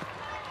Smith.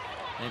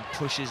 Then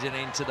pushes it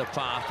into the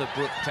path of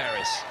Brooke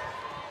Paris.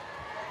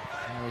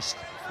 Paris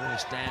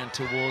forced down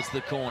towards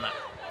the corner.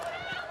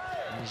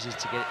 Manages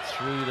to get it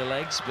through the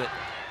legs, but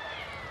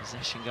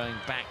possession going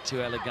back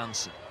to Ella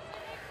Gunson.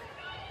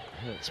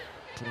 Hurts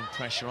putting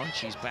pressure on.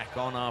 She's back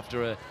on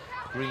after a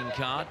green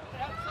card.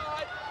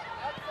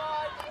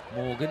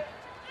 Morgan.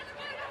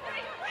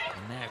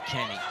 And now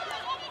Kenny.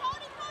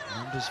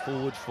 Numbers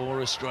forward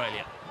for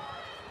Australia.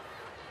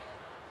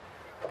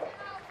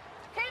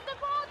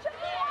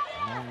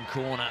 Long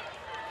corner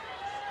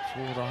for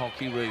the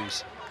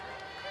Hockeyroos.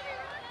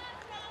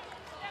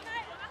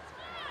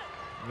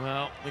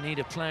 Well, we need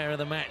a player of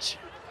the match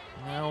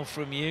now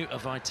from you, a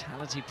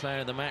vitality player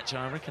of the match.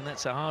 I reckon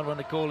that's a hard one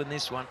to call in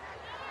this one.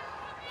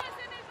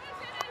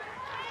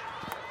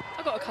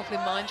 I've got a couple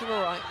in mind, you're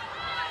all right.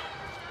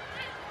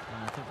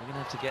 I think we're going to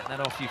have to get that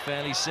off you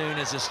fairly soon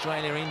as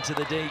Australia into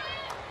the deep.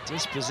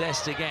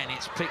 Dispossessed again.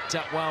 It's picked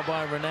up well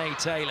by Renee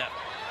Taylor.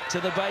 To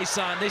the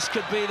baseline. This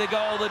could be the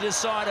goal, the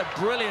decider.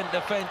 Brilliant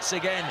defence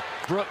again.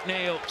 Brooke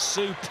Neal,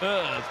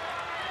 superb.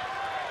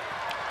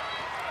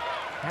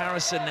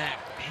 Harrison now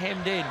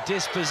hemmed in,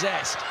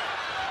 dispossessed.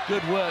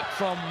 Good work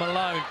from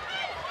Malone.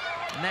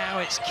 Now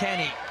it's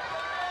Kenny.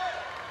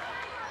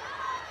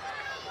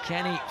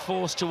 Kenny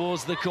forced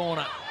towards the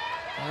corner.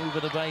 Over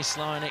the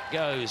baseline it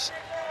goes.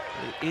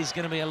 It is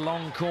going to be a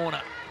long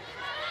corner.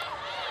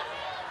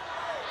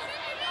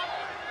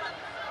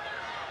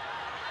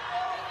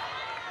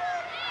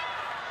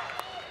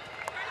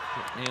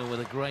 Neal with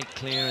a great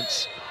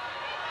clearance.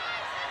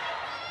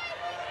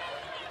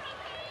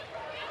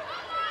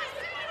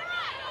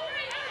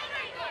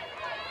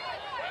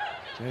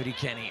 Jodie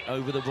Kenny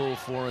over the ball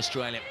for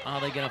Australia. Are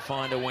they going to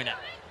find a winner?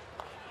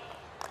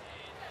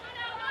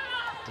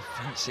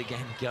 Defence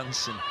again,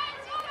 Gunson.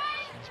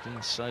 She's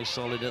been so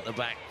solid at the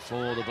back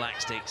for the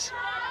Black Sticks.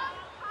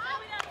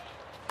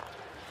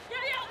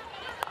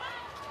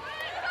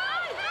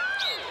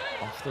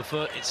 Off the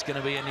foot, it's going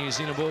to be a New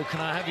Zealand ball. Can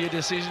I have your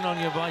decision on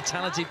your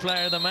vitality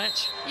player of the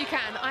match? You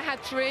can. I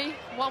had 3.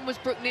 One was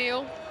Brooke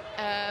Neal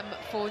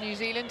for New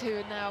Zealand, who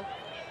are now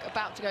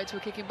about to go to a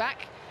kicking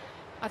back.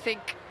 I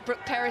think Brooke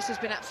Paris has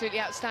been absolutely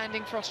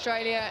outstanding for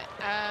Australia,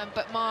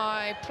 but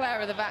my player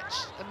of the match,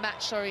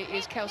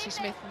 is Kelsey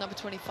Smith, number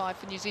 25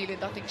 for New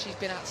Zealand. I think she's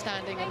been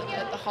outstanding and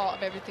at the heart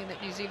of everything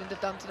that New Zealand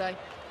have done today,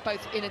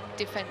 both in a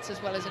defence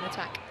as well as in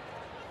attack.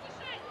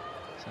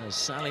 So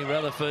Sally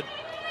Rutherford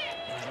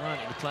is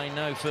likely to play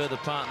no further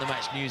part in the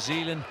match. New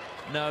Zealand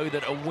know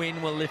that a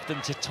win will lift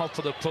them to top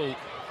of the pool.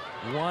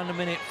 1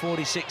 minute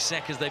 46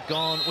 seconds. They've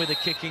gone with a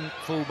kicking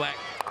fullback.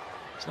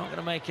 It's not going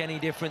to make any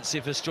difference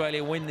if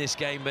Australia win this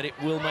game, but it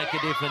will make a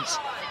difference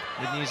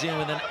with New Zealand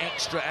with an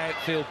extra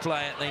outfield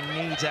player. They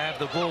need to have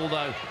the ball,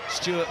 though.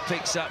 Stewart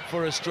picks up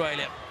for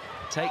Australia.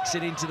 Takes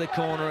it into the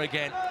corner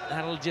again.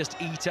 That'll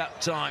just eat up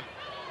time.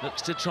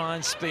 Looks to try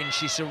and spin.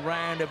 She's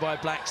surrounded by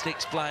Black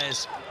Sticks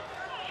players.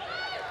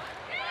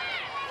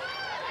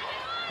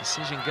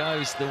 Decision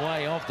goes the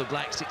way of the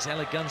Black Sticks.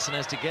 Ella Gunson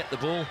has to get the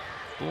ball.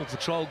 Ball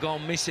patrol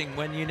gone missing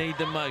when you need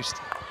them most.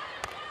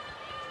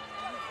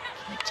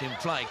 kept in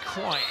play.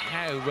 Quite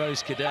how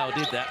Rose Cadell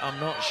did that, I'm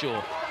not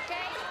sure.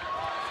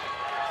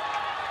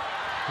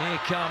 Here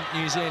come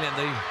New Zealand,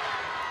 the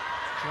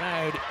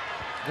crowd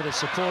that are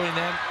supporting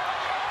them,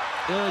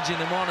 urging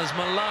them on as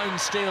Malone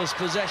steals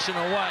possession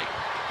away.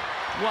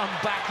 One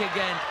back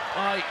again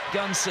by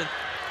Gunson.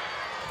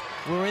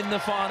 We're in the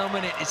final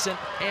minute. It's an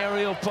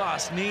aerial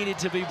pass needed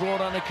to be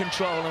brought under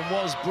control and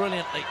was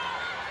brilliantly.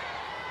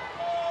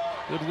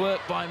 Good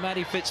work by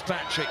Maddie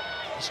Fitzpatrick.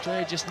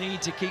 Australia just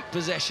need to keep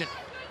possession.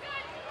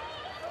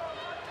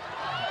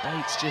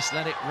 Bates just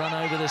let it run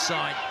over the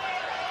side.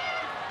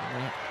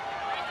 We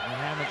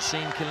haven't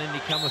seen Kalindi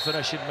Comerford.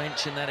 I should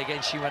mention that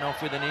again. She went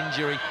off with an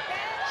injury.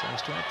 So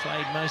Australia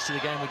played most of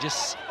the game with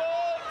just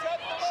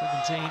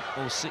 17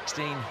 or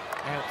 16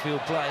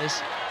 outfield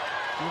players.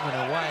 Given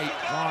away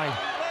by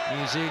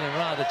New Zealand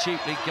rather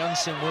cheaply.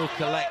 Gunson will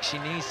collect. She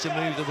needs to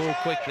move the ball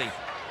quickly.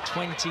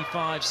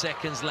 25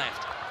 seconds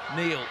left.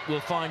 Neal will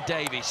find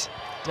Davies.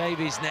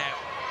 Davies now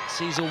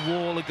sees a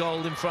wall of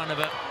gold in front of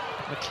her.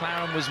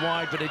 McLaren was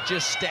wide, but had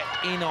just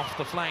stepped in off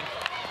the flank.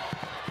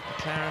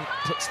 McLaren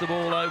puts the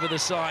ball over the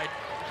side.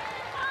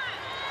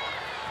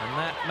 And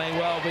that may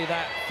well be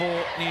that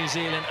for New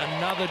Zealand.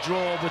 Another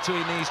draw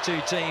between these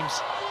two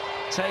teams.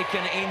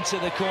 Taken into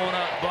the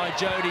corner by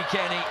Jodie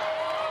Kenny.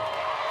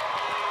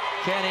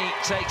 Kenny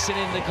takes it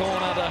in the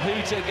corner. The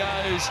hooter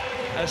goes.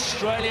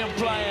 Australian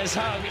players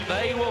hug.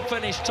 They will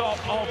finish top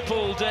of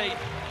Pool D.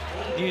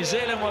 New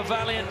Zealand were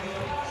valiant,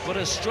 but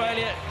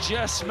Australia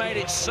just made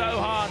it so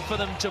hard for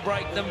them to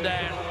break them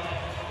down.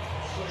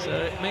 So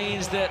it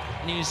means that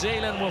New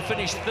Zealand will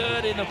finish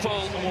third in the pool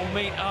and will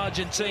meet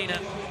Argentina.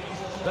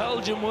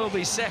 Belgium will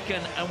be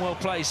second and will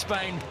play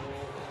Spain.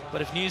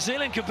 But if New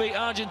Zealand could beat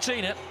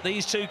Argentina,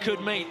 these two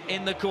could meet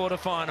in the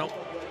quarter-final.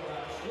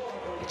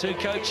 The two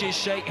coaches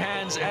shake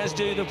hands, as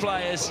do the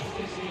players.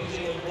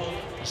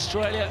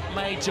 Australia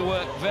made to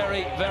work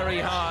very, very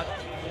hard.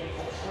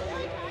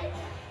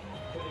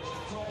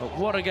 But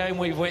what a game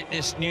we've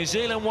witnessed. New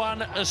Zealand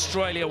won,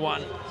 Australia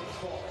won.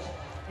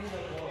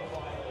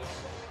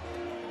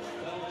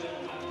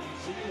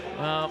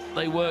 Well,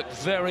 they worked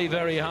very,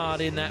 very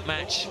hard in that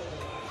match.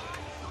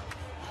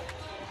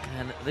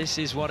 And this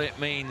is what it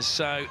means.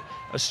 So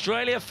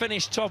Australia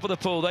finished top of the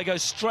pool. They go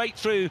straight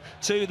through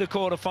to the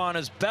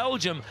quarterfinals.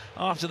 Belgium,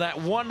 after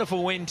that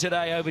wonderful win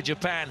today over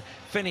Japan,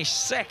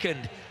 finished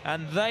second,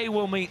 and they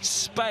will meet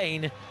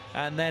Spain.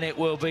 And then it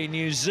will be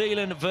New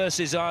Zealand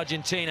versus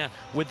Argentina,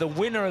 with the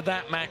winner of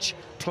that match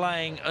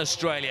playing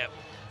Australia.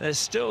 There's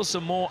still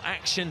some more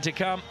action to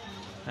come.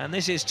 And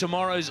this is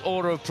tomorrow's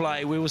order of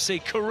play. We will see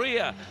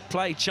Korea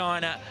play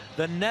China,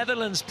 the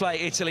Netherlands play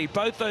Italy.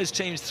 Both those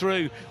teams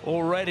through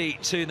already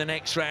to the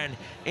next round.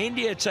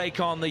 India take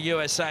on the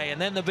USA,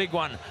 and then the big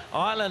one,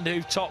 Ireland,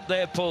 who've topped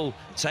their pool,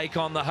 take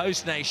on the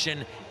host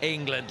nation,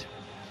 England.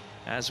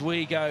 As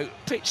we go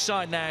pitch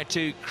side now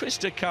to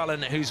Krista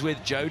Cullen, who's with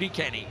Jodie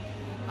Kenny.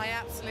 I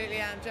absolutely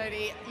am,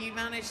 Jodie. You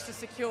managed to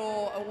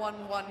secure a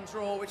 1-1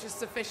 draw, which is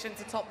sufficient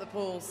to top the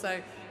pool, so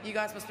you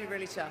guys must be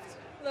really chuffed.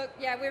 Look,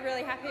 yeah, we're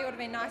really happy. It would have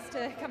been nice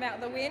to come out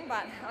with a win,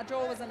 but a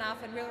draw was enough,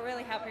 and we were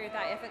really happy with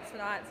our efforts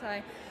tonight,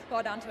 so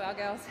well done to our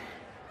girls.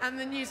 And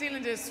the New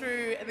Zealanders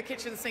threw the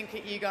kitchen sink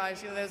at you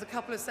guys. You know, there was a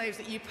couple of saves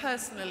that you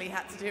personally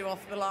had to do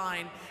off the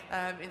line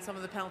in some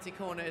of the penalty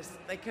corners.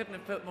 They couldn't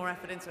have put more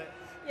effort into it.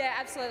 Yeah,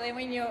 absolutely, and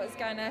we knew it was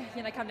going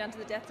to, come down to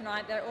the death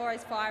tonight. They're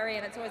always fiery,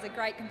 and it's always a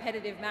great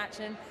competitive match,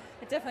 and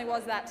it definitely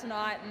was that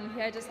tonight. And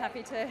yeah, just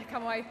happy to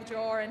come away with the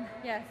draw, and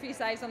yeah, a few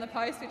saves on the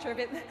post, which were a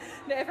bit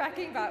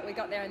nerve-wracking, but we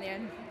got there in the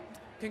end.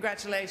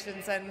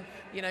 Congratulations, and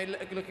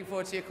looking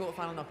forward to your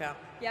quarterfinal knockout.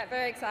 Yeah,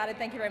 very excited.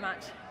 Thank you very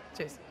much.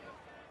 Cheers.